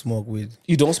failed to smoke weed.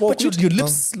 You don't smoke weed? But your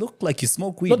lips look like you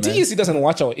smoke weed, no, TEC doesn't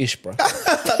watch our ish, bro.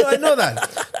 No, I know that.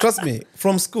 Trust me.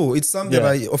 From school, it's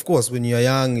something of course, when you're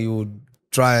young, you would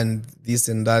try and this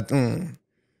and that.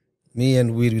 Me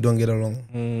and weed, we don't get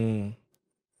along.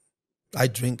 I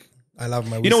drink. I love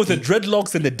my whiskey. With the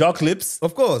dreadlocks and the dark lips?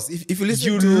 Of course. If you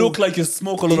listen you look like you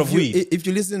smoke a lot of weed. If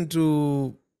you listen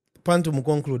to Panto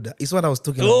Mukonkluda, it's what I was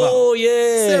talking about. Oh,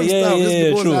 yeah. Same stuff.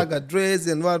 Just true. I got dreads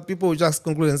and what people just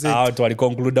conclude and say,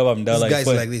 this guy's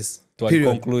like this.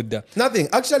 Period. Nothing.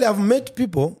 Actually, I've met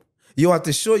people, you're at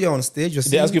the show, you're on stage.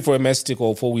 They ask you for a mess stick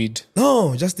or for weed?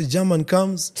 No, just the German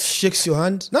comes, shakes your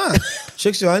hand.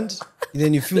 Shakes your hand. And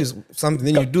then you feel something.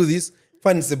 Then you do this.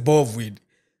 Find it's a ball of weed.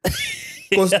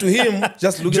 Because to him,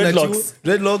 just looking at you,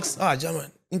 dreadlocks,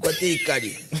 German.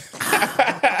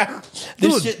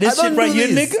 Dude, this shit right here,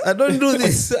 nigga? I don't do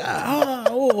this.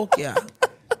 Okay.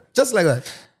 Just like that.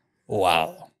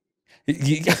 Wow.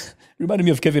 You reminded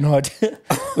me of Kevin Hart.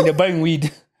 When you're buying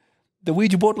weed. The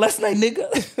weed you bought last night,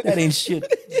 nigga? That ain't shit.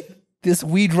 This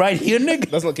weed right here, nigga?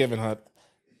 That's not Kevin Hart.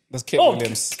 That's Cat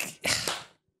Williams.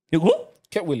 Who?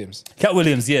 Cat Williams. Cat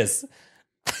Williams, yes.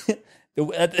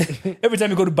 Every time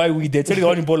you go to buy weed, they tell you the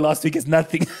one you bought last week is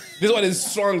nothing. This one is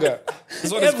stronger.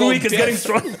 This one Every week is is getting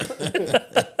stronger.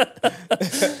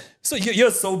 So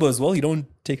you're sober as well. You don't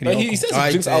take any alcohol. He says he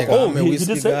drinks alcohol. I'm a he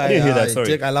whiskey did say- guy. I didn't hear that,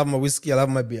 sorry. I love my whiskey. I love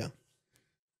my beer,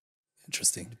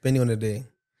 Interesting. depending on the day.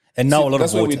 And now a lot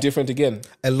That's of why water. we're different again.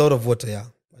 A lot of water, yeah.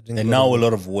 I drink And a lot now of a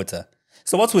lot of water.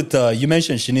 So what's with you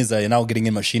mentioned Shiniza? You're now getting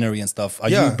in machinery and stuff. Are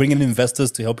you Yeah. bringing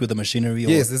investors to help you with the machinery? Or?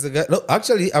 Yes, there's a guy. No,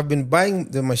 actually, I've been buying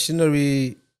the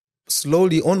machinery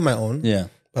slowly on my own. Yeah.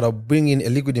 But I'll bring in a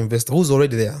liquid investor who's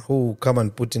already there, who will come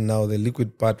and put in now the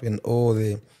liquid part when all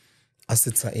the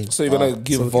assets are in. So you're gonna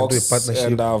give so we can do a Vox partnership.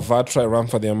 and Vatra a run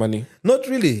for their money. Not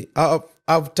really.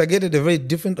 I've targeted a very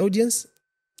different audience.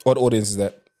 What audience is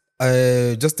that?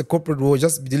 Just the corporate world,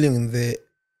 just dealing in the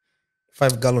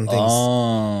 5-gallon things.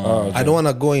 Oh. I don't want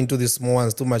to go into the small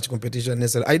ones, too much competition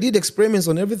necessarily. I did experiments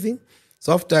on everything.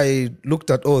 So after I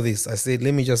looked at all this, I said,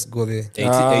 let me just go there.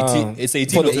 18, it's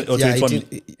 18 or Yeah, 18.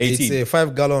 It's a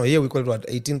 5-gallon. Here we call it what,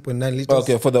 18.9 liters.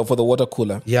 Okay, for the water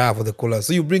cooler. Yeah, for the cooler.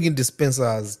 So you bring in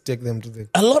dispensers, take them to the.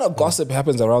 A lot of gossip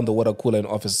happens around the water cooler in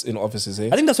offices. Eh?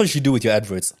 I think that's what you should do with your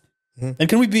adverts. And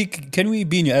can we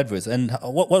be in your adverts? And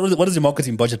what does your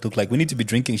marketing budget look like? We need to be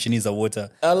drinking Shiniza water.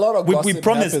 A lot of We gossip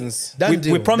promise. happens.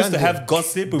 We promise Done to deal. have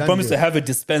gossip. We Done promise deal. to have a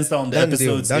dispenser on the Done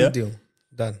episodes. deal. yeah? Done deal.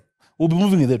 Done. We'll be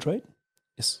moving with it, right?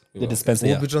 Yes. The dispenser.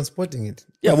 We'll Yeah. be transporting it.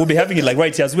 Yeah, we'll be having it like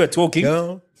right here as we're talking.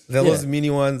 Yeah. There are Yeah. those mini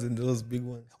ones and those big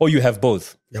ones. Or you have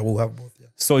both. Yeah, we'll have both. Yeah.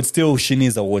 So it's still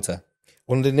Shiniza water.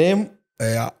 On the name,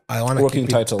 I want to Working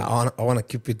keep title. It, I want to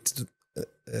keep it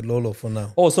Lolo for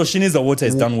now. Oh, so Shiniza water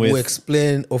is done with. We'll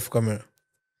explain off camera,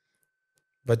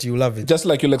 but you love it. Just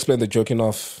like you'll explain the joking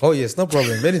off. Oh yes, no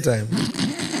problem. Anytime.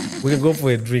 We can go for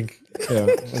a drink. Yeah.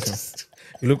 Okay.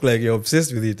 You look like you're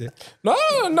obsessed with it. Eh? No.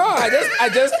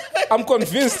 I'm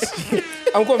convinced.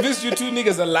 I'm convinced you two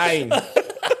niggas are lying.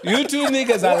 You two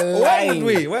niggas are lying.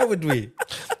 Why would we?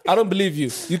 I don't believe you.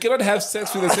 You cannot have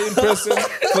sex with the same person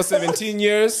for 17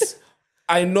 years.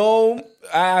 I know.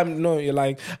 No, you're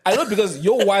lying. I know because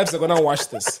your wives are gonna watch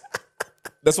this.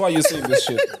 That's why you're saying this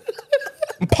shit.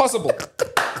 Impossible.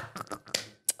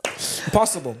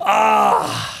 Impossible.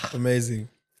 Amazing.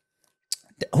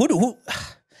 Who?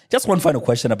 Just one final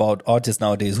question about artists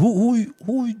nowadays. Who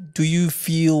do you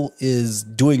feel is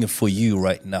doing it for you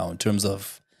right now in terms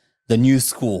of the new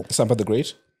school? Sampa the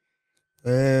Great.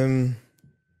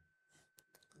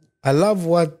 I love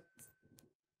what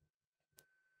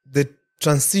the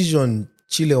transition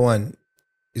Chile one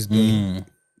is doing.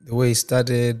 The way he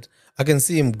started, I can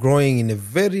see him growing in a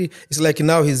very. It's like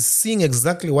now he's seeing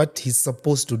exactly what he's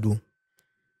supposed to do.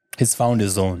 He's found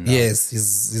his own. Now. Yes,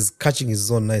 he's catching his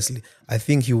zone nicely. I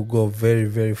think he will go very,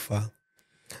 very far.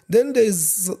 Then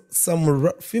there's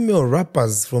some female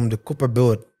rappers from the Copper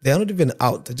Belt. They are not even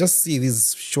out. I just see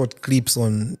these short clips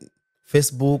on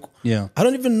Facebook. Yeah. I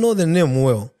don't even know the name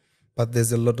well, but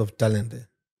there's a lot of talent there.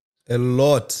 A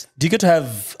lot. Do you get to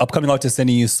have upcoming artists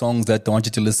sending you songs that they want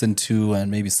you to listen to and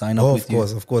maybe sign up with you?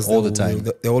 Of course. All the time.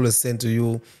 They always send to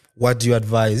you, what do you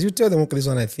advise? You tell them, okay, this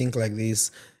one I think like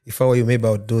this. If I were you, maybe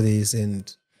I would do this.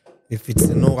 And if it's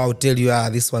a no, I'll tell you,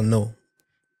 this one, no.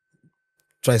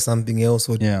 Try something else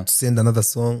or send another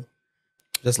song.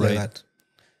 Just like that.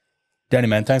 Danny,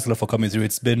 man, thanks a lot for coming through.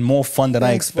 It's been more fun than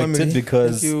I expected family.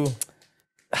 because... Thank you.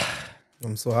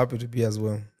 I'm so happy to be as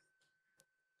well.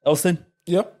 Elson,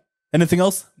 Yeah. anything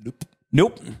else?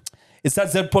 Nope. It's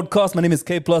that Zed Podcast. My name is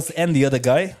K Plus and the other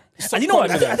guy. And you know what?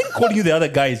 I think calling you the other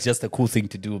guy is just a cool thing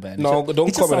to do, man. No, don't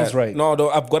it call just me sounds that. right. No,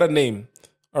 I've got a name.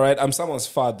 All right, I'm someone's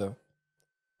father.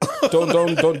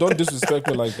 don't disrespect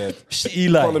me like that.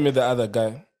 Eli. Calling me the other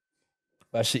guy.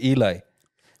 Eli.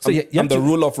 So you I'm have the to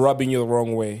rule of rubbing you the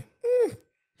wrong way.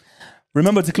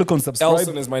 remember to click on subscribe.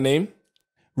 Elson is my name.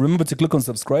 Remember to click on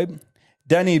subscribe.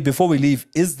 Danny, before we leave,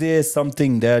 is there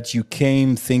something that you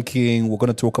came thinking we're going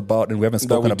to talk about and we haven't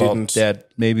spoken we about didn't. that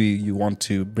maybe you want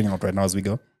to bring out right now as we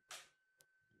go?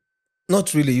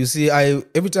 Not really. You see,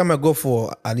 every time I go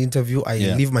for an interview, I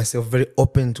leave myself very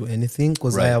open to anything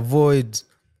because I avoid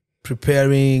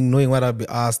preparing, knowing what I'll be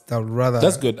asked. I'd rather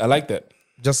That's good. I like that.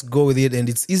 just go with it, and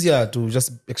it's easier to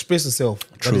just express yourself.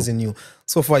 What is in you.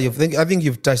 So far, I think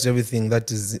you've touched everything that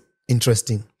is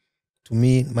interesting to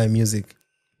me, my music.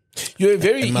 You're a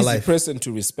very in my easy life. person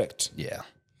to respect. Yeah.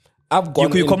 I've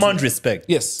gone You into- command respect.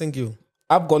 Yes. Thank you.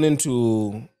 I've gone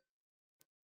into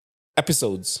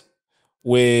episodes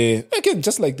where, again,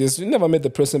 just like this, you never met the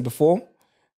person before,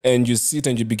 and you sit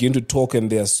and you begin to talk, and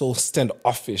they are so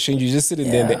standoffish, and you're just sitting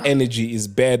there, and the energy is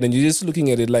bad, and you're just looking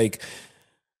at it like,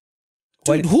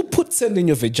 dude, who put sand in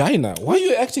your vagina? Why are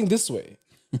you acting this way?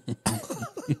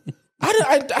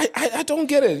 I don't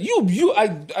get it.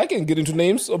 I can get into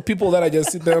names of people that I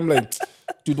just sit there. I'm like,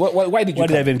 dude, why did you? Why come?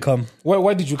 did I even come?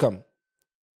 Why did you come?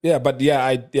 Yeah, but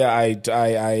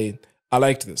I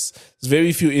liked this. There's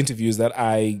very few interviews that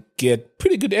I get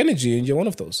pretty good energy, and you're one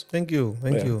of those. Thank you.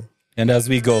 And as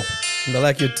we go, And I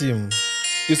like your team.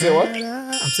 You say what?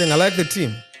 I'm saying I like the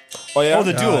team. Oh yeah,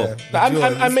 the duo.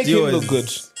 I make him look good.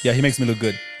 Yeah, he makes me look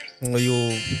good.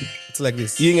 It's like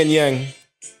this. Yin and yang.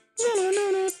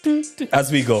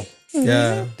 As we go.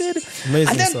 Yeah. Amazing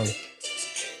And then- song.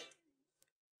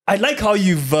 I like how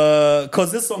you've,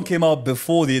 because this song came out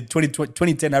before the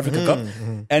 2010 Africa Cup,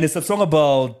 and it's a song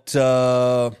about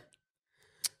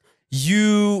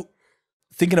you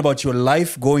thinking about your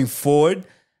life going forward.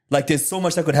 Like there's so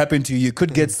much that could happen to you. You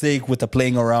could get sick with the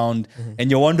playing around,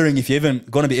 and you're wondering if you're even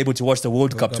going to be able to watch the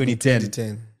World Cup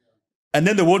 2010. And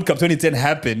then the World Cup 2010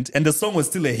 happened, and the song was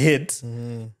still a hit.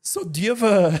 So do you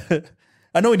ever...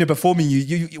 I know when you're performing,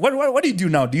 what do you do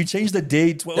now? Do you change the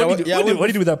date? What do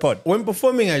you do with that part? When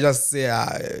performing, I just say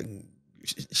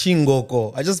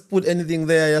Shingoko. I just put anything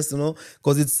there, just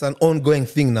because it's an ongoing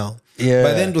thing now. Yeah.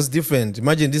 But then it was different.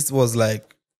 Imagine this was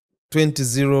like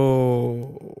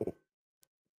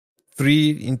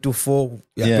 2003 into 4.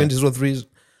 Yeah, 2003.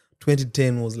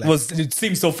 2010 was like... It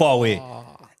seems so far away.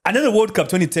 And then the World Cup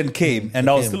 2010 came, and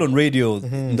I was still on radio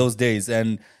in those days,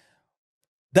 and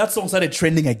that song started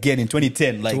trending again in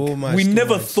 2010. Like we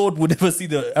never thought we'd ever see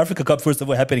the Africa Cup first of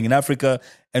all happening in Africa,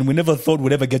 and we never thought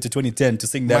we'd ever get to 2010 to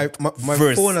sing that my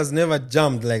verse. phone has never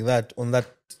jammed like that on that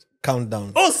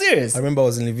countdown. Oh, serious? I remember I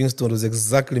was in Livingstone. It was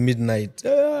exactly midnight.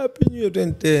 Happy New Year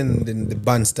 2010. Then the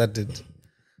band started.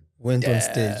 Went on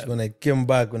stage. When I came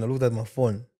back, when I looked at my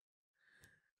phone,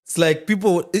 it's like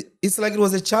people. It's like it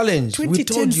was a challenge. We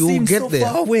told you we'll get there.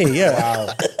 Far away. Yeah. Wow.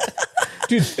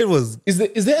 Dude, It was.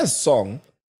 is there a song,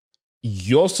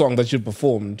 your song that you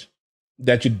performed,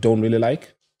 that you don't really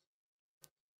like?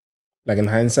 Like in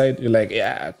hindsight, you're like,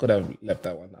 yeah, I could have left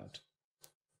that one out.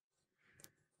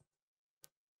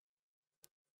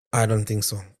 I don't think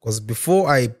so. Because before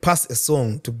I pass a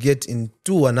song to get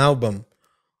into an album,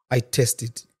 I test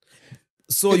it.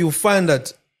 So you find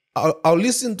that I'll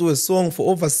listen to a song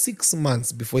for over 6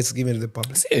 months before it's given to the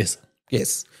public. Serious?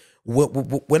 Yes.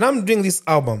 When I'm doing this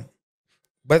album,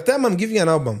 by the time I'm giving an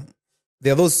album,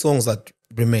 there are those songs that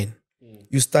remain.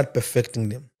 You start perfecting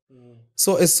them.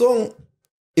 So a song,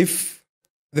 if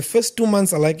the first 2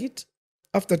 months I like it,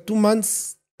 after 2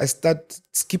 months I start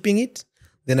skipping it,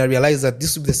 then I realize that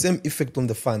this will be the same effect on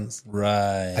the fans.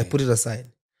 Right. I put it aside.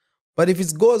 But if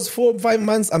it goes 4 or 5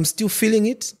 months, I'm still feeling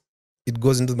it, it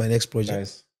goes into my next project.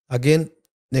 Nice. Again,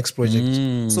 next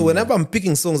project. So whenever I'm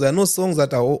picking songs, I know songs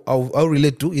that I'll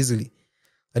relate to easily.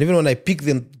 And even when I pick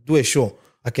them to do a show,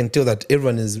 I can tell that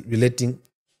everyone is relating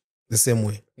the same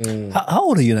way. How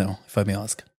old are you now, if I may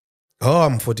ask? Oh,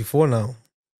 I'm 44 now.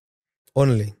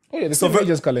 Only. Oh yeah, the same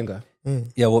age as Kalenga.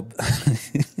 Yeah, well,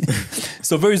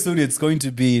 so very soon it's going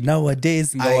to be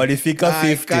nowadays. I 50.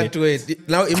 can't wait.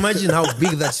 Now imagine how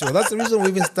big that show. That's the reason we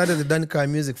even started the Danica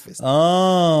Music Fest.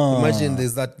 Oh. Imagine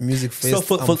there's that music fest.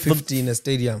 So for 50 in a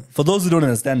stadium. For those who don't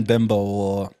understand Bemba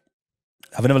or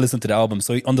have never listened to the album,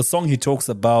 so on the song he talks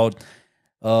about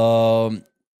the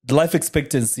life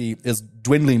expectancy is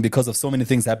dwindling because of so many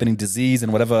things happening, disease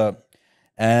and whatever.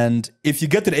 And if you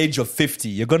get to the age of 50,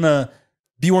 you're gonna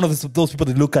be one of those people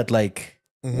that look at like,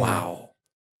 wow.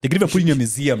 They could even put in your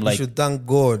museum. Like, you should thank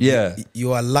God. Yeah.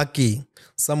 You are lucky.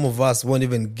 Some of us won't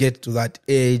even get to that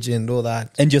age and all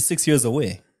that. And you're 6 years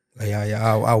away. Yeah,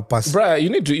 I'll pass. Bruh, you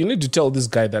need to tell this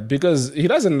guy that, because he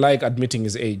doesn't like admitting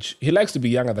his age. He likes to be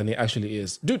younger than he actually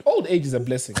is. Dude, old age is a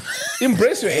blessing.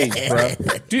 Embrace your age,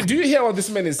 bruh. Do you hear what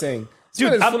this man is saying?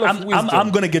 Dude,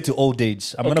 I'm gonna get to old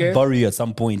age. I'm gonna bury you at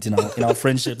some point in our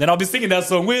friendship. Then I'll be singing that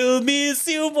song. We'll miss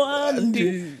you one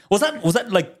day. Was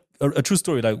that like a true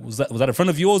story? Like was that a friend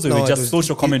of yours, or No, just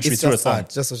social commentary it's through a just song? art.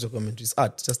 Just social commentary. It's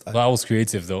art. Just art. That was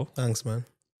creative, though. Thanks, man.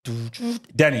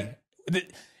 Danny,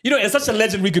 you know, as such a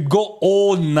legend, we could go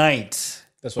all night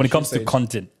That's when what it comes she to said.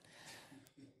 content.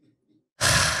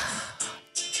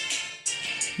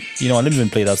 You know, let me even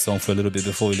play that song for a little bit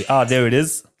before we leave. There it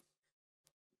is.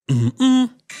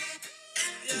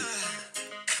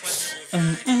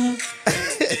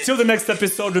 Till the next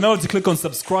episode, remember to click on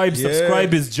subscribe.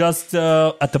 Subscribe is just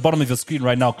at the bottom of your screen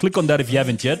right now. Click on that if you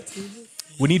haven't yet.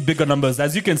 We need bigger numbers.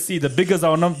 As you can see, the bigger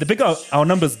our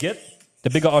numbers get, the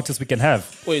bigger artists we can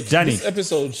have. Wait, Danny, this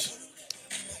episode.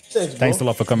 thanks a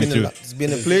lot for coming through. It's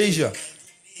been a pleasure.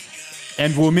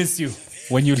 And we'll miss you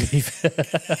when you leave.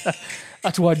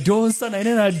 Atwadonsa na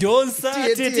inena donsa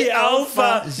titi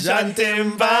alpha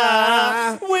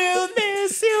jantemba. We'll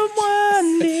miss you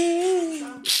one day.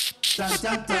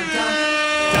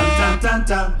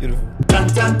 Beautiful.